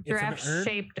urn. It's an Giraffe urn.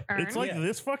 shaped urn. It's like Yeah.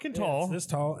 this fucking yeah, tall. it's this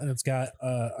tall, and it's got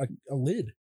a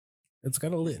lid. It's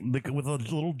got a lid. with a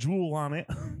little jewel on it.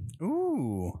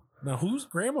 Ooh. Now, whose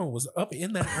grandma was up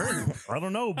in that urn? I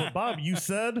don't know, but Bob, you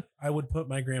said I would put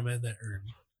my grandma in that urn.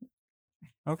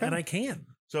 Okay. And I can.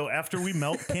 so. After we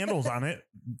melt candles on it,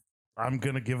 I'm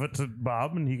gonna give it to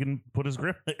Bob, and he can put his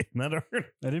grandma in that urn.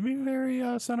 That'd be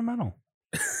very sentimental.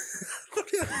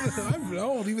 I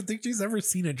don't even think she's ever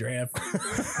seen a draft.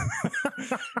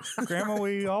 Grandma,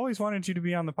 we always wanted you to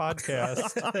be on the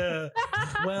podcast.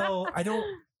 Well,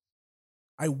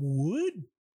 I would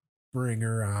bring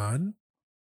her on.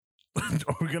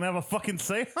 Are we gonna have a fucking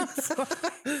seance?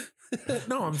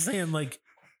 No, I'm saying like,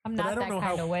 I'm But I not don't that know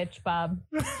kind how- of witch, Bob.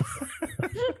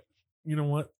 you know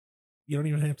what? You don't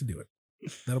even have to do it.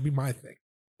 That'll be my thing.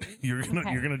 You're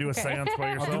gonna do a Okay. seance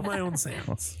by I'll do yourself. my own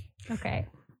seance. Okay.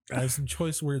 I have some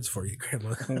choice words for you,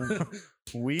 Grandma.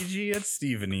 Ouija at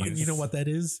Stephenie's. You know what that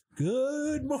is?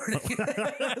 Good morning.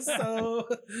 So,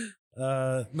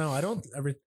 no, I don't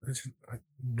ever.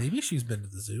 Maybe she's been to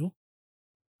the zoo.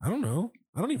 I don't know.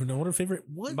 I don't even know what her favorite.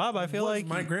 What, Bob, I feel was like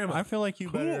my grandma. I feel like you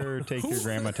better take your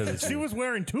grandma to the zoo. She was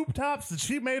wearing tube tops that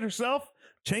she made herself,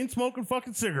 chain smoking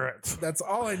fucking cigarettes. That's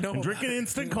all I know. And about drinking her.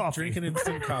 instant coffee. Drinking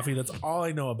instant coffee. That's all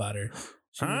I know about her.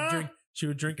 She Huh? would drink. She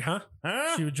would drink. Huh?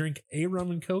 Huh? She would drink a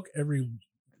rum and coke every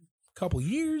couple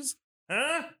years.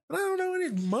 Huh? And I don't know any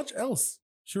much else.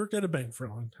 She worked at a bank for a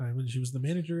long time, and she was the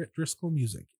manager at Driscoll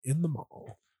Music in the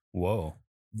mall. Whoa.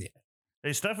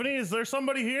 Hey, Stephanie, is there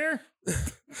somebody here?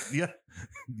 Yeah.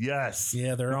 Yes.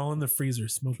 Yeah, they're all in the freezer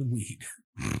smoking weed.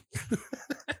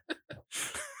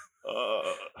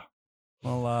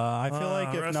 Well, I feel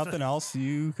like if rest nothing else,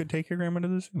 you could take your grandma to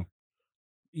the zoo.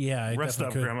 Yeah, I Rest up,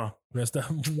 definitely could. Grandma. Rest up.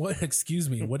 What? Excuse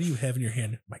me. What do you have in your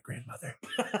hand? My grandmother.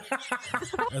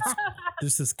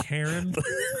 This is Karen.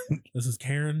 This is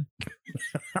Karen.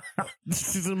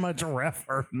 She's in my giraffe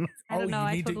urn. I don't Oh, know. you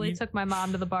I need to- totally you- took my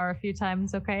mom to the bar a few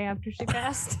times. Okay, after she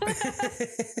passed,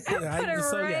 Yeah, put her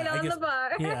so, right yeah, on the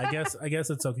bar. yeah, I guess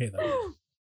it's okay though.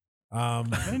 I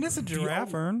mean, it's a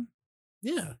giraffe urn.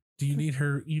 Yeah. Do you need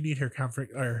her? You need her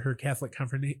her Catholic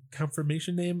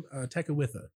confirmation name?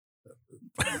 Tekawitha.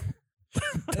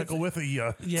 Take a with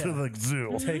you Yeah. to the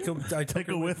zoo. I Take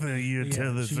a with you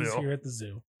to the she's zoo. here at the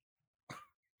zoo.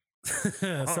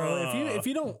 So if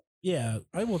you don't, yeah,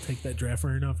 I will take that draft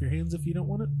urn off your hands if you don't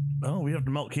want it. Oh, we have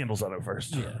to melt candles on it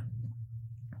first. Yeah.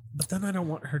 But then I don't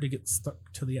want her to get stuck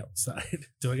to the outside.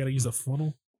 Do I got to use a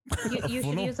funnel? You should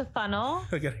funnel? use a funnel.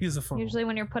 I got to use a funnel. Usually,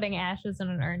 when you're putting ashes in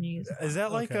an urn, you use. Is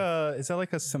that like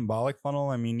a symbolic funnel?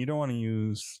 I mean, you don't want to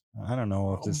use. I don't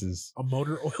know if this is a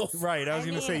motor oil. right. I was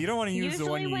going to say you don't want to use the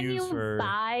one you when use for.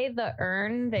 buy the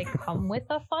urn, they come with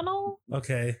a funnel.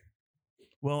 Okay.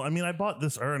 Well, I mean, I bought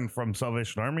this urn from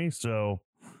Salvation Army, so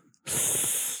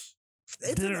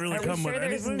it didn't really Are we come sure with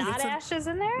there's anything. not It's a- ashes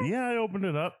in there? Yeah, I opened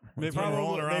it up. They It's been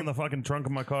rolling probably- around the fucking trunk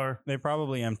of my car. They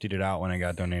probably emptied it out when it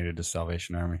got donated to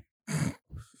Salvation Army.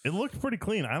 It looked pretty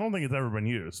clean. I don't think it's ever been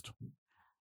used.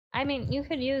 I mean, you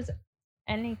could use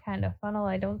any kind of funnel.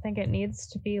 I don't think it needs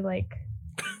to be like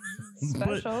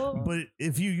special. But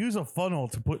if you use a funnel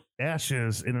to put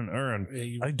ashes in an urn, Yeah,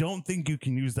 you- I don't think you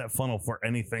can use that funnel for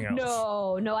anything else.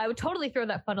 no, I would totally throw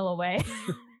that funnel away.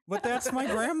 But that's my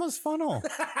grandma's funnel.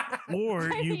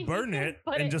 Or I you mean, burn you it can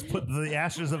put and it- just put the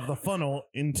ashes of the funnel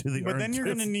into the urn. But then you're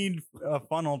too. going to need a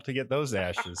funnel to get those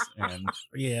ashes, and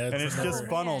yeah, it's a just never,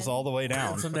 funnels all the way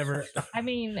down. It's a never. I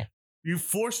mean, you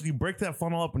break that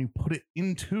funnel up and you put it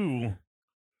into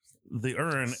the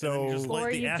urn and then you just So- light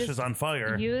Or the you ashes just on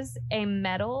fire. use a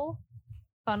metal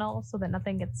funnel so that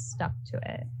nothing gets stuck to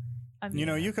it. I You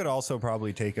know, mean, you could also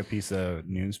probably take a piece of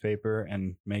newspaper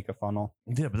and make a funnel.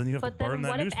 Yeah, but then you have to But then burn that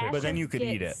what if newspaper. But then ashes you could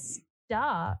get eat it.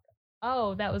 Stuck.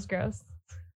 Oh, that was gross.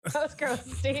 That was gross,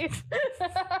 Steve.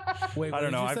 Wait, I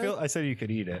don't know. I said you could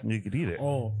eat it. You could eat it.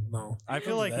 Oh no. I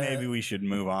feel like maybe we should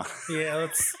move on. Yeah.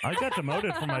 Let's. I got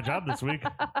demoted from my job this week.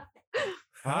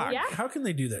 How, Yeah. how can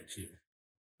they do that to you?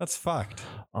 That's fucked.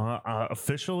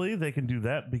 Officially, they can do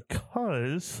that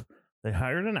because they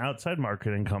hired an outside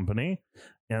marketing company,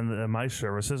 and my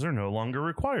services are no longer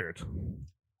required.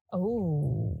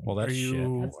 Oh. Well, that's are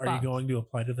you That's are you fucked. going to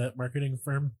apply to that marketing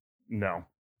firm? No,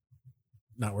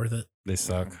 Not worth it. shit. They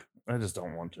suck. I just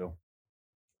don't want to.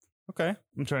 Okay.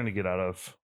 I'm trying to get out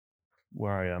of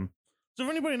where I am. So if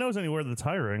anybody knows anywhere that's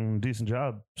hiring a decent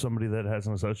job, somebody that has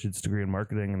an associate's degree in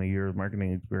marketing and a year of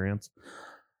marketing experience,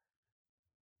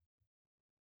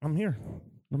 I'm here.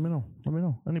 Let me know. Let me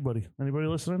know. Anybody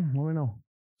listening? Let me know.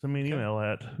 Send me an email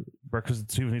at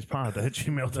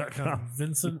breakfaststephenspod@gmail.com.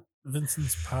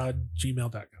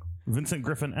 Vincent'spod@gmail.com.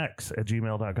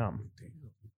 VincentGriffinX@gmail.com.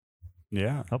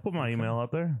 Yeah. I'll put my email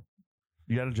out there.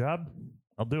 You got a job?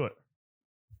 I'll do it.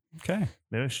 Okay.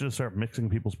 Maybe I should just start mixing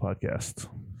people's podcasts.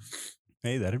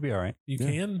 Hey, that'd be all right. You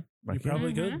Yeah. can. I You can.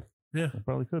 probably Mhm. could. Yeah. I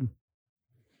probably could.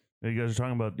 You guys are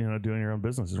talking about, doing your own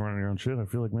businesses, running your own shit. I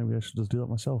feel like maybe I should just do that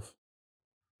myself.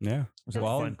 Yeah. Just have to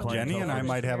Well, find clientele Jenny and I first.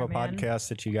 might have a Man. podcast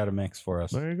that you got to mix for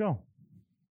us. There you go.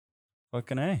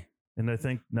 Fucking A. And I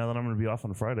think now that I'm going to be off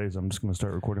on Fridays, I'm just going to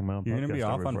start recording my own You're podcast. gonna be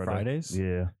off every on Friday. Fridays?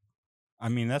 Yeah. I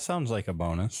mean, that sounds like a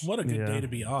bonus. What a good Yeah. day to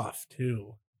be off,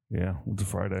 too. Yeah. It's a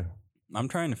Friday. I'm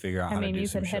trying to figure out I how mean, to do you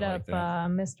some could shit hit like up that.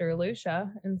 Mr.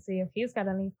 Lucia and see if he's got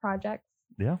any projects.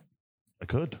 Yeah. I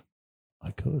could.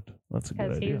 That's a good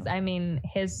Because idea. he's, I mean,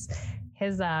 his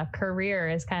career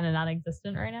is kind of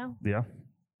non-existent right now. Yeah.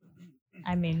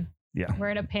 I mean, Yeah. we're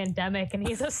in a pandemic, and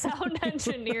he's a sound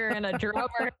engineer and a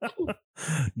drummer.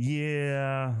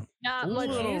 Yeah. Not A much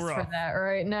little use for rough. that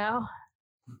right now.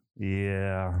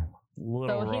 Yeah.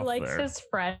 Little So he rough likes there. his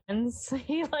friends.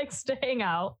 He likes to hang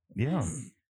out. Yeah.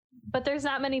 But there's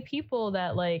not many people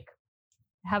that like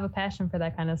have a passion for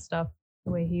that kind of stuff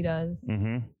the way he does.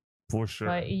 Mm-hmm. For sure.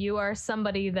 But you are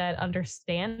somebody that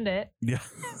understand it, Yeah.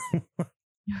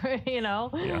 you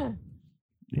know?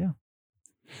 Yeah.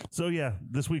 So yeah,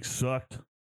 this week sucked. It's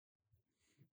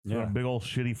been a Yeah. big old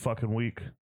shitty fucking week.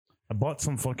 I bought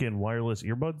some fucking wireless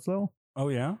earbuds though. Oh,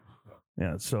 yeah?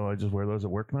 Yeah, so I just wear those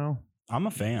at work now. I'm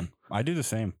a fan. I do the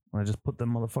same. And I just put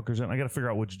them motherfuckers in. I got to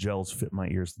figure out which gels fit my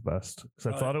ears the best.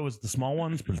 Because I Oh, thought it was the small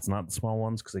ones, but it's not the small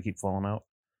ones because they keep falling out.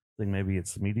 I think maybe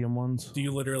it's the medium ones. Do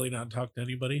you literally not talk to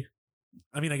anybody?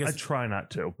 I mean, I I guess try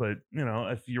not to, but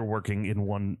if you're working in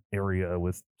one area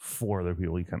with 4 other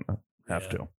people, you kind of have Yeah.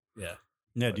 to. yeah.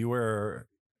 Yeah. Do you wear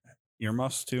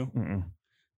earmuffs too? Mm-mm.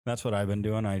 That's what I've been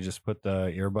doing. I just put the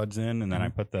earbuds in and then I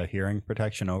put the hearing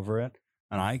protection over it.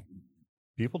 And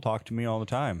people talk to me all the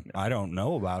time. I don't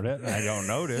know about it. I don't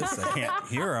notice. I can't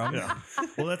hear them. Yeah.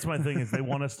 Well, that's my thing is they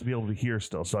want us to be able to hear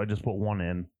still. So I just put one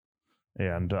in.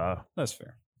 And That's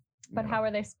fair. But how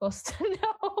are they supposed to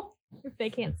know if they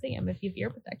can't see him if you have ear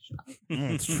protection on?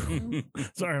 it's true.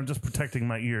 Sorry, I'm just protecting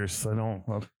my ears. I don't.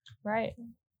 Right.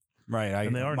 Right.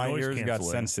 And they are my noise ears got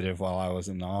canceling. sensitive while I was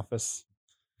in the office.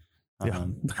 Yeah.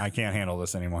 I can't handle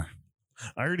this anymore.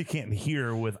 I already can't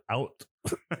hear without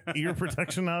ear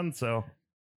protection on. So,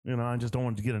 I just don't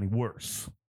want it to get any worse.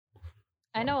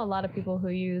 I know a lot of people who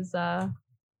use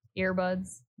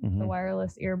earbuds, the Mhm.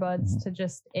 wireless earbuds, Mhm. to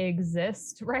just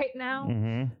exist right now.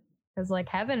 Mhm. Because like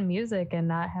having music and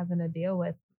not having to deal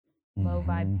with low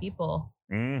vibe Mhm. people.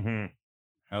 Mhm.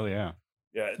 Hell yeah.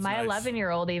 Yeah, it's My nice.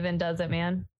 11-year-old even does it,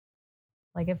 man.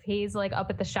 Like if he's like up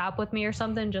at the shop with me or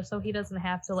something, just so he doesn't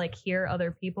have to like hear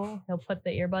other people, he'll put the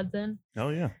earbuds in. Oh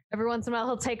yeah. Every once in a while,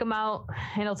 he'll take them out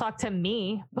and he'll talk to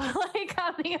me, but like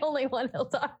I'm the only one he'll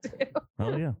talk to.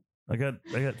 Oh yeah. I got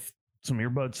some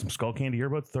earbuds, some Skull Candy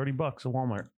earbuds, $30 at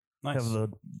Walmart. Nice. Have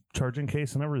the charging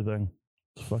case and everything.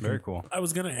 It's fucking Very cool. I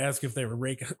was gonna ask if they were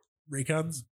Raycons.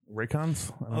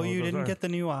 Raycons. I don't know Oh, what you those didn't are. get the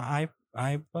new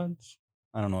iPods?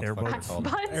 I don't know what the fuck Earbuds? it's called.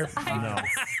 Buds, No. AirPods.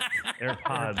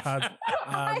 AirPods.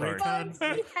 iBuds, Raycon.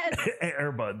 yes.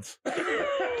 Airbuds.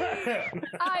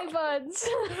 iBuds.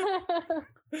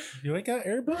 You ain't got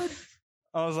AirBud?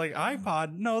 I was like,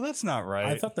 iPod? No, that's not right.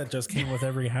 I thought that just came with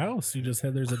every house. You just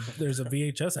had there's a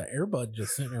VHS, an AirBud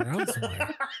just sitting around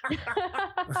somewhere.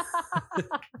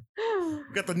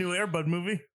 Got the new Airbud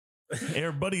movie.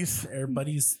 Air Buddies.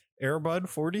 AirBuddies. Airbud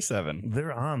 47.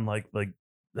 They're on like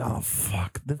oh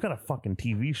fuck. They've got a fucking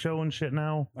TV show and shit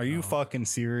now. Are you fucking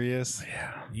serious?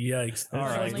 Yeah. Yikes! All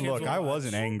That's right, like- look, I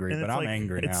wasn't angry, And but it's I'm like-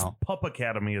 angry it's now. Pup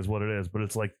Academy is what it is, but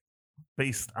it's like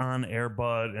based on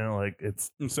Airbud and like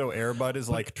it's And so Airbud is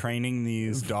like training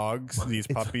these dogs, these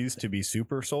It's- puppies to be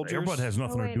super soldiers. Airbud has Oh,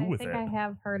 nothing wait, to do I with think it. I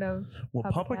have heard of. Well,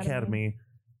 Pup Pup Academy. Academy,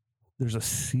 there's a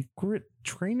secret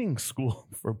training school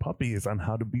for puppies on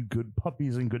how to be good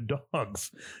puppies and good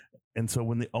dogs. And so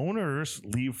when the owners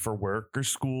leave for work or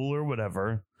school or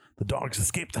whatever, the dogs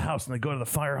escape the house and they go to the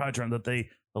fire hydrant that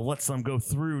lets them go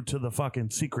through to the fucking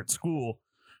secret school.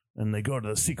 And they go to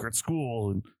the secret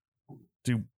school and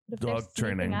do, But if they're dog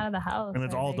sneaking training. out of the house, and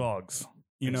it's are all they- dogs.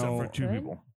 You except know, for 2 Good.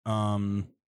 people. I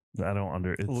don't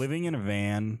under it's, living in a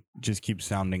van just keeps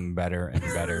sounding better and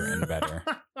better and better.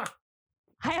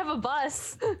 I have a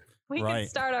bus. We Right. can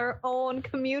start our own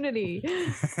community.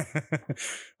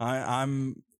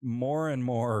 I'm more and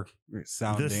more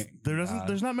sounding.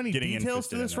 there's not many getting details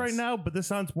to interested in this right this. now, but this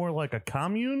sounds more like a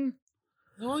commune.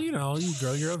 Well, you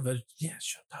grow your own veg. Yeah,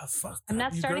 shut the fuck up. I'm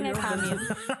not You grow starting a your own commune.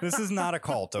 veg- This is not a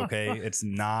cult, okay? It's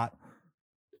not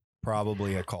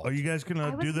probably a cult. Are you guys I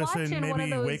gonna was do this in watching one of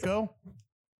maybe those- Waco?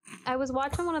 I was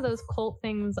watching one of those cult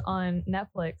things on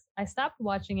Netflix. I stopped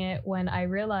watching it when I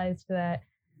realized that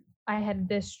I had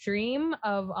this dream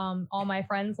of all my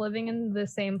friends living in the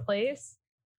same place,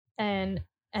 and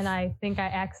I think I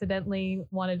accidentally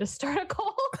wanted to start a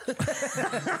cult.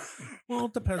 Well,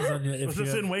 it depends on you. If Was you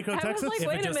this have in Waco, I was Texas? like, If it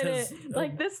wait a just minute, has,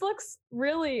 like this looks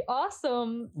really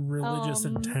awesome. religious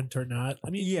intent or not. I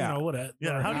mean, Yeah. you know what?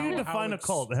 Yeah, how do you define a it's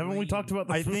cult? Haven't we talked about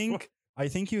this? I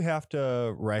think you have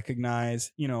to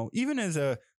recognize, even as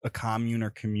a commune or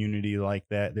community like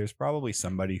that, there's probably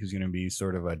somebody who's going to be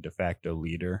sort of a de facto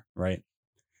leader, right?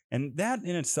 And that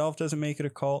in itself doesn't make it a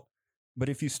cult. But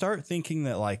if you start thinking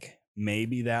that like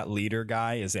maybe that leader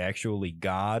guy is actually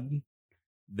God,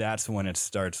 that's when it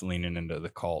starts leaning into the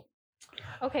cult.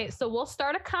 Okay, so we'll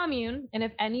start a commune, and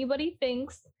if anybody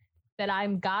thinks that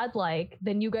I'm godlike,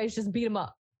 then you guys just beat them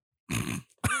up.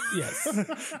 Yes.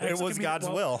 It was God's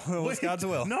will. It was Wait, God's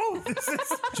will. No, this is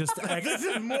Just this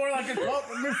is more like a cult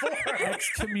than before.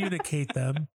 excommunicate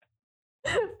them.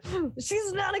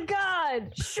 She's not a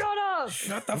god. Shut up.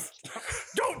 Shut the.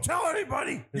 Don't tell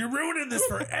anybody. You're ruining this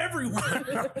for everyone.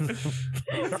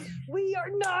 We are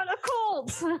not a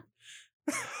cult.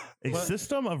 A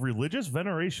system of religious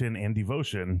veneration and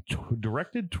devotion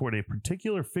directed toward a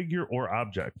particular figure or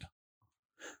object.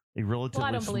 A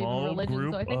relatively don't believe in small religion,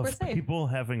 group so I think we're of safe. people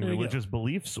having There you go. religious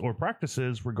beliefs or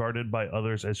practices regarded by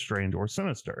others as strange or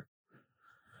sinister.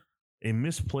 A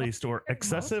misplaced or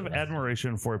excessive Most of us.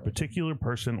 admiration for a particular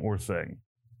person or thing.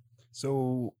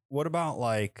 So what about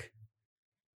like,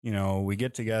 we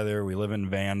get together, we live in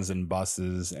vans and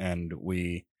buses, and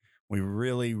we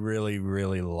really, really,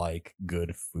 really like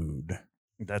good food.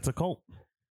 That's a cult.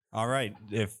 All right.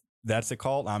 If that's a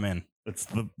cult, I'm in. It's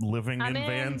the living I'm in in.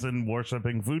 vans and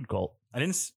worshiping food cult. I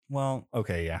didn't. Well,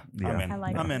 okay. Yeah. Yeah. I'm in. I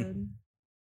like I'm in. food.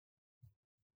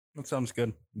 That sounds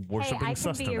good. Worshiping Hey, I can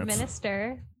sustenance. be your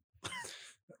minister.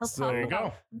 I'll So- talk There you go.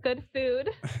 about good food.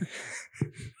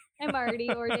 I'm already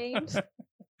ordained.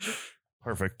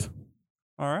 Perfect.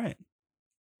 All right.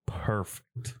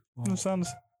 Perfect.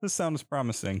 This sounds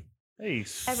promising. Hey.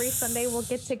 Every Sunday we'll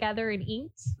get together and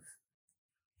eat.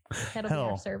 That'll be Hell,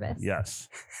 our service. Yes.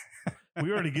 We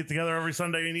already get together every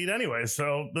Sunday and eat anyway,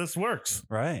 so this works.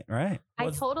 Right. Right. I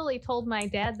Was- totally told my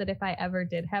dad that if I ever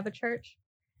did have a church,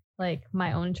 like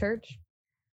my own church,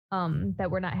 that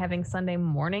we're not having Sunday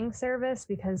morning service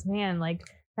because, man, like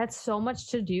that's so much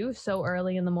to do so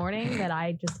early in the morning that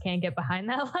I just can't get behind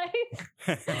that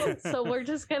life. So we're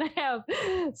just going to have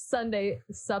Sunday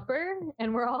supper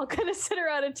and we're all going to sit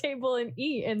around a table and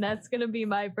eat. And that's going to be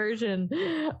my version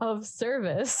of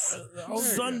service.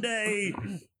 Sunday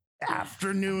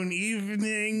afternoon,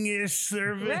 evening-ish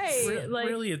service. Right. Like,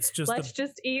 really, it's just let's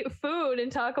just eat food and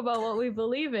talk about what we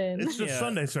believe in. It's just Yeah.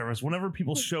 Sunday service. Whenever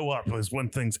people show up is when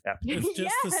things happen. it's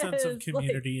just the sense of Yes, like-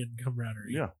 community and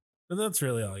camaraderie. Yeah. And that's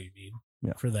really all you need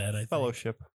Yeah. for that. I think.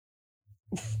 Fellowship.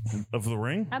 Of the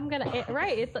ring? I'm gonna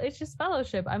it's just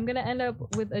fellowship. I'm gonna end up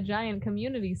with a giant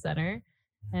community center,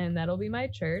 and that'll be my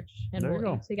church. And There you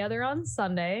we'll go. eat together on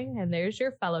Sunday. And there's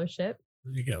your fellowship.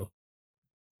 There you go.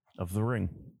 Of the ring.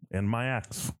 And my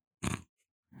axe.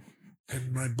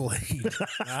 And my blade.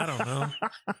 I don't know.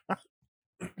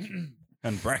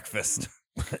 And breakfast.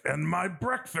 And my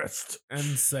breakfast. And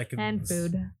second. And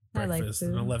food. I like Breakfast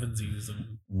food. and 11sies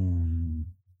and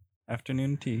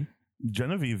Afternoon tea.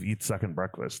 Genevieve eats second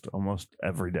breakfast almost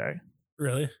every day.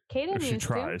 really. Kaden If she used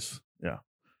tries. Yeah.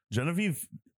 Genevieve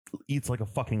eats like a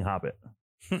fucking hobbit.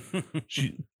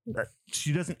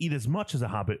 She doesn't eat as much as a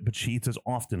hobbit, but she eats as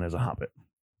often as a hobbit.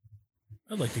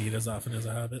 I'd like to eat as often as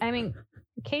a hobbit. to. I mean,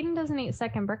 Kaden doesn't eat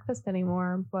second breakfast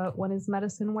anymore, but when his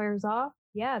medicine wears off,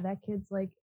 yeah, that kid's like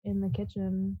in the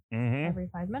kitchen Mm-hmm. every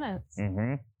 5 minutes.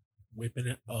 Mm-hmm. Whipping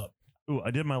it up. Ooh,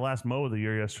 I did my last mow of the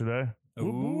year yesterday.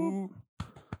 Ooh.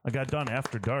 I got done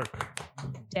after dark.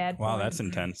 Dad. Wow, points. that's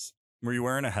intense. Were you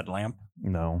wearing a headlamp?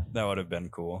 No. That would have been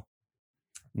cool.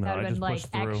 No, That would I have just been like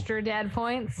pushed through. extra dad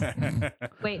points.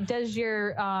 Wait, does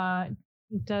your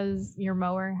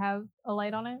mower have a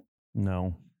light on it?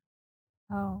 No.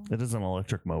 Oh. It is an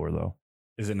electric mower, though.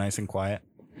 Is it nice and quiet?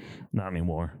 Not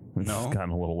anymore. It's No? gotten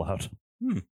a little loud.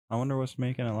 I wonder what's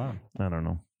making it loud. I don't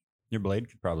know. Your blade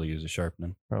could probably use a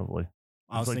sharpening. Probably.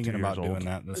 I was It's like thinking 2 about years doing old.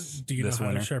 that this Do you know how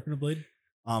winter. to sharpen a blade?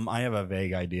 I have a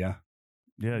vague idea.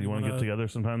 Yeah, you You want to get wanna- together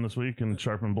sometime this week and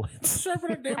sharpen blades?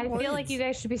 Sharpen a damn I feel like blades. you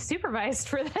guys should be supervised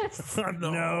for this.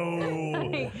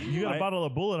 No. You got a I- bottle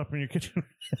of bullet up in your kitchen.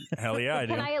 Hell yeah, I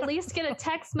do. Can I at least get a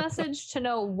text message to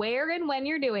know where and when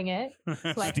you're doing it?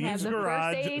 So I can have Steve's the first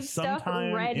garage aid stuff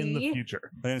sometime ready. in the future.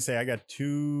 I'm gonna say I got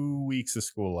 2 weeks of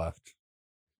school left.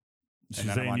 She's then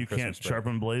I'm saying on you Christmas can't break.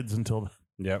 sharpen blades until.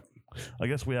 Yep. I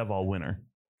guess we have all winter.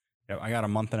 Yeah, I got a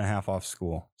month and a half off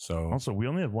school. So Also, we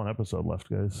only have one episode left,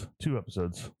 guys. 2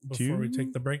 episodes Before we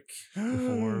take the break.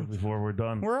 before we're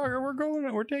done.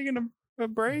 we're taking a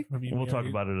break. I mean, We'll talk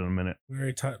about it in a minute. We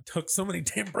already took so many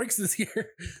damn breaks this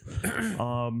year.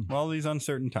 Well, these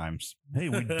uncertain times. Hey,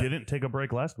 we didn't take a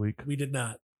break last week. We did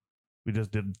not. We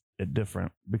just did it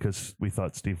different because we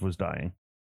thought Steve was dying.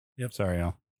 Yep. Sorry,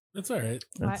 y'all. It's all right.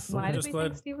 Why did just we glad-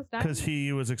 think Steve was dying? Because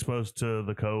he was exposed to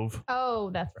the cove. Oh,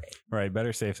 that's right. Right,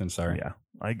 better safe than sorry. Yeah.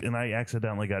 I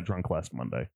accidentally got drunk last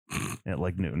Monday at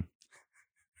like noon.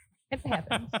 It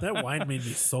happens. That wine made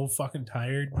me so fucking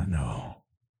tired. I know.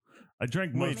 I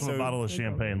drank Wait, most of so- a bottle of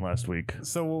champagne last week.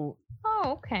 So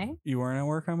Oh, okay. you weren't at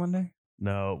work on Monday?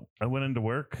 No, I went into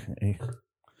work.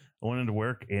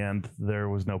 And there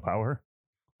was no power.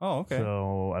 Oh, okay.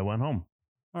 So I went home.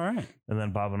 All right. And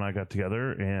then Bob and I got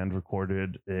together and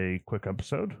recorded a quick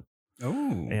episode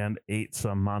Oh, and ate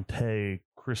some Monte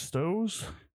Cristos.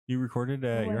 you recorded Oh,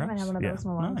 at I your haven't house? had one of Yeah. those in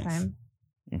a long Nice. time.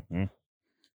 Mm-hmm.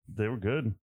 They were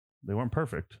good. They weren't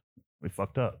perfect. We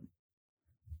fucked up.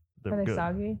 They Are were they good.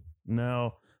 soggy?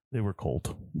 No, they were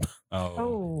cold. Oh,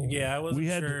 Oh. Yeah, I wasn't We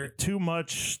had sure. too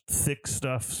much thick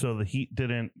stuff, so the heat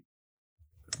didn't.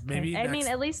 Maybe I next, mean,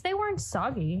 at least they weren't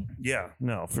soggy. Yeah,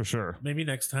 no, for sure. maybe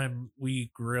next time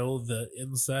we grill the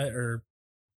inside or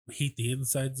heat the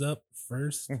insides up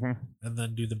first, Mm-hmm. and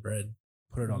then do the bread.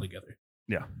 Put it all together.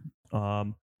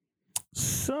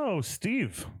 So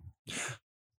Steve,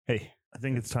 hey. I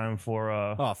think it's time for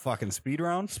Oh, fucking speed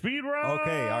round. speed round.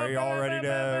 Okay, are you all ready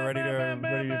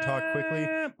to talk quickly?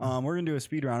 We're gonna do a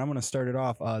speed round. I'm gonna start it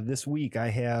off. This week I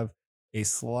have a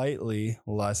slightly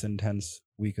less intense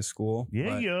week of school. Yeah,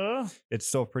 but yeah. it's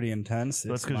still pretty intense.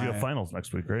 That's It's because you my- have finals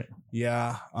next week, right?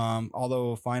 Yeah.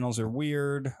 Although finals are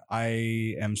weird,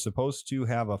 I am supposed to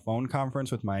have a phone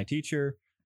conference with my teacher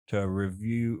to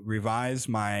revise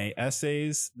my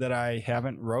essays that I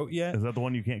haven't wrote yet. Is that the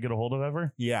one you can't get a hold of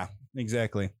ever? Yeah,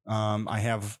 exactly. I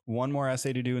have one more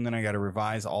essay to do, and then I got to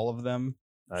revise all of them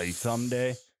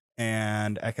someday.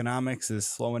 And economics is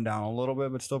slowing down a little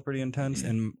bit, but still pretty intense.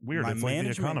 And Weird, my it's like the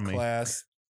management economy. class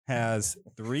has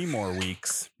 3 more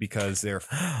weeks because they're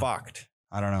fucked.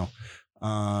 I don't know.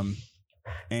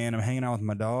 And I'm hanging out with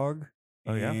my dog.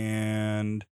 Oh, yeah?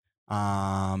 And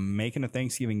making a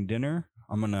Thanksgiving dinner.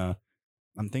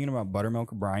 I'm thinking about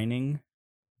buttermilk brining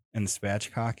and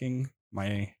spatchcocking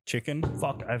my chicken.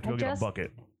 Fuck, I have to go I get just- a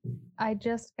bucket. I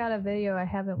just got a video I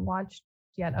haven't watched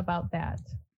yet about that.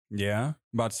 Yeah,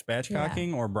 about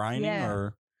spatchcocking or brining Yeah.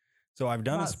 or. So I've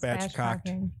done About a spatchcocked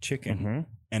spatchcocking. chicken, Mhm.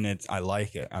 and I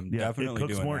like it. I'm Yeah, definitely it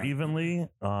cooks doing more that. evenly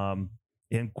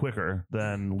and quicker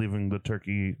than leaving the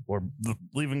turkey or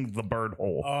leaving the bird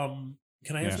whole.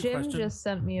 Can I ask a Jim question? just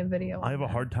sent me a video. I have on a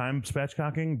that. hard time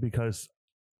spatchcocking because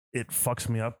it fucks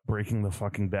me up breaking the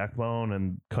fucking backbone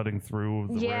and cutting through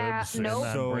the Yeah, ribs nope. and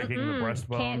then So- breaking the Mm-mm,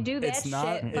 breastbone. Can't do that It's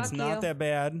not. shit. It's Fuck not you. that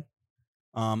bad.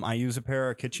 I use a pair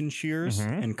of kitchen shears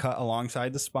Mhm. and cut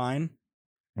alongside the spine,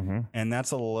 Mhm. and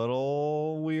that's a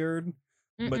little weird.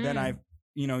 But then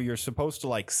Mm-mm. you're supposed to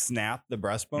like snap the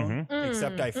breastbone. Mhm.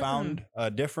 Except I found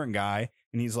a different guy,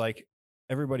 and he's like,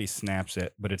 everybody snaps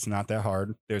it, but it's not that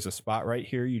hard. There's a spot right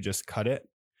here. You just cut it,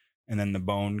 and then the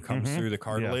bone comes Mhm. through the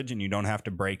cartilage, and you don't have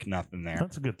to break nothing there.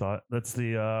 That's a good thought. That's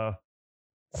the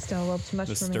Still a little too much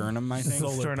The for me. sternum, I think.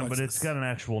 Solar sternum, but plexus. it's got an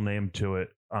actual name to it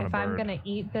on If a I'm bird. gonna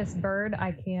eat this bird,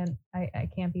 I can't. I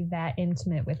can't be that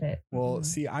intimate with it. Well, Mm.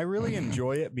 see, I really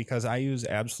enjoy it because I use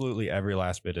absolutely every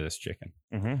last bit of this chicken.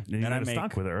 And you And I get a make-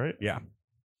 stock with it, right? Yeah.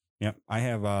 Yep. I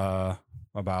have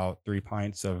about 3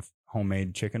 pints of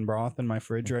homemade chicken broth in my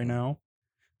fridge right now.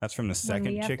 That's from the When we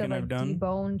second have chicken to, like, I've done.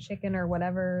 debone chicken or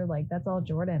whatever, like that's all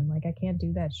Jordan. Like I can't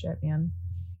do that shit, man.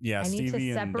 Yeah, I need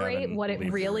Stevie to and separate Devin what it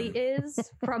leave. really is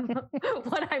from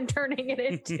what I'm turning it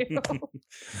into.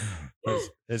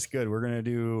 It's good. We're gonna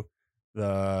do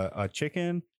the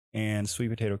chicken and sweet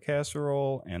potato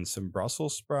casserole and some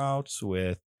Brussels sprouts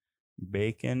with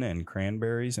bacon and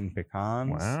cranberries and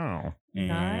pecans. Wow.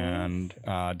 And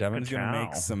Devin's gonna make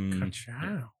Ka-chow. some.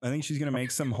 Ka-chow. I think she's gonna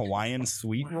make some Hawaiian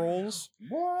sweet rolls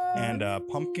and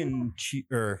pumpkin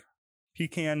or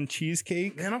pecan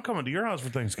cheesecake. Man, I'm coming to your house for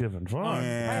Thanksgiving. Fuck. I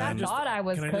And, just- thought I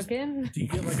was can I just- cooking. Do you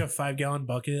get like a 5-gallon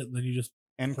bucket and then you just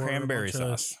and pour a cranberry bunch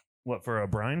of- sauce. What, for a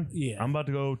brine? yeah? I'm about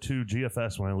to go to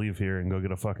GFS when I leave here and go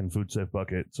get a fucking food safe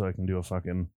bucket so I can do a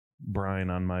fucking brine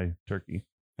on my turkey.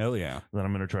 Hell yeah. Then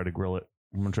I'm going to try to grill it.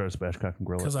 I'm going to try to spatchcock and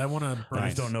grill it. Because I want to. I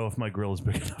just don't know if my grill is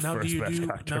big enough Now for do a you do?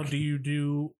 spatchcock Now turkey. do you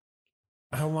do?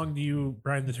 How long do you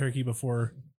brine the turkey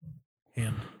before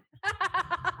hand?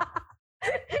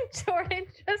 Jordan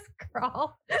just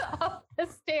crawled up the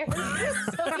stairs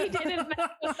so he didn't mess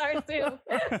with our soup.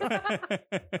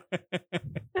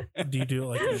 Do you do it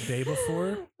like the day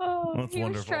before? Oh, That's he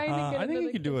was wonderful. trying to get I into think you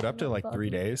the could do it up to kitchen. like 3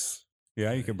 days.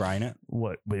 Yeah, you could brine it.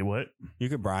 What? Wait, what? You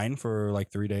could brine for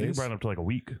like 3 You can days. brine up to like a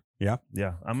week. Yeah.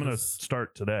 Yeah. I'm gonna 'Cause-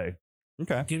 start today.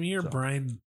 Okay. Give me your So-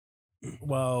 brine.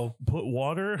 Well, Put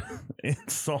water and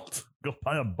salt. Go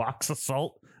buy a box of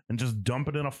salt and just dump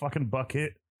it in a fucking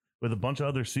bucket with a bunch of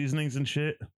other seasonings and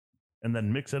shit, and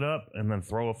then mix it up and then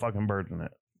throw a fucking bird in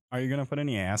it. Are you gonna put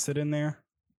any acid in there?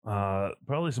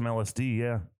 Probably some LSD.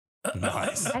 Yeah.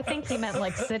 Nice. I think he meant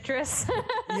like citrus.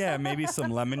 Yeah, maybe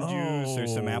some lemon juice or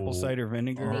some apple Oh. cider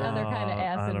vinegar. The other kind of I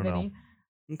acid, don't know. Vinny.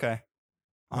 Okay.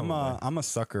 I'm Probably. a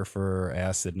sucker for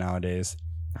acid nowadays.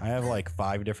 I have like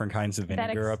 5 different kinds of That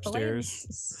vinegar explains upstairs.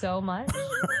 so much.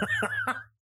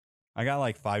 I got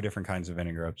like 5 different kinds of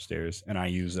vinegar upstairs, and I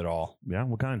use it all. Yeah.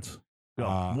 What kinds? Go.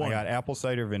 I One. got apple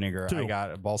cider vinegar. I 2.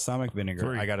 got balsamic vinegar.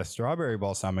 3. I got a strawberry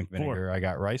balsamic 4. vinegar. I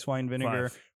got rice wine vinegar.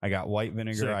 5. I got white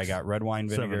vinegar. I 6. got red wine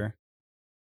 7. vinegar.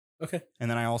 okay. And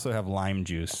then I also have lime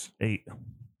juice, 8.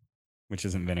 which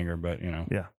isn't vinegar, but you know.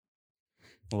 Yeah.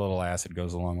 A little acid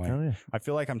goes a long way. Hell yeah. I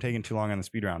feel like I'm taking too long on the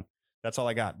speed round. That's all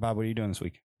I got. Bob, what are you doing this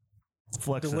week?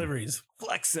 Flexing. Deliveries.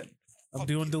 Flexing. I'm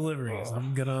doing deliveries.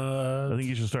 I'm I gonna. think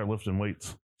you should start lifting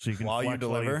weights so you can While you flex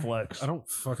deliver? flex. I don't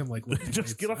fucking like. lifting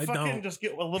just get a weights. I fucking, don't. just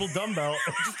get a little dumbbell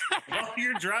while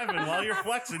you're driving, while you're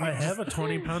flexing. I have a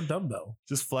 20-pound dumbbell.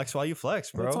 Just flex while you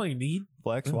flex, bro. That's all you need.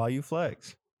 Flex while you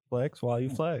flex. Flex while you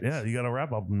flex. Yeah, you got a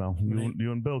rap album now.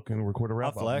 You and Bill can record a I'll rap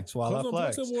album. flex while I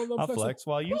flex. I'll flex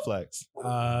while you flex.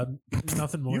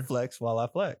 Nothing more. You flex while I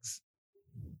flex.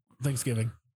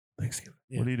 Thanksgiving. Thanksgiving.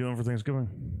 Yeah. What are you doing for Thanksgiving?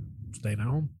 Staying at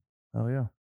home. Oh yeah,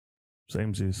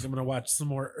 same seas. I'm gonna watch some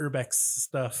more Urbex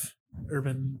stuff.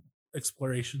 Urban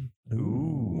exploration.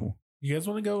 Ooh. You guys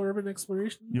want to go urban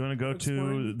exploration? You want to go to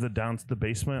Exploring? the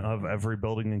basement of every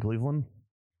building in Cleveland?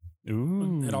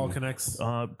 Ooh. It all connects.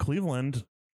 Cleveland,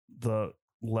 the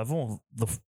level,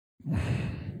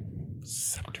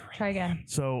 Try again.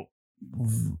 so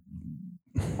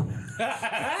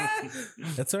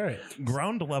That's all right.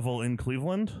 ground level in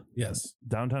Cleveland, Yes.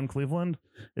 downtown Cleveland,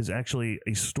 is actually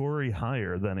a story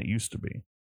higher than it used to be.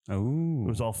 Ooh. It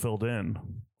was all filled in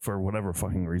for whatever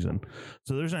fucking reason.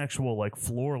 So there's an actual like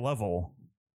floor level,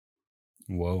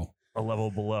 Whoa. a level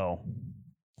below.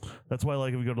 That's why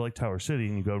like if you go to like Tower City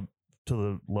and you go to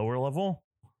the lower level,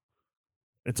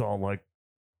 it's all like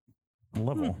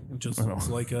level. It just I know. looks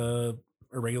like a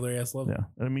regular ass level. Yeah.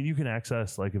 And I mean, you can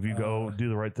access, like, if you go do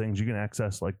the right things, you can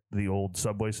access, like, the old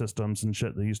subway systems and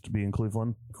shit that used to be in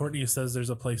Cleveland. Courtney says there's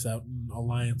a place out in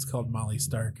Alliance called Molly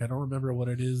Stark. I don't remember what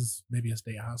it is. Maybe a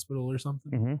state hospital or something.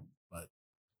 Mm-hmm.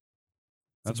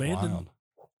 That's abandoned. wild.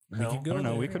 We Hell, could I go don't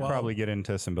know. there. We could Wow. probably get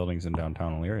into some buildings in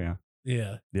downtown Elyria.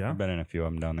 Yeah. Yeah. I've been in a few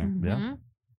of them down there. Yeah. Mhm.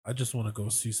 I just want to go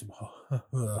see some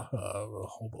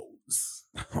hobos.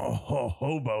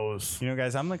 Hobos. You know,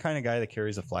 guys, I'm the kind of guy that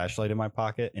carries a flashlight in my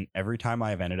pocket, and every time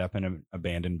I've ended up in an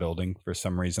abandoned building, for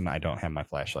some reason, I don't have my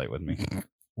flashlight with me.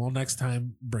 Well, next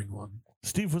time, bring one.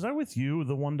 Steve, was I with you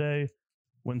the one day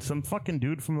when some fucking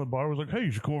dude from the bar was like, hey,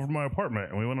 you should come over to my apartment?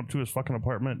 And we went up to his fucking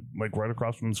apartment, like right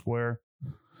across from the square.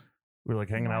 We were like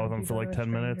hanging Why out with would him you for go like to a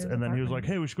 10 minutes. stranger's And then he was like,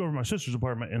 apartment? hey, we should go over to my sister's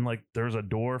apartment. And like there's a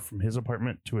door from his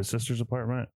apartment to his sister's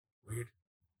apartment. Weird.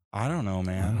 I don't know, I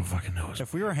man. don't fucking know.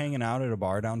 If we were hanging out at a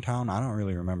bar downtown, I don't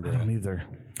really remember I don't it. either.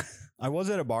 I was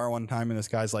at a bar one time, and this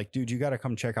guy's like, dude, you got to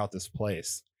come check out this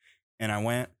place. And I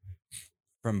went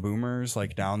from Boomers,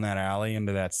 like down that alley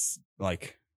into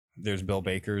like, there's Bill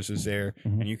Baker's is there.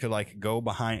 Mhm. And you could like go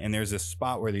behind, and there's this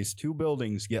spot where these two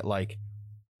buildings get like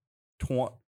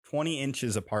 20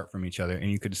 inches apart from each other, and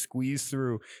you could squeeze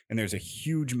through, and there's a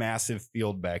huge, massive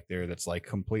field back there that's like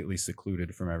completely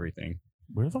secluded from everything.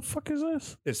 Where the fuck is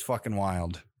this? It's fucking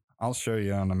wild. I'll show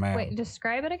you on the map. Wait,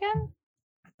 describe it again.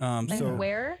 And So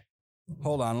where?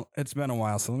 hold on, it's been a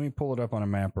while, so let me pull it up on a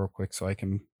map real quick so I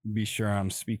can be sure I'm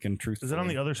speaking truthfully. Is it on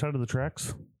the other side of the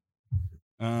tracks?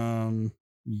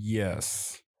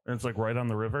 Yes, And it's like right on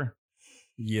the river?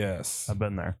 yes. I've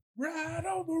been there. Right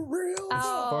on the rails.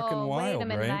 Oh, fucking wait wild, a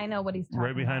minute. right? I know what he's talking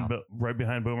Right behind about. right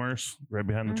behind Boomers, right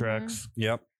behind the Mhm. tracks.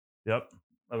 Yep. Yep.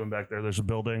 I've been back there. There's a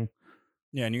building.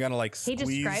 Yeah, and you gotta like He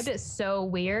squeeze. described it so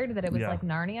weird that it was Yeah. like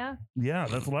Narnia. Yeah,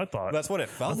 that's what I thought. That's what it I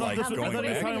felt thought like this was- I going thought he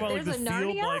was back. talking about like There's this a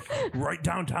field Narnia? like right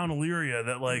downtown Elyria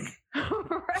that like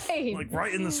Right.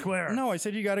 right in the square. No, I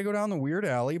said you got to go down the weird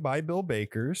alley by Bill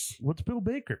Baker's. What's Bill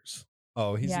Baker's?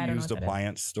 Oh, he's Yeah, I a don't know used what that is.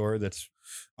 appliance store that's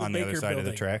The on the other Baker side of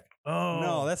the building. track. Oh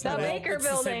No, that's The not it. Baker It's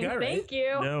the same building. guy, right? Thank you.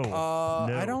 no.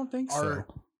 No. I don't think so. Art.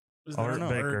 I Art don't know.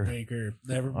 Baker. Art Baker.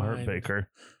 Never mind. Art Baker.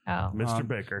 Oh. Mr.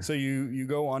 Baker. So you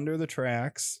go under the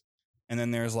tracks, and then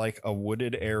there's like a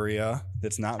wooded area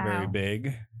that's not very Ow.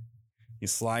 big. You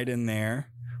slide in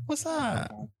there. What's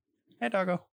up? Hey,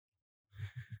 doggo.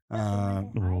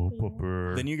 Oh,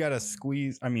 pupper. Then you got to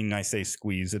squeeze. I mean, I say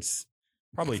squeeze. It's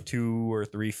probably 2 or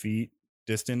 3 feet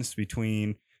distance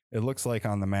between. It looks like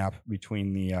on the map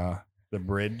between the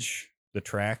bridge, the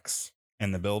tracks,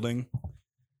 and the building.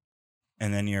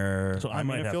 And then you're. So I I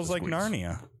might mean, it have feels to like squeeze.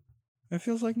 Narnia. It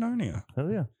feels like Narnia.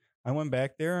 Hell yeah. I went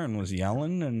back there and was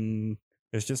yelling, and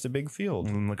it's just a big field.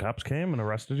 And then the cops came and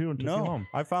arrested you and took you No, home.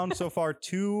 I found so far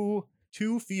two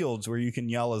fields where you can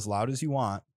yell as loud as you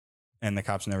want, and the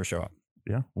cops never show up.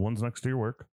 Yeah. One's next to your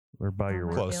work or by your I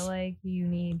work. Close. feel like you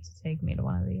need to take me to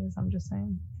one of these. I'm just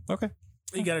saying. Okay.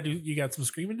 You got some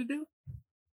screaming to do?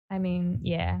 I mean,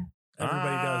 yeah.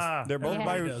 Everybody Ah. They're both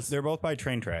Everybody does. they're both by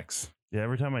train tracks. Yeah,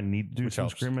 every time I need to do Which some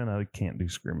helps. screaming, I can't do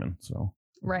screaming. So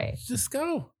Right. does. Just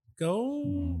go.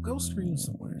 Go scream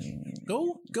somewhere.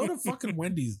 Go to fucking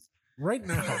Wendy's right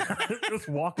now. just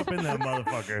walk up in that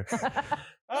motherfucker.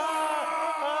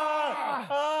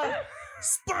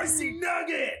 Spicy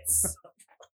nuggets.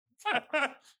 I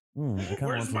kinda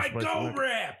want some spicy nuggets.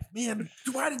 wrap? Man,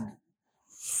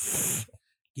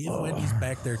 give Wendy's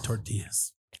back their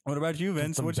tortillas. What about you,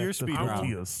 Vince? Some What's your back to speed round?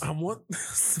 tortillas. I want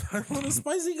a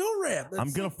spicy go wrap.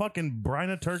 I'm gonna fucking brine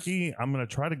a turkey. I'm gonna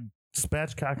try to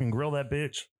spatchcock and grill that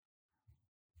bitch.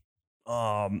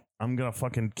 I'm gonna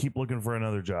fucking keep looking for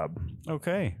another job.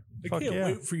 Okay. I Fuck can't yeah.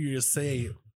 wait for you to say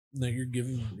that you're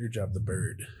giving your job the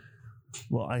bird.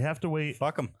 Well, I have to wait.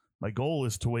 Fuck them. My goal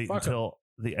is to wait Fuck 'em. until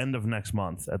the end of next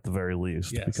month at the very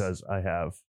least, Yes. because I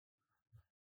have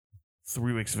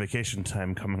 3 weeks vacation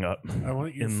time coming up I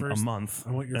want your in first a month,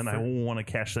 I want your and I first, want to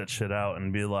cash that shit out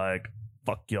and be like,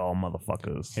 "Fuck y'all,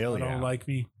 motherfuckers." Hell I yeah. don't like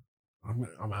me.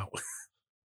 I'm out.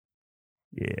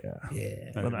 Yeah,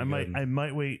 Yeah. That'd but be I good.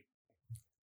 might wait.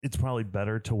 It's probably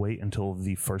better to wait until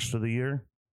the first of the year.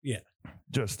 Yeah.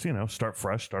 Just, start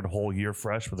fresh, start a whole year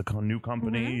fresh with a new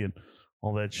company and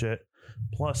all that shit.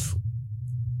 Plus,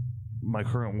 my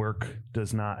current work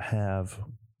does not have,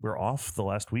 we're off the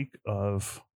last week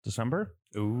of December.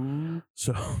 Ooh.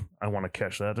 So I want to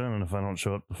cash that in. And if I don't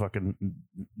show up the fucking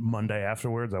Monday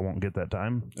afterwards, I won't get that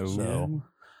time. Ooh. So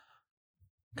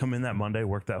come in that Monday,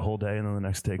 work that whole day. And then the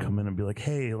next day come in and be like,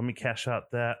 hey, let me cash out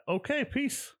that. Okay,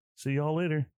 peace. See y'all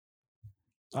later.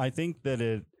 I think that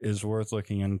it is worth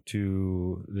looking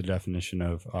into the definition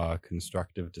of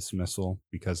constructive dismissal,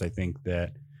 because I think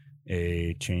that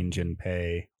a change in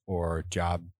pay or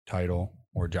job title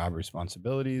or job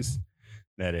responsibilities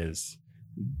that is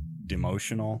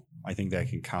demotional, I think that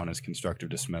can count as constructive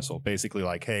dismissal. Basically,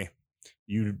 like, hey,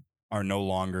 you are no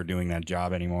longer doing that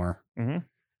job anymore. Mhm.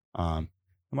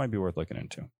 It might be worth looking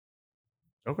into.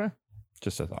 Okay.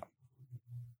 Just a thought.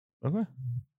 Okay.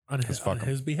 On Just fuck 'em.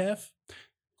 his behalf.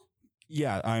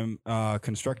 Yeah, I'm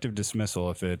constructive dismissal.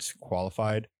 If it's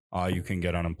qualified, you can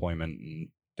get unemployment and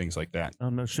things like that. Oh,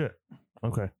 no shit.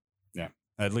 Okay.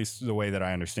 At least the way that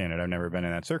I understand it. I've never been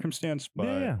in that circumstance, but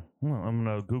yeah. Well, I'm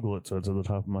going to Google it so it's at the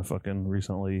top of my fucking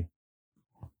recently.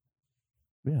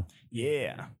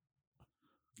 yeah.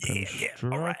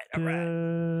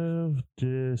 Constructive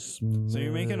dismissal. So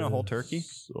you're making a whole turkey?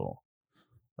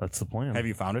 That's the plan. Have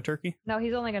you found a turkey? No,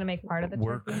 he's only going to make part of the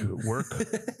turkey.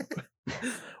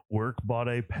 Work bought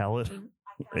a pallet.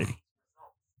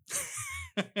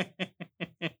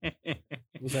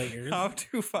 Was that yours? How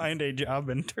to find a job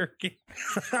in Turkey?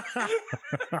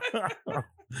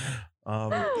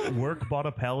 Work bought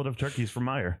a pallet of turkeys from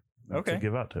Meyer. Okay. To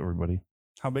give out to everybody.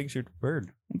 How big's your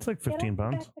bird? It's like 15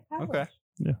 pounds. Okay.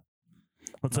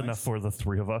 That's Nice. enough for the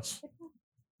 3 of us.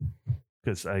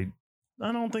 Because I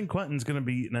don't think Quentin's going to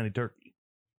be eating any turkey.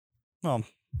 Well,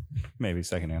 maybe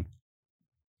secondhand.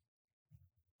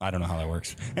 I don't know how that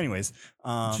works. Anyways,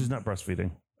 She's not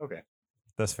breastfeeding. okay.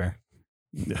 That's fair.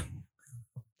 Yeah.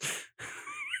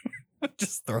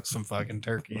 Just throw some fucking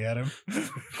turkey at him.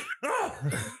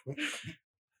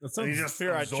 That sounds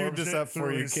Here, I chewed this up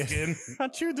for you, kid. I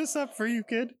chewed this up for you,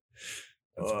 kid.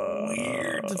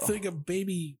 weird to think of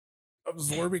baby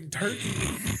absorbing turkey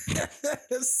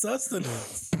as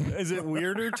sustenance. Is it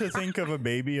weirder to think of a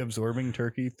baby absorbing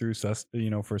turkey through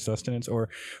for sustenance, or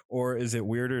is it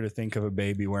weirder to think of a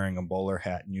baby wearing a bowler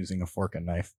hat and using a fork and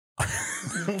knife?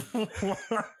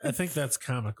 I think that's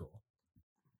comical.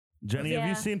 Jenny, have Yeah,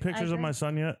 you seen I pictures of agree. my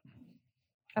son yet?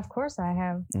 Of course I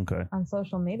have Okay. on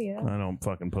social media. I don't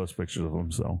fucking post pictures of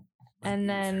him, so. And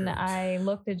then I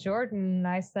looked at Jordan and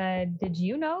I said, did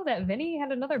you know that Vinny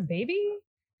had another baby?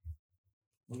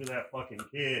 Look at that fucking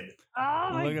kid. Oh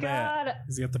my Look at that. God.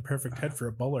 He's got the perfect head for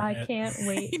a bowler I hat. can't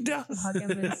wait He to does. hug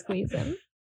him and squeeze him.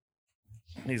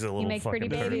 He's a little You make pretty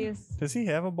fucking dirty. babies. Does he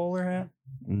have a bowler hat?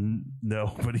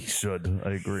 No, but he should.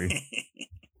 I agree.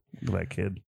 Look at that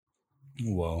kid.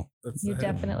 Whoa. That's You the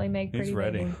head. definitely make He's pretty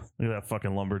ready. babies. Look at that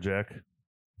fucking lumberjack.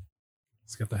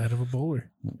 He's got the head of a bowler.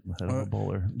 Head of a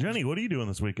bowler. Jenny, what are you doing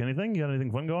this week? Anything? You got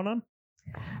anything fun going on?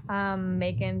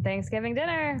 Making Thanksgiving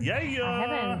dinner. Yeah. I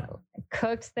haven't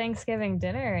cooked Thanksgiving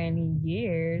dinner in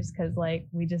years because, like,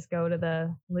 we just go to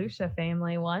the Lucia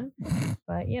family one.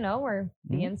 But, you know, we're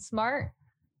being smart,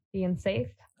 being safe.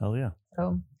 Hell yeah.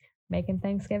 So, making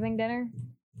Thanksgiving dinner.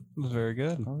 It was very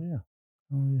good. Oh yeah.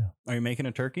 Oh yeah. Are you making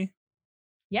a turkey?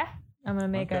 Yeah. I'm going to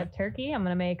make a Okay. turkey. I'm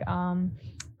going to make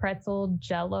pretzel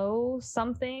jello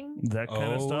something. That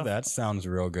kind of stuff. That sounds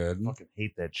real good. I fucking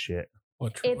hate that shit.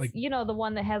 What? It's, Like you know, the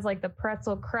one that has like the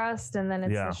pretzel crust and then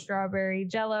it's Yeah. the strawberry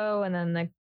jello and then the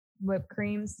whipped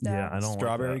cream stuff. Yeah, I don't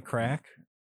Strawberry like crack.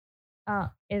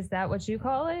 Is that what you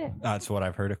call it? That's what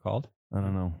I've heard it called. that. I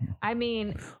don't know. I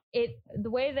mean, the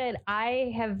way that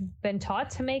I have been taught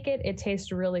to make it, it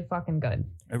tastes really fucking good.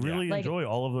 I really Like- enjoy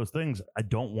all of those things. I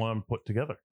don't want them put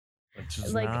together. It's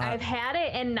just Like not, I've had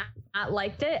it and not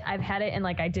liked it. I've had it and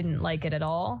like I didn't like it at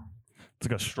all. it's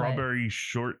like a strawberry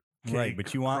shortcake. Right,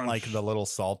 but you want like crunch. the little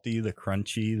salty, the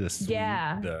crunchy, the sweet.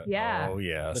 Yeah, yeah. Oh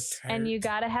yes. And you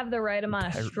got to have the right amount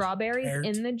of Tart. strawberries Tart.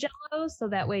 in the jello so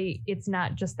that way it's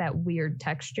not just that weird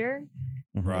texture.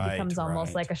 Mhm. Right. It becomes almost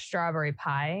right. like a strawberry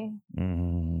pie.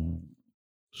 Mhm.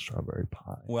 Strawberry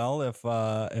pie. Well,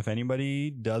 if anybody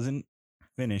doesn't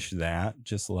finish that,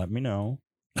 just let me know.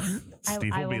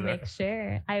 Steve I will be will there. make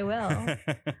sure. I will.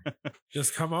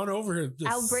 just come on over. Just,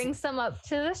 I'll bring some up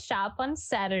to the shop on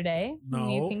Saturday. No.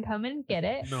 You can come and get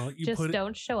it. No, you Just put it.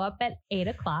 don't show up at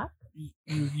 8:00.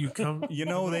 You come. You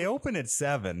know, they open at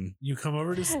 7. You come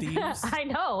over to Steve's. I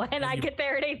know, and I you- get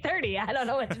there at 8:30. I don't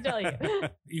know what to tell you.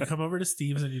 You come over to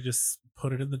Steve's and you just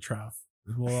put it in the trough.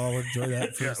 And we'll all enjoy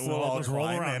that for Yeah, yourself. we'll all all just roll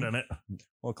climb around in. in it.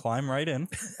 We'll climb right in.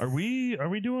 Are we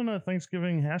doing a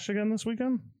Thanksgiving hash again this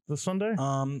weekend? This Sunday?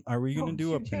 Are we gonna Oh,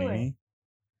 do a should do panini?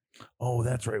 Oh,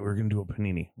 that's right. We're gonna do a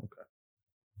panini.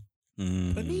 Okay.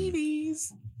 Mm.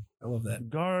 Paninis. I love that.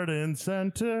 Garden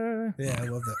Center. Yeah, I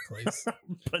love that place.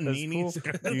 Paninis.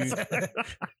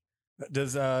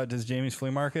 Does Jamie's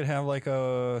Flea Market have like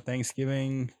a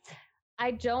Thanksgiving?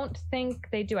 I don't think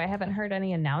they do. I haven't heard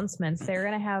any announcements. They're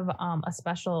gonna have a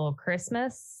special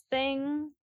Christmas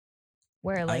thing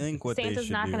where like think what they Santa's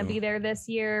should not gonna do- be there this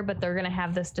year, but they're gonna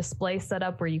have this display set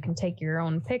up where you can take your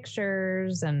own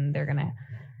pictures and they're gonna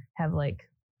have like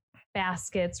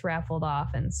baskets raffled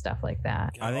off and stuff like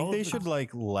that. I All think of they the- should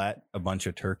like let a bunch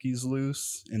of turkeys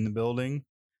loose in the building,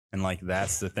 and like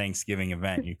that's the Thanksgiving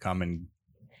event. You come and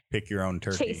pick your own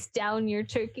turkey. Chase down your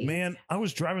turkey. Man, I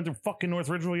was driving through fucking North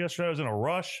Ridgeville yesterday. I was in a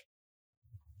rush.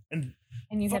 And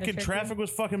and you had a fucking turkey? traffic was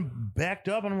fucking backed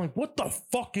up. And I'm like, what the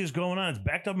fuck is going on? It's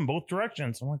backed up in both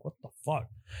directions. I'm like, what the fuck?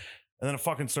 And then it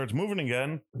fucking starts moving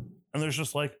again. And there's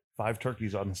just like 5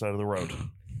 turkeys on the side of the road.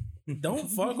 Don't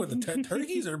fuck with the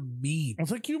turkeys are mean. I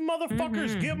was like, you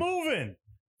motherfuckers, Mhm. get moving.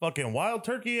 Fucking wild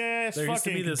turkey ass, There used to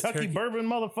fucking be this Kentucky turkey- bourbon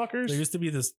motherfuckers. There used to be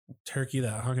this turkey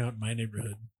that hung out in my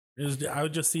neighborhood. I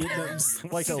would just see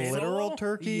it Like a Solo? literal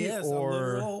turkey, yes, or a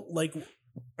literal, like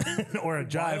or a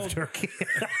jive Wild- turkey.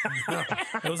 no,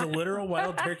 it was a literal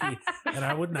wild turkey, and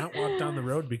I would not walk down the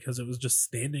road because it was just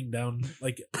standing down.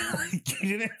 Like,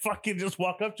 You didn't fucking just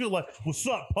walk up to it like, what's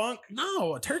up, punk?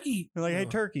 no, a turkey. You're like, hey, No.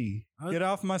 turkey, I- get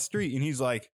off my street. And he's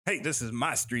like, hey, this is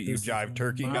my street, you This is jive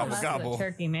turkey. my- Oh, Gobble, that's gobble. the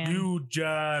turkey, man. You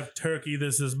jive turkey.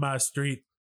 This is my street.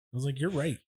 I was like, you're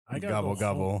right. I gotta Gobble, go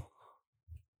gobble. home.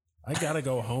 I gotta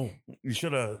go home. You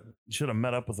should have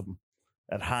met up with them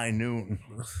at high noon.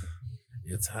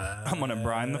 It's high. I'm going to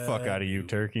brine the fuck out of you,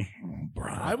 turkey.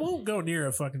 I won't go near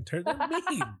a fucking turkey. They're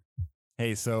mean.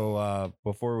 Hey, so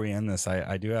before we end this,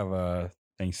 I do have a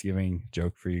Thanksgiving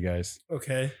joke for you guys.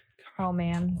 Okay. Oh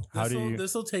man. How do you-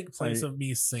 This will take place you- of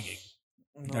me singing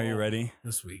Are you ready?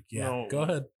 this week. Yeah. No. Go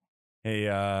ahead. Hey,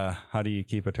 how do you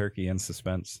keep a turkey in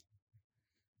suspense?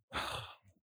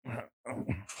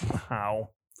 How?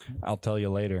 I'll tell you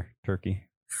later, turkey.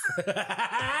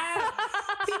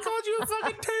 He called you a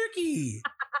fucking turkey.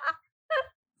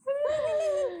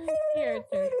 You're a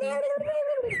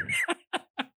turkey.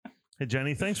 Hey,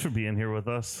 Jenny, thanks for being here with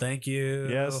us. Thank you.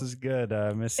 Yeah, this is good.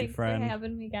 Miss you, Thanks for friend.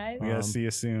 having me, guys. We gotta Um, see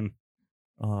you soon.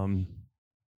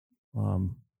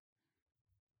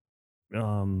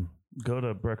 Go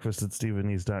to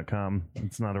breakfastatstepheneys.com.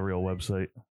 It's not a real website.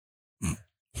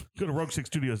 Go to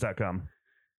rogue6studios.com.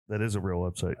 That is a real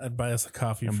website. I'd buy us a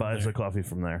coffee And from buy us there. a coffee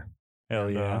from there. Hell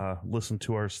And, yeah. listen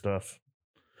to our stuff.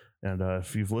 And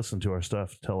if you've listened to our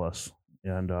stuff, tell us.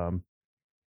 And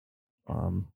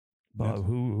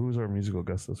Who's our musical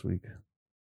guest this week? It's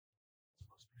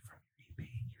supposed to be from your EP.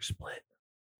 You're split.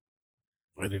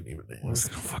 I didn't even I was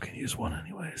gonna fucking use one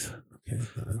anyways. Okay.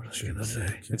 What was I gonna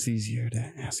say? It's easier to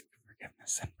ask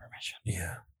forgiveness and permission.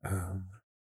 Yeah.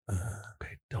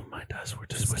 Okay, don't mind us. We're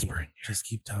just whispering. Just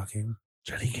keep talking.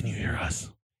 Jenny, can you hear us?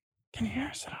 Can you hear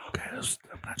us at all? Okay,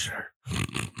 I'm not sure.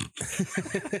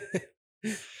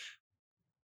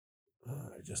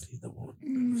 I just need the one.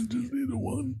 Just need the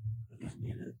one. I just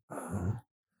need it.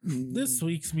 This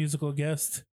week's musical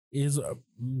guest is.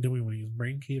 Do we want to use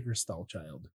Brain Cave or Stall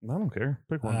Child? I don't care.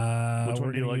 Pick one. Which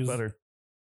one do you like better?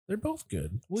 They're both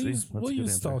good. We'll See, use that's a good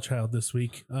answer. Stall Child this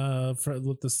week.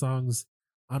 With the songs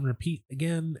on repeat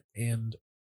again and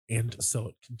so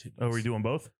it continues. Oh, are we doing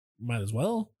both? Might as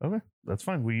well. Okay, that's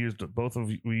fine. We used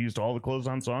we used all the Close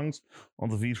On songs, all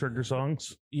the V-Trigger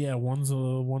songs. Yeah, one's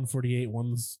 148,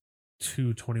 one's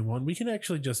 221. We can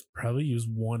actually just probably use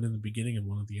one in the beginning and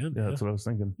one at the end. Yeah, that's what I was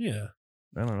thinking. Yeah.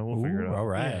 I don't know. We'll figure it out. All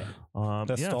right.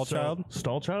 That's Stall Child?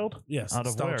 Stall Child? Yes. Out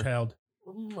of Stall where? Child.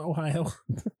 Ohio.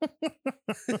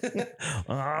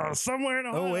 Somewhere in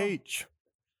Ohio.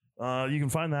 OH. You can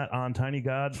find that on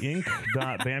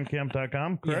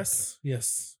tinygodinc.bandcamp.com, correct?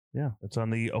 Yes. Yeah, it's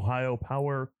on the Ohio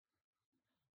Power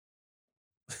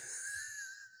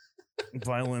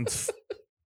Violence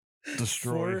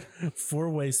Destroyed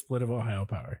Four-way split of Ohio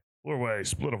Power. four-way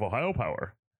split of Ohio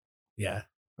Power. Yeah.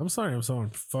 I'm sorry I'm so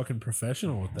fucking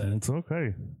professional with that. It's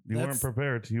okay. You weren't That's-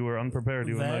 prepared. You were unprepared,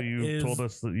 even though that you is- told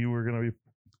us that you were going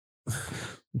to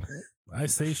be. I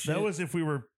say shit. That was if we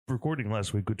were recording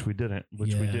last week, which we didn't,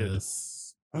 which we did.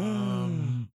 Yes.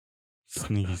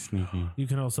 Sneaky. You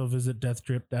can also visit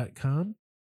deathdrip.com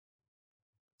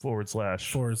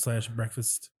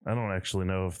 //breakfast. I don't actually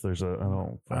know if there's a.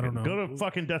 I don't know. Go to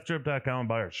fucking deathdrip.com and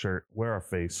buy our shirt. Wear our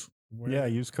face. Yeah,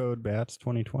 use code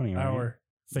BATS2020. Right? Our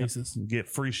faces. Get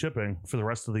free shipping for the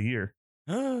rest of the year.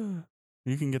 You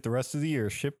can get the rest of the year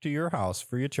shipped to your house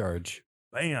free of charge.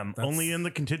 Bam. That's- Only in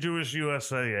the contiguous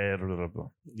USA.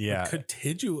 Yeah.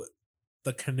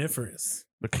 The coniferous.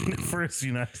 The coniferous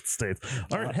United States.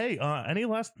 All right. Hey, any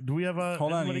last. Do we have a.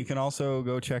 Hold on. You can also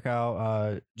go check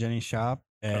out Jenny's shop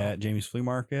at Jamie's Flea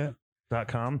Market.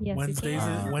 .com. Yes, Wednesdays, you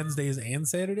can. Wednesdays and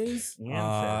Saturdays.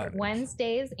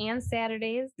 Wednesdays and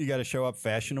Saturdays, You got to show up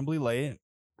fashionably late.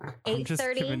 I'm just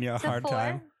 8:30 giving you a to hard 4.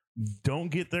 time. Don't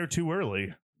get there too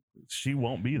early. She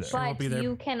won't be there. won't But be there.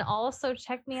 you can also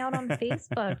check me out on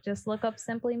Facebook. Just look up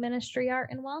Simply Ministry Art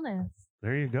and Wellness.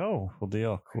 There you go. Cool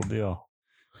deal.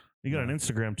 You got an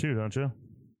Instagram too, don't you?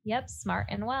 Yep, Smart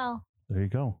and Well. There you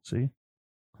go. See?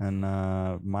 And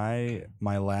my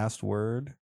last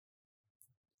word,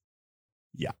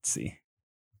 Yahtzee.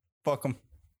 Fuck them.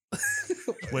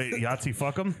 Wait, Yahtzee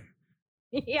fuck 'em?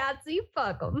 Yahtzee,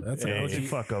 fuck 'em. That's Hey, an OG.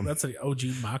 fuck 'em. That's an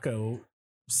OG Mako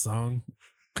song.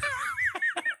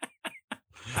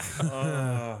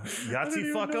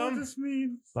 Yahtzee fuck 'em?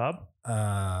 Bob?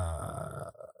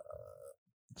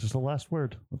 Just the last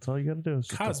word. That's all you got to do. Is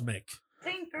just Cosmic.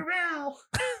 Tinkerbell.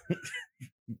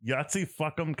 Yahtzee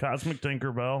fuck 'em, Cosmic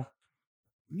Tinkerbell.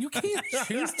 You can't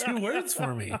choose two words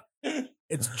for me.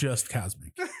 It's just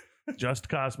cosmic. Just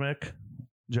Cosmic.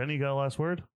 Jenny, you got a last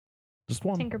word? Just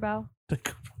one. Tinkerbell.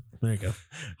 There you go.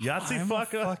 Yahtzee I'm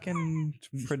fuck a 'em. fucking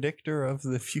predictor of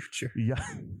the future. Yeah.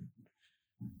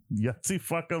 Yahtzee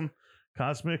fuck 'em,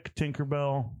 Cosmic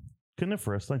Tinkerbell,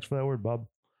 Coniferous. Thanks for that word, Bob.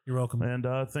 You're welcome. And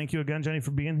thank you again, Jenny,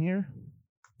 for being here.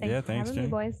 Thanks Yeah, for thanks, having me,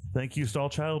 Jenny. boys. Thank you, Stall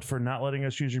Child, for not letting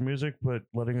us use your music, but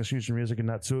letting us use your music and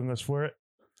not suing us for it.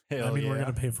 Hell I mean, we're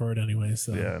gonna pay for it anyway.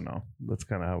 So Yeah, no, that's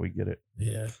kind of how we get it.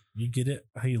 yeah, you get it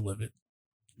how you live it.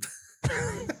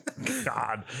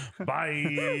 God,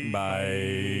 bye,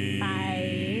 Bye.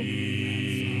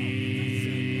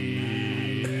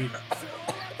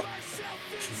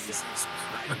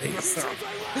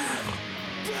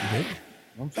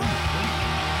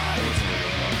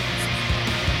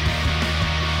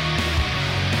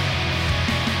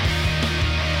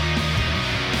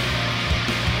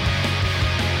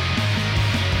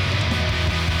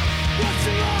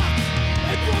 Watching locks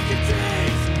and broken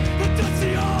days, but that's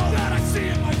the all that I see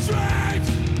in my dreams.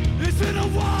 It's been a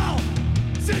while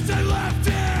since I left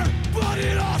here, but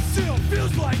it all still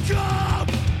feels like home.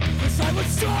 The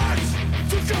silence starts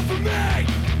to come for me,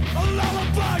 a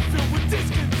lullaby filled with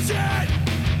discontent.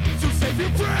 So save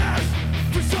your prayers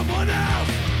for someone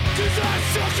else, 'cause I'm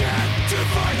stuck into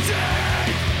my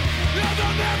teeth, and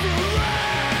I'll never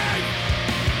leave.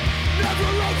 Never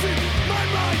open my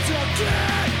mind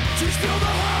again to still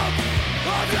the hope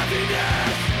of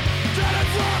happiness that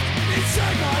I've locked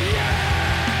inside my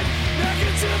head.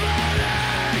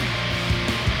 Negativity,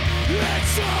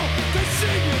 it's all they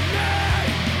see in me.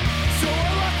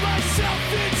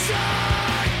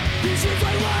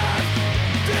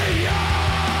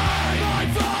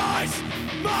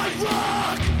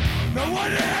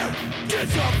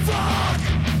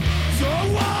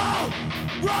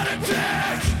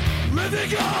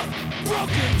 living off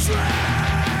broken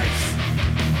dreams.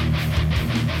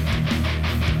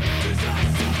 'Cause I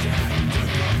still can't do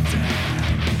your damn.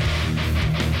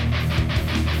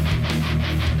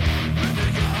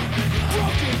 Living off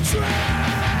broken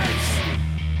dreams.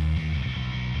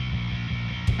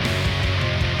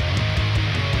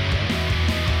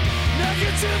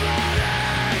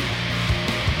 Negativity,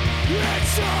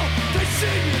 it's all they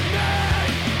see in me.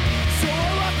 So I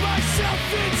lock myself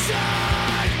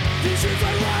inside. These dreams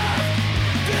I left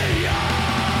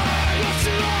behind. Lost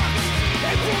and locks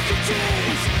and broken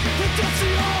keys. But that's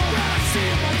the all that I see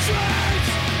in my dreams.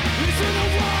 It's been a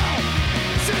while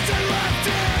since I left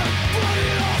here, but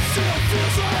it all still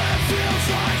feels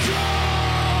like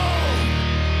home.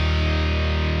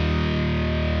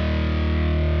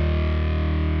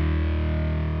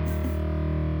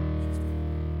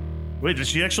 Wait, did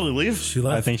she actually leave? She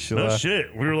left. I think she No left.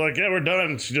 shit. We were like, yeah, we're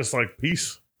done. She just like,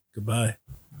 peace. Goodbye.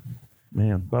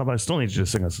 Man, Bob, I still need you to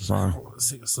sing us a song.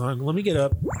 Sing a song. Let me get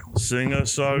up. Sing a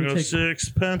song Let me of take-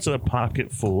 sixpence, a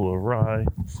pocket full of rye.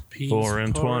 Peas, 4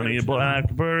 and 20 porridge,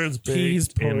 blackbirds peas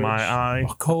baked in my porridge. eye.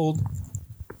 Oh, cold.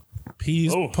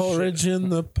 Peas Oh, porridge in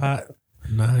the pot.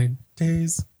 9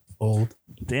 days old.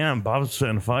 Damn, Bob's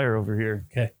setting fire over here.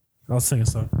 Okay, I'll sing a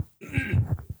song.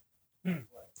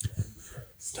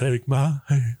 Take my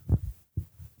hand.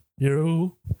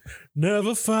 You'll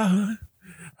never find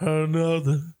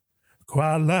another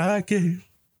quite like it.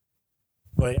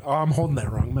 Wait, oh, I'm holding that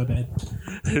wrong. My bad.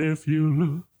 If you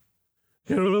look,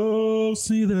 you'll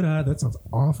see that that sounds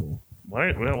awful.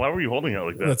 Why were you holding it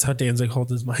like that? That's how Danzig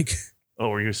holds his mic. Oh,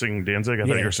 were you singing Danzig? I thought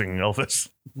Yeah. you were singing Elvis.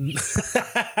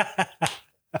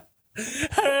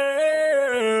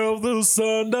 Hey, if the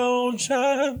sun don't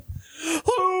shine,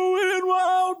 oh, it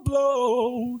won't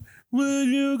blow. Will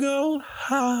you go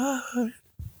hide?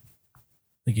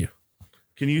 Thank you.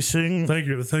 Can you sing? Thank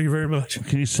you. Thank you very much.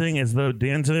 Can you sing as though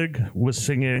Danzig was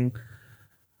singing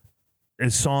a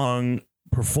song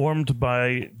performed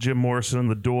by Jim Morrison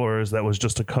and the Doors that was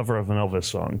just a cover of an Elvis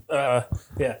song?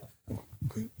 Yeah.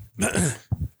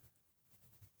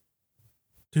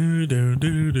 do do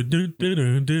do do do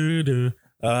do do do.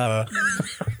 Oh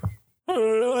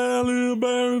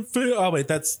wait,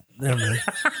 that's never mind.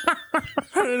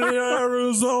 In the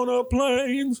Arizona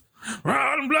plains,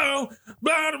 round and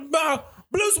blow,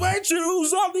 blue suede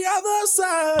shoes on the other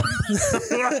side.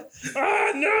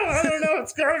 No, I don't know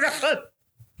what's going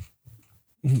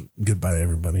on. Goodbye,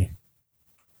 everybody.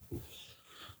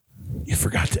 You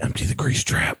forgot to empty the grease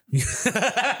trap.